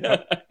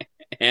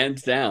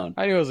 Hands down.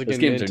 I knew it was a those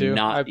game games too. are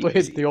not I played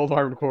easy. the old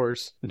Armored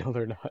Cores. No,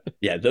 they're not.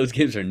 Yeah, those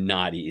games are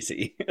not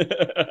easy.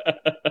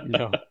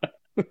 No.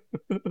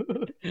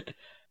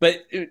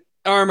 But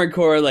Armored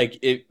Core, like,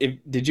 if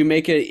did you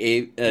make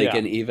it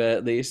an EVA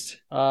at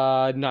least?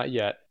 Not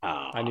yet.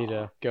 Oh. I need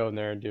to go in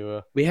there and do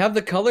a. We have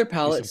the color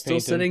palette still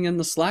painting. sitting in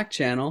the Slack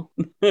channel.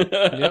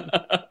 Yep.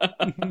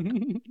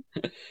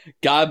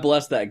 God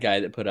bless that guy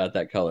that put out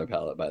that color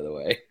palette, by the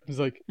way. He's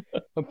like,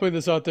 I'm putting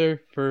this out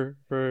there for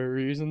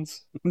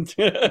reasons.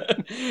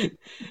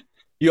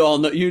 You all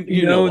know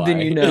you know why. Then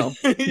you know.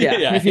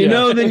 Yeah. If you yeah.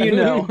 know, then you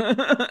know.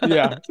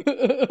 Yeah.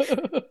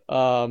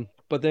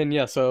 But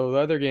then so the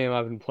other game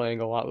I've been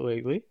playing a lot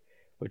lately,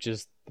 which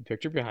is the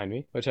picture behind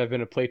me, which I've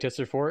been a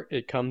playtester for.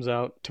 It comes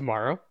out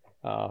tomorrow.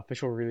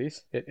 Official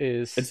release.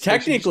 It's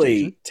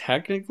technically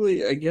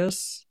I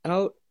guess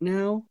out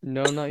now.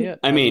 No, not yet.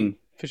 I mean,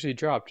 officially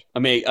dropped. I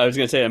was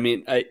gonna say,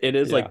 it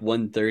is like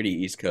 1:30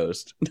 East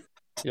Coast.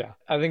 Yeah,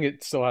 I think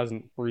it still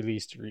hasn't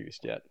released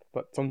yet,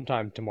 but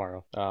sometime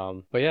tomorrow.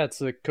 But yeah,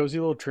 it's a cozy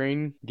little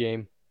train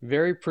game.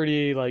 Very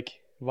pretty, like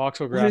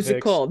voxel graphics. What is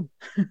it called?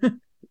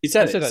 You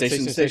said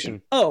it.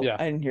 Station. Oh, yeah.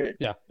 I didn't hear it.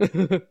 Yeah.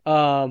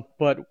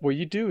 But what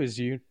you do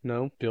is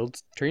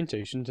build train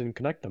stations and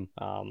connect them.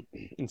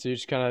 And so you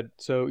just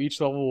so each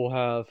level will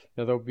have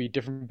there'll be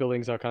different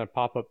buildings that kind of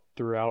pop up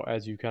throughout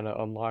as you kind of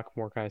unlock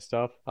more kind of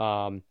stuff.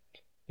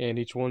 And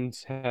each one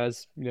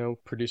has,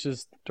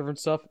 produces different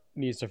stuff,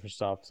 needs different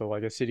stuff. So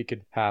like a city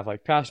could have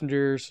like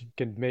passengers,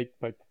 can make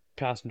like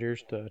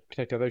passengers to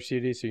connect to other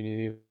cities. So you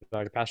need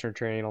like a passenger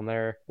train on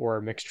there or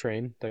a mixed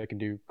train that can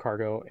do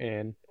cargo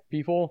and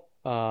people.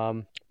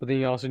 But then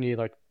you also need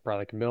probably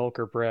like milk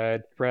or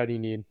bread. Bread, you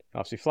need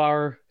obviously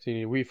flour. So you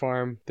need a wheat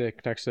farm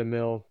that connects to the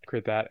mill,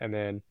 create that, and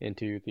then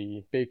into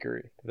the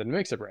bakery that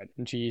makes the bread.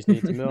 And cheese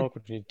needs milk,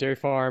 which needs dairy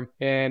farm.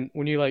 And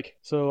when you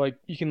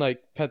you can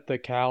pet the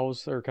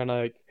cows or kind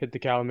of hit the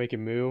cow and make it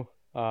moo.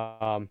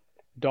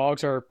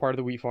 Dogs are part of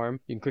the wheat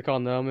farm. You can click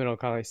on them and it'll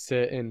kind of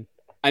sit and.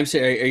 I'm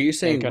sorry, are you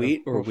saying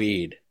wheat or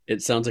weed?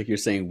 It sounds like you're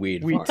saying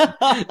weed.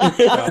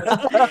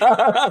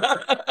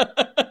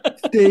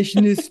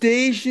 Station to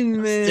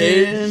station,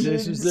 man.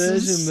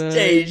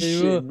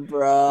 Station,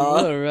 bro.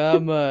 You wanna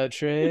ride my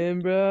train,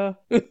 bro?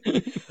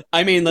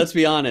 I mean, let's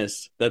be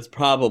honest. That's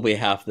probably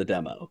half the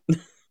demo.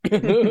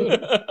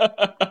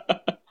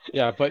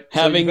 Yeah, but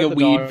having a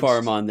weed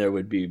farm on there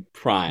would be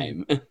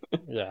prime.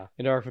 Yeah,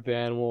 interact with the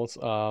animals.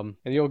 And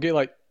you'll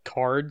get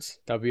cards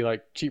that'll be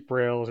cheap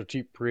rails or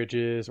cheap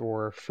bridges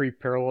or free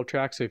parallel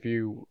tracks. So if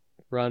you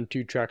run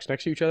 2 tracks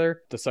next to each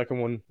other, the second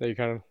one that you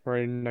kind of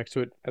run next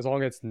to it, as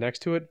long as it's next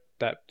to it,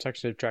 that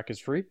section of track is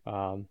free.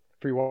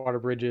 Free water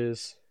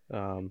bridges,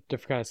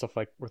 different kind of stuff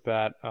with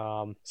that.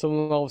 Some of the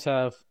levels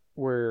have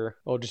where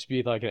it'll just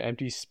be an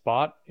empty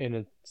spot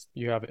and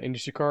you have an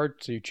industry card,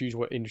 so you choose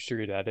what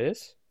industry that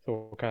is,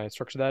 so what kind of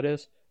structure that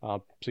is.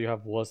 So you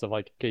have a list of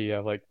you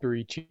have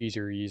 3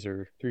 cheeseries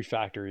or 3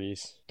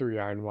 factories, 3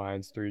 iron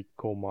mines, 3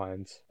 coal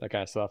mines, that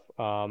kind of stuff.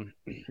 So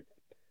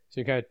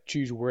you kind of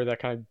choose where that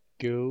kind of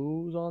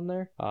goes on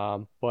there.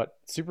 But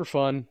super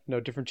fun,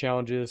 different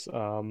challenges.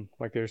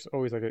 There's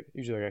always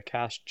usually a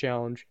cash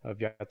challenge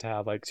of you have to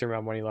have certain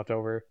amount of money left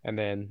over, and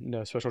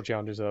then special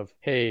challenges of,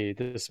 hey,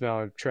 this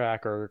amount of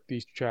track or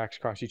these tracks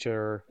cross each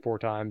other 4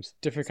 times,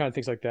 different kind of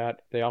things like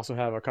that. They also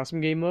have a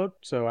custom game mode,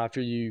 so after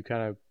you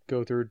kind of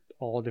go through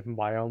all different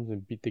biomes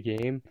and beat the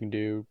game, you can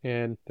do.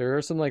 And there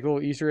are some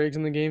little Easter eggs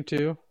in the game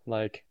too.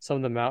 Some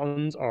of the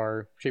mountains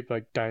are shaped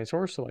like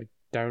dinosaurs, so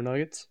dino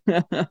nuggets.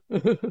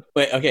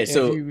 Wait, okay,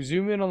 so if you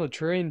zoom in on the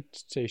train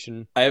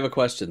station, I have a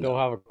question. They'll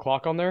have a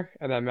clock on there,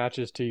 and that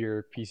matches to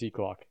your PC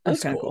clock.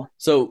 That's kind of cool.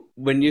 So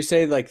when you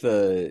say that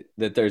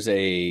there's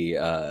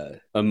a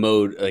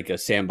mode, a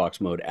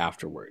sandbox mode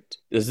afterwards,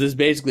 does this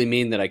basically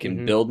mean that I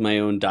can build my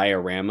own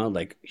diorama,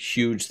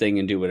 huge thing,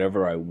 and do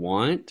whatever I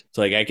want?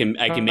 So I can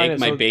make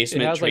my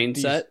basement train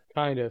set.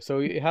 Kind of. So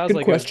it has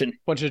a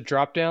bunch of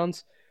drop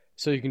downs.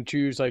 So you can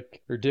choose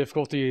your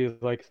difficulty,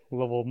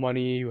 level of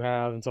money you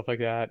have and stuff like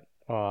that.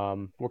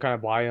 What kind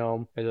of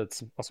biome? Is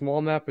it a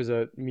small map? Is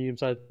it a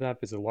medium-sized map?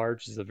 Is it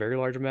large? Is it a very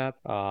large map?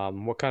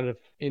 What kind of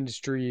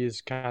industry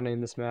is kind of in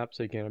this map?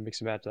 So you can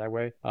mix and match that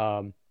way.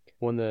 On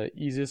the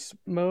easiest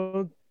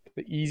mode,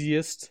 the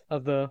easiest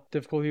of the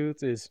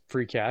difficulties is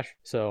free cash.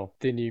 So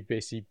then you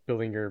basically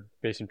building your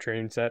basic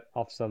training set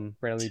off some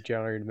randomly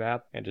generated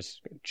map and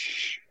just.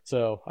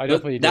 So I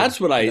definitely that's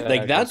what I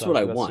like. That's what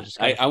I That's want. just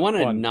kind of I want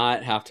to fun.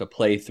 not have to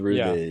play through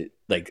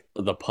Yeah.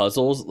 the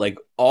puzzles. Like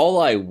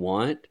all I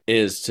want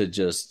is to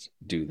just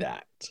do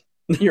that.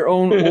 Your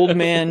own old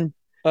man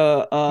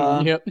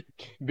Yep.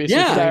 Basic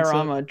Yeah. train set.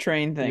 diorama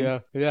train thing. Yeah.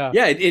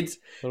 Yeah, it's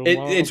Little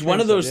model it's one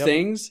train of those set, yep.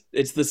 things.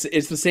 It's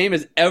the same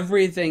as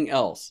everything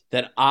else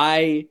that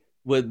I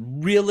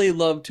would really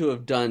love to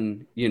have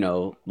done, you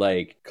know,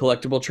 like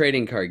collectible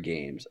trading card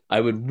games. I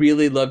would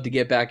really love to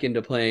get back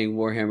into playing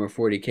Warhammer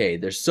 40K.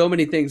 There's so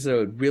many things that I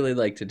would really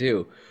like to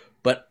do,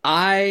 but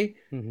I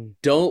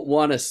don't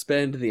want to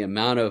spend the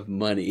amount of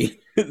money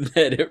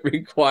that it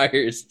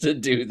requires to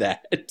do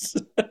that.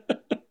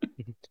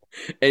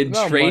 And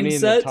About train money and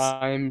sets. the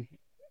time.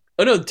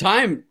 Oh no,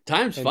 time's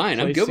and fine.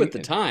 I'm good with the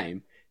placing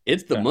time.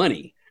 It's the Yeah.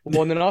 money.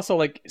 Well, and then also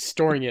like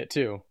storing it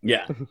too,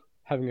 Yeah.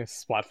 having a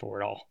spot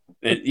for it all.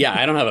 And, yeah,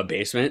 I don't have a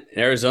basement. In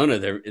Arizona,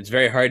 it's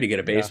very hard to get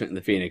a basement in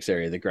the Phoenix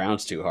area. The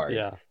ground's too hard.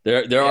 Yeah.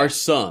 There are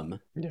some,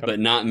 Yep. but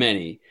not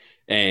many.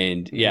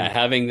 And yeah,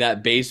 having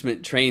that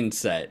basement train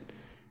set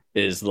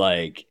is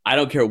like, I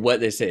don't care what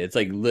they say. It's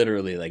like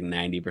literally like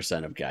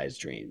 90% of guys'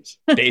 dreams.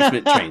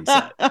 Basement train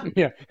set.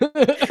 Yeah.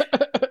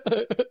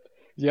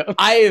 Yeah.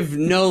 I have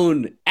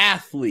known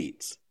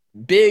athletes,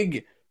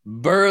 big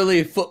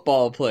burly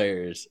football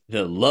players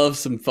that love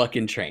some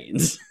fucking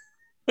trains.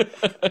 They're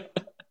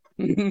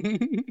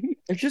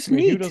just I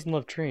mean, who neat. doesn't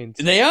love trains?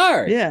 They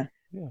are. Yeah.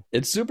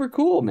 It's super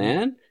cool,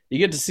 man. You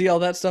get to see all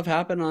that stuff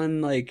happen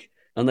on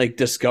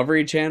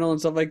Discovery Channel and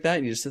stuff like that,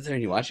 and you just sit there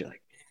and you watch it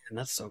like, man,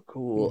 that's so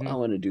cool. I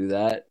want to do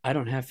that. I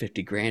don't have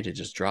 50 grand to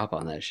just drop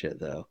on that shit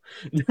though.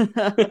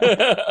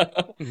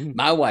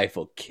 My wife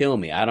will kill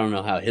me. I don't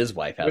know how his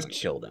wife hasn't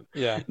killed him.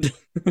 Yeah.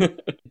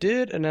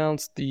 Did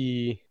announce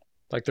their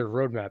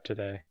roadmap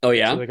today. Oh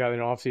yeah? So they got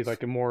obviously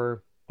like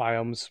more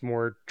biomes,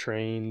 more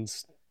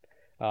trains,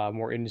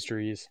 more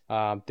industries.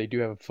 They do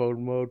have a photo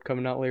mode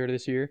coming out later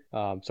this year.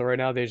 So right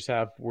now they just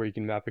have where you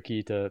can map a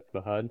key to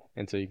the HUD,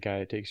 and so you can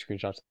kind of take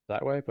screenshots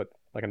that way. But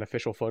like an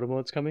official photo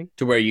mode's coming.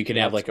 To where you can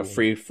have like That's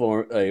a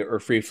cool.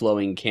 free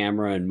flowing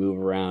camera and move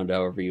around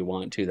however you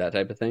want to, that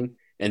type of thing.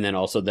 And then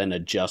also then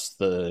adjust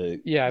the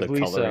I the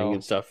believe coloring so.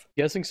 and stuff.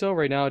 Guessing so.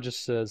 Right now it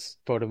just says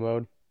photo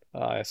mode.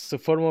 So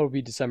photo mode will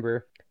be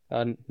December.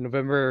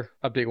 November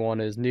update 1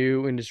 is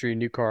new industry,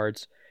 new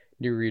cards,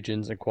 new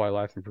regions, and quality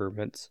life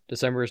improvements.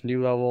 December is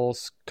new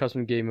levels,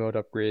 custom game mode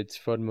upgrades,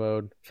 fun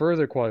mode,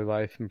 further quality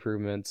life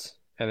improvements.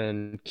 And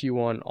then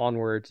Q1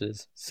 onwards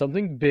is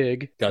something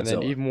big. And then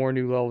Godzilla. even more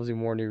new levels,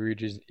 even more new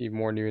regions, even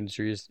more new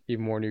industries,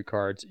 even more new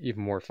cards,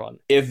 even more fun.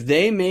 If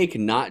they make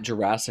not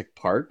Jurassic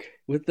Park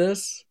with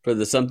this for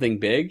the something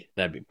big,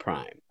 that'd be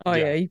prime. Oh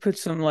yeah, you put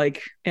some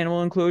like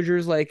animal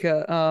enclosures, like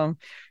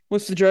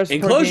what's the Jurassic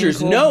Park game Enclosures?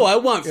 called? No, I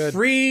want Good.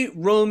 free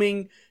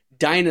roaming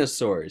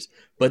dinosaurs,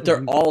 but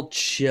they're all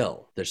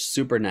chill. They're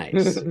super nice.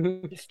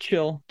 Just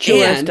chill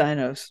ass And-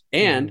 dinos.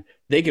 And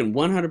they can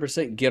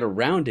 100% get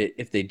around it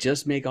if they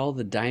just make all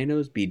the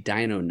dinos be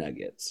dino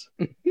nuggets.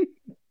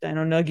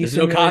 Dino Nuggy There's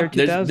no Simulator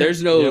 2000.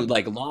 there's no Yep.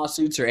 like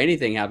lawsuits or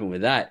anything happen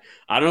with that.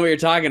 I don't know what you're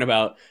talking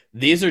about.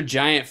 These are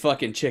giant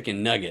fucking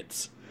chicken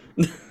nuggets.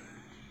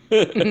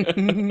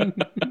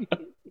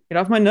 Get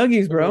off my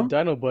nuggies, bro.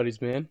 Dino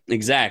buddies, man.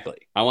 Exactly.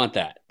 I want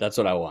that. That's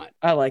what I want.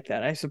 I like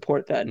that. I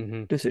support that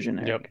Mhm. decision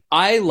there. Yep.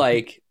 I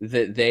like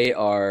that they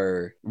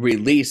are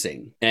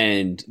releasing,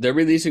 and they're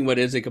releasing what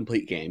is a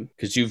complete game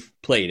because you've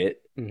played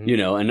it, Mhm. you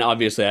know, and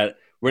obviously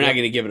we're not Yep.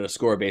 going to give it a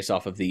score based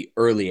off of the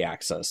early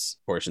access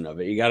portion of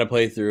it. You got to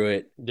play through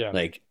it, Yeah.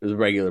 like the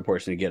regular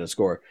portion to get a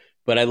score.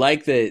 But I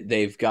like that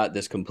they've got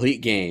this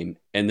complete game,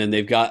 and then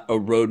they've got a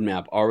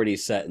roadmap already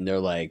set, and they're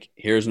like,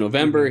 here's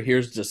November,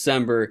 here's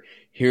December,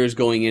 here's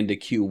going into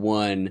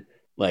Q1.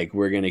 Like,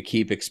 we're going to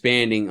keep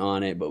expanding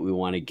on it, but we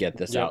want to get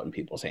this Yep. out in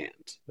people's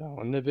hands. No,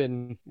 and they've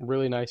been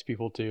really nice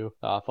people too,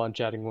 fun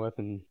chatting with,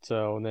 and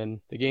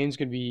then the game's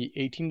gonna be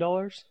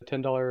 $18,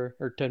 $10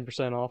 or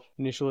 10% off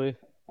initially,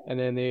 and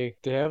then they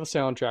have a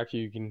soundtrack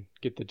you can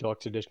get the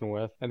deluxe edition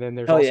with, and then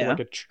there's Oh, also yeah. like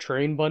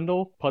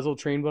a puzzle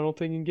train bundle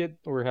thing you can get,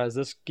 where it has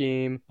this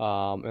game,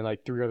 and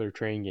like 3 other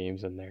train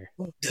games in there.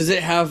 Does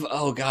it have,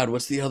 oh God,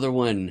 what's the other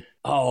one?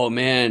 Oh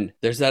man,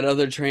 there's that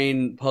other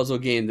train puzzle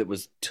game that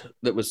was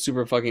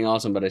super fucking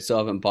awesome, but I still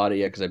haven't bought it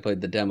yet because I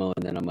played the demo,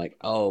 and then I'm like,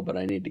 oh, but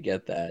I need to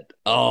get that.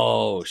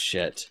 Oh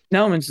shit.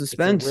 Now I'm in It's a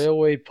suspense.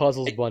 railway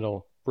puzzles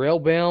bundle.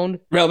 Railbound,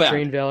 Railbound.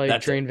 Train Valley,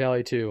 That's Train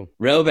Valley 2.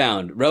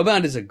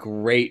 Railbound is a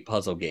great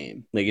puzzle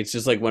game. Like, it's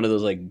just like one of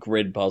those like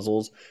grid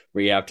puzzles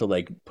where you have to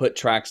like put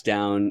tracks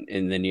down,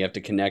 and then you have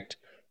to connect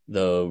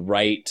the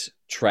right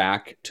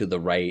track to the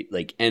right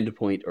like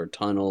endpoint or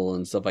tunnel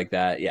and stuff like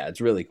that. Yeah,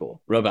 it's really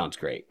cool. Railbound's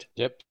great.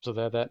 Yep, so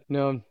that.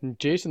 No,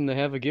 Jason, they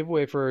have a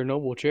giveaway for a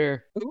Noble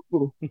chair.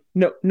 Ooh.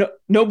 No,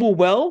 Noble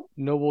Well?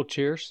 Noble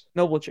chairs.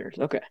 Noble chairs.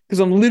 Okay. Because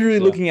I'm literally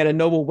Yeah. looking at a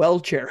Noble Well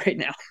chair right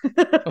now.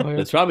 Oh, yeah.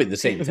 It's probably the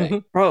same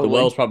thing. Probably. The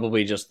well's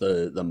probably just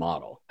the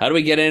model. How do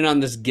we get in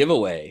on this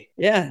giveaway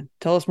Yeah,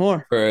 tell us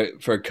more.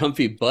 for a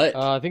comfy butt?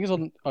 I think it's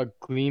on a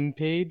Gleam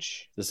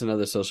page. Is this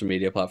another social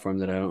media platform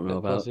that I don't know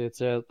about?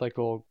 It's like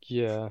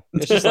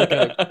it's just like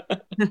a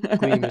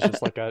Gleam is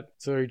just like a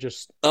so you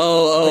just one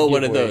of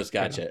giveaway those.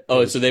 Gotcha. kind of Oh,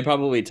 page. so they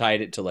probably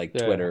tied it to like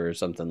Twitter or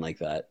something like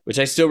that, which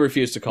I still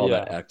refuse to call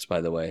that Yeah. X, by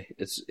the way.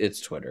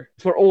 It's Twitter.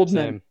 We're old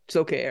men. Same. It's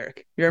okay,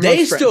 Eric. You're They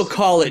amongst still friends.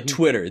 call it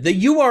Twitter.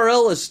 The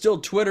URL is still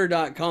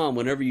twitter.com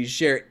whenever you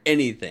share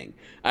anything.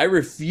 I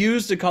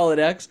refuse to call it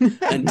X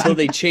until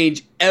they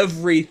change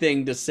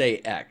everything to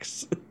say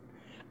X.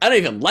 I don't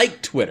even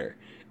like Twitter,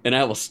 and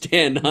I will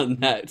stand on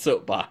that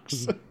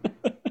soapbox.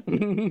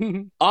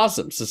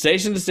 Awesome. So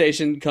Station to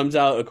Station comes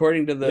out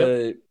according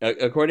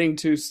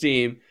to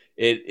Steam.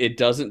 It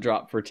doesn't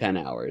drop for 10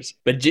 hours,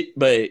 but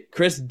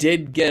Chris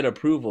did get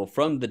approval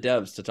from the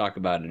devs to talk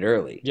about it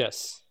early.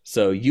 Yes.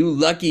 So you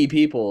lucky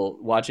people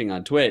watching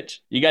on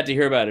Twitch, you got to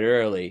hear about it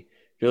early.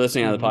 If you're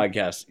listening on the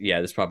podcast,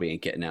 this probably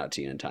ain't getting out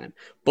to you in time.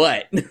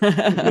 But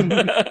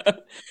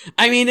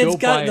I mean,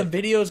 the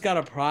video's got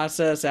to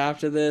process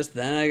after this.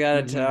 Then I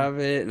got to tap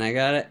it, and I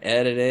got to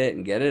edit it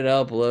and get it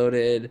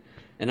uploaded.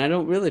 And I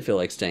don't really feel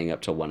like staying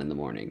up till 1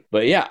 a.m.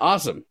 But yeah,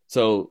 awesome.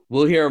 So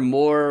we'll hear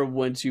more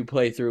once you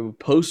play through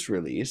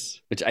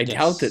post-release, which I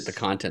doubt that the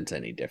content's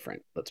any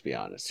different. Let's be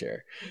honest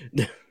here.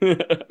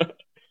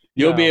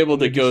 You'll be able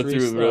to go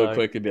through real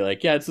quick and be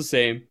like, yeah, it's the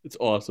same. It's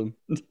awesome.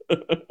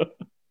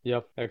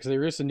 Yep, because they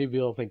released a new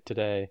build, I think,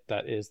 today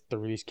that is the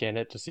release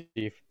candidate to see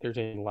if there's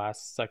any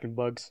last-second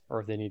bugs or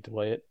if they need to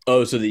delay it.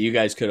 Oh, so that you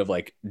guys could have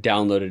like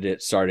downloaded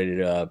it, started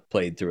it up,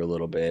 played through a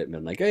little bit, and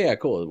been like, oh yeah,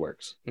 cool, it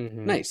works.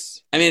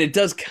 Nice. I mean, it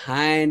does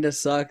kind of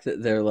suck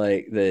that they're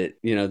like that.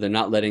 They're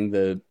not letting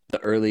the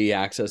early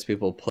access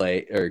people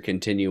play or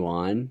continue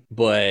on,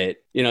 but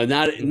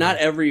not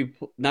every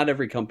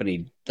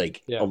company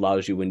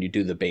allows you when you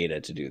do the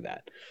beta to do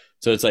that.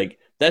 So it's like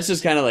that's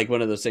just kind of like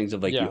one of those things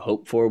of like you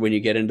hope for when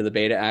you get into the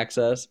beta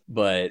access.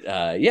 But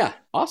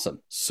awesome.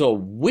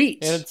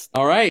 Sweet. And it's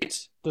all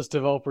right. This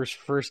developer's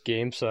first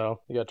game, so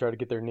you gotta try to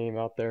get their name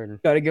out there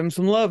and gotta give them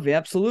some love. Yeah,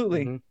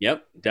 absolutely.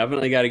 Yep,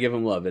 definitely got to give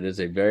them love. It is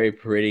a very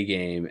pretty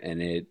game,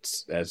 and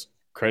it's, as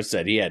Chris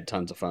said, he had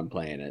tons of fun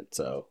playing it.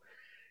 So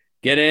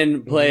get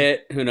in, play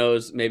it. Who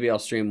knows? Maybe I'll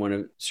stream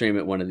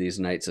it one of these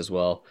nights as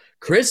well.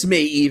 Chris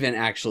may even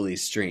actually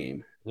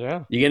stream.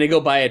 Yeah. You gonna go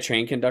buy a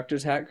train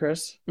conductor's hat,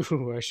 Chris?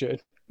 Ooh, I should.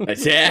 All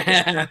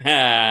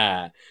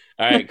right,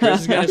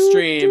 Chris is gonna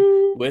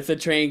stream with a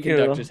train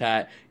conductor's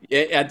hat.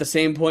 At the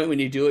same point, when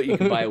you do it, you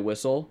can buy a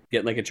whistle,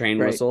 get like a train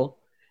whistle,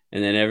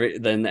 and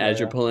then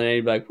as you're pulling it,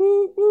 you'd be like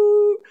woo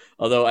woo.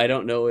 Although I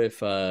don't know if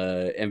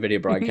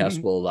NVIDIA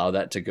Broadcast will allow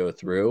that to go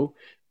through.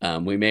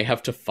 We may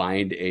have to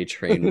find a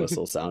train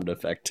whistle sound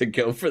effect to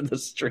go for the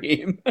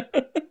stream.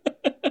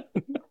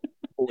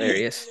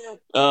 Hilarious.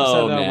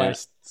 Oh man, on my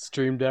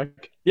stream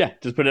deck. Yeah,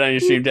 just put it on your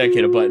stream deck,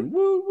 hit a button.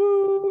 Woo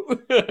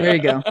woo. There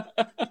you go.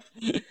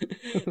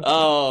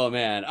 Oh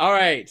man. All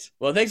right.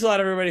 Well, thanks a lot,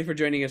 everybody, for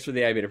joining us for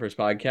the IBIF First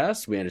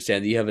podcast. We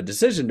understand that you have a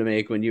decision to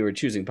make when you were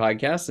choosing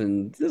podcasts,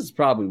 and this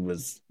probably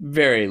was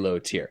very low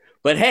tier.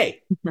 But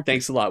hey,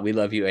 thanks a lot. We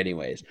love you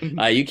anyways.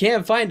 You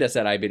can find us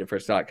at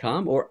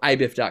ibitfirst.com or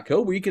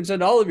ibif.co, where you can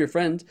send all of your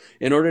friends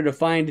in order to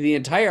find the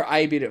entire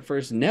IBIF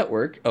First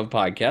network of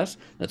podcasts.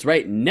 That's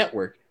right,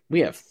 network. We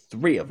have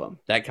 3 of them.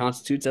 That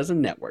constitutes as a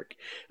network.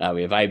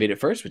 We have I Beat It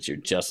First, which you're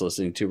just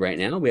listening to right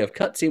now. We have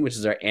Cutscene, which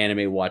is our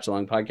anime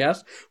watch-along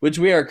podcast, which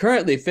we are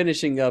currently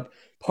finishing up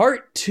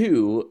part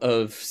 2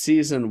 of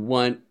season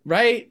 1,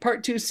 right?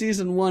 Part 2,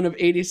 season 1 of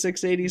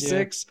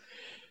 8686,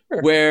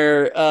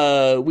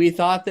 where we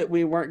thought that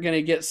we weren't going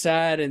to get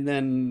sad, and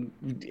then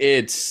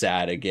it's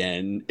sad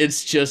again.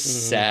 It's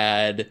just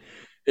sad.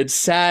 It's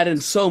sad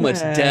and so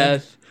much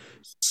death.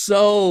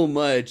 So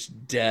much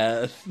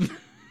death.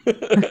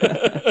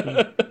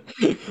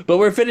 But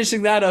we're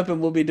finishing that up,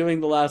 and we'll be doing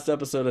the last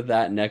episode of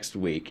that next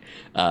week.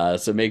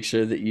 So make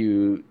sure that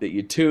you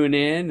tune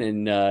in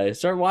and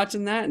start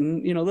watching that,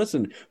 and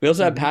listen. We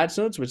also have Patch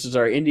Notes, which is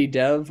our indie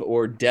dev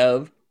or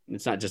dev.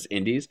 It's not just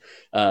indies,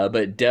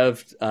 but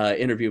dev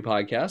interview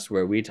podcast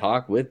where we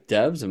talk with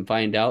devs and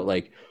find out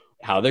like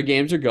how their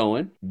games are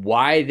going,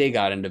 why they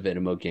got into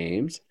Venomo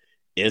games.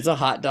 Is a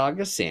hot dog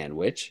a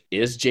sandwich?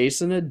 Is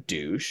Jason a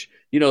douche?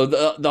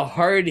 The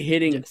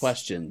hard-hitting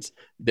questions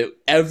that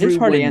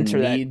everyone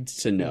needs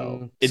to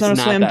know. It's not a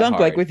slam dunk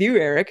like with you,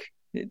 Eric.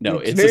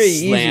 It's very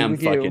a slam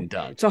fucking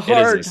dunk. It's a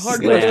hard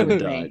slam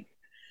dunk.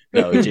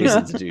 No,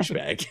 Jason's a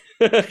douchebag.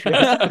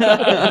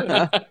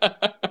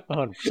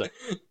 100%.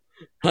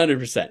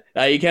 100%.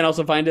 You can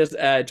also find us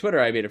at Twitter,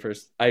 I Beat It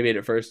First,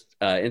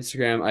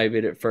 Instagram, I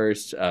Beat It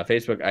First,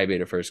 Facebook, I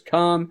Beat It First,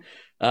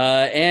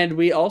 and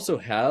we also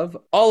have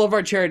all of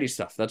our charity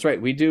stuff. That's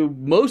right. We do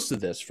most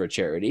of this for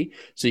charity.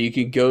 So you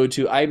can go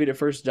to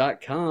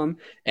ibeatitfirst.com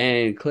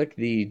and click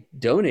the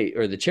donate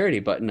or the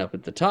charity button up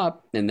at the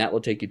top, and that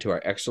will take you to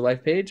our Extra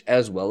Life page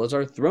as well as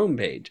our Throne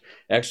page.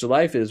 Extra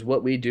Life is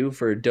what we do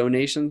for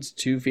donations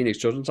to Phoenix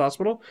Children's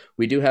Hospital.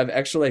 We do have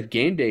Extra Life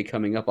Game Day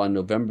coming up on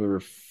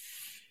November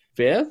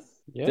 5th.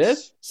 Yes.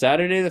 5th?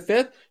 Saturday the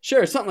 5th?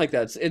 Sure, something like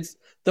that. It's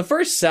the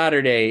first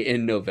Saturday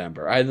in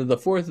November, either the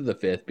 4th or the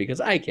 5th, because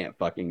I can't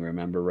fucking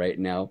remember right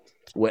now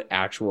what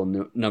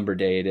actual number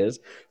day it is.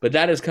 But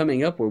that is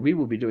coming up where we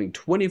will be doing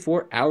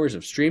 24 hours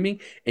of streaming,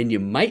 and you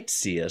might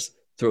see us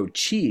throw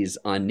cheese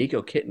on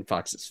Nico Kitten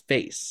Fox's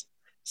face.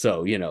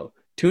 So,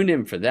 tune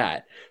in for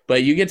that.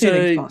 But you get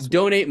to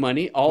donate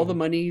money. All the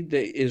money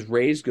that is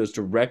raised goes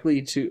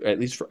directly to, at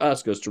least for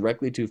us, goes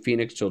directly to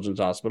Phoenix Children's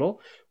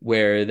Hospital,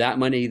 where that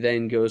money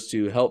then goes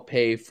to help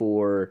pay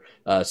for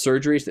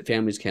surgeries that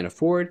families can't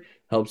afford,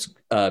 helps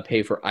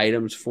pay for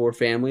items for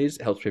families,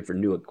 helps pay for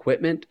new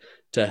equipment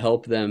to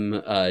help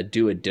them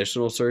do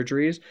additional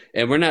surgeries.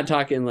 And we're not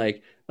talking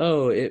like,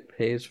 oh, it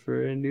pays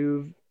for a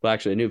new... Well,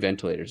 actually, a new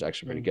ventilator is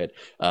actually pretty good.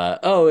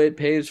 It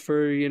pays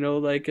for,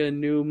 like a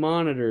new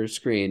monitor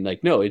screen.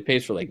 Like, no, it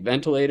pays for like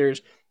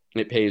ventilators.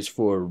 It pays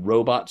for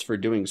robots for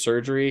doing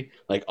surgery,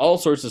 like all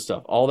sorts of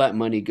stuff. All that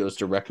money goes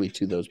directly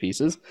to those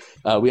pieces.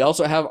 We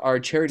also have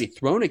our Charity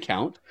Throne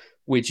account,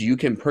 which you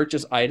can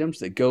purchase items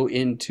that go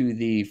into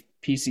the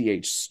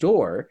PCH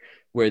store,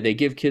 where they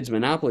give kids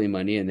Monopoly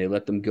money and they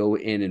let them go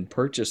in and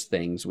purchase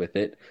things with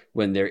it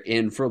when they're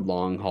in for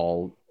long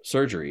haul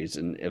surgeries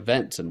and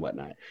events and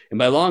whatnot. And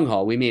by long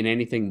haul, we mean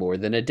anything more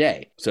than a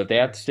day. So if they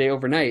have to stay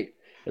overnight,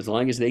 as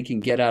long as they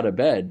can get out of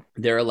bed,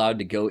 they're allowed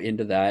to go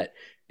into that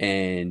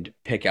and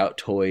pick out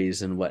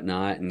toys and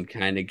whatnot and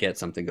kind of get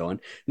something going. And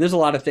there's a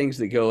lot of things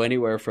that go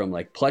anywhere from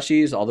like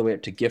plushies all the way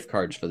up to gift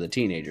cards for the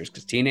teenagers,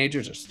 because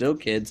teenagers are still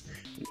kids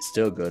and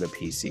still go to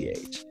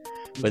PCH.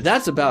 But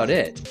that's about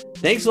it.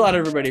 Thanks a lot,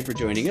 everybody, for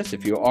joining us.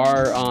 If you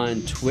are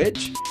on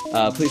Twitch,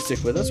 please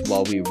stick with us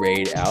while we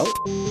raid out.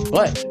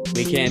 But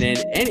we can't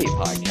end any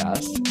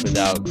podcast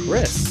without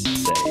Chris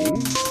saying...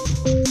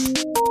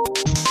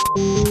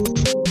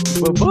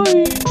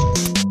 Bye-bye.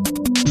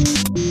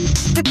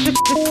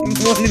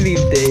 One of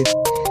these days.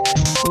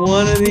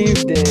 One of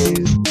these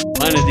days.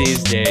 One of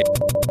these days.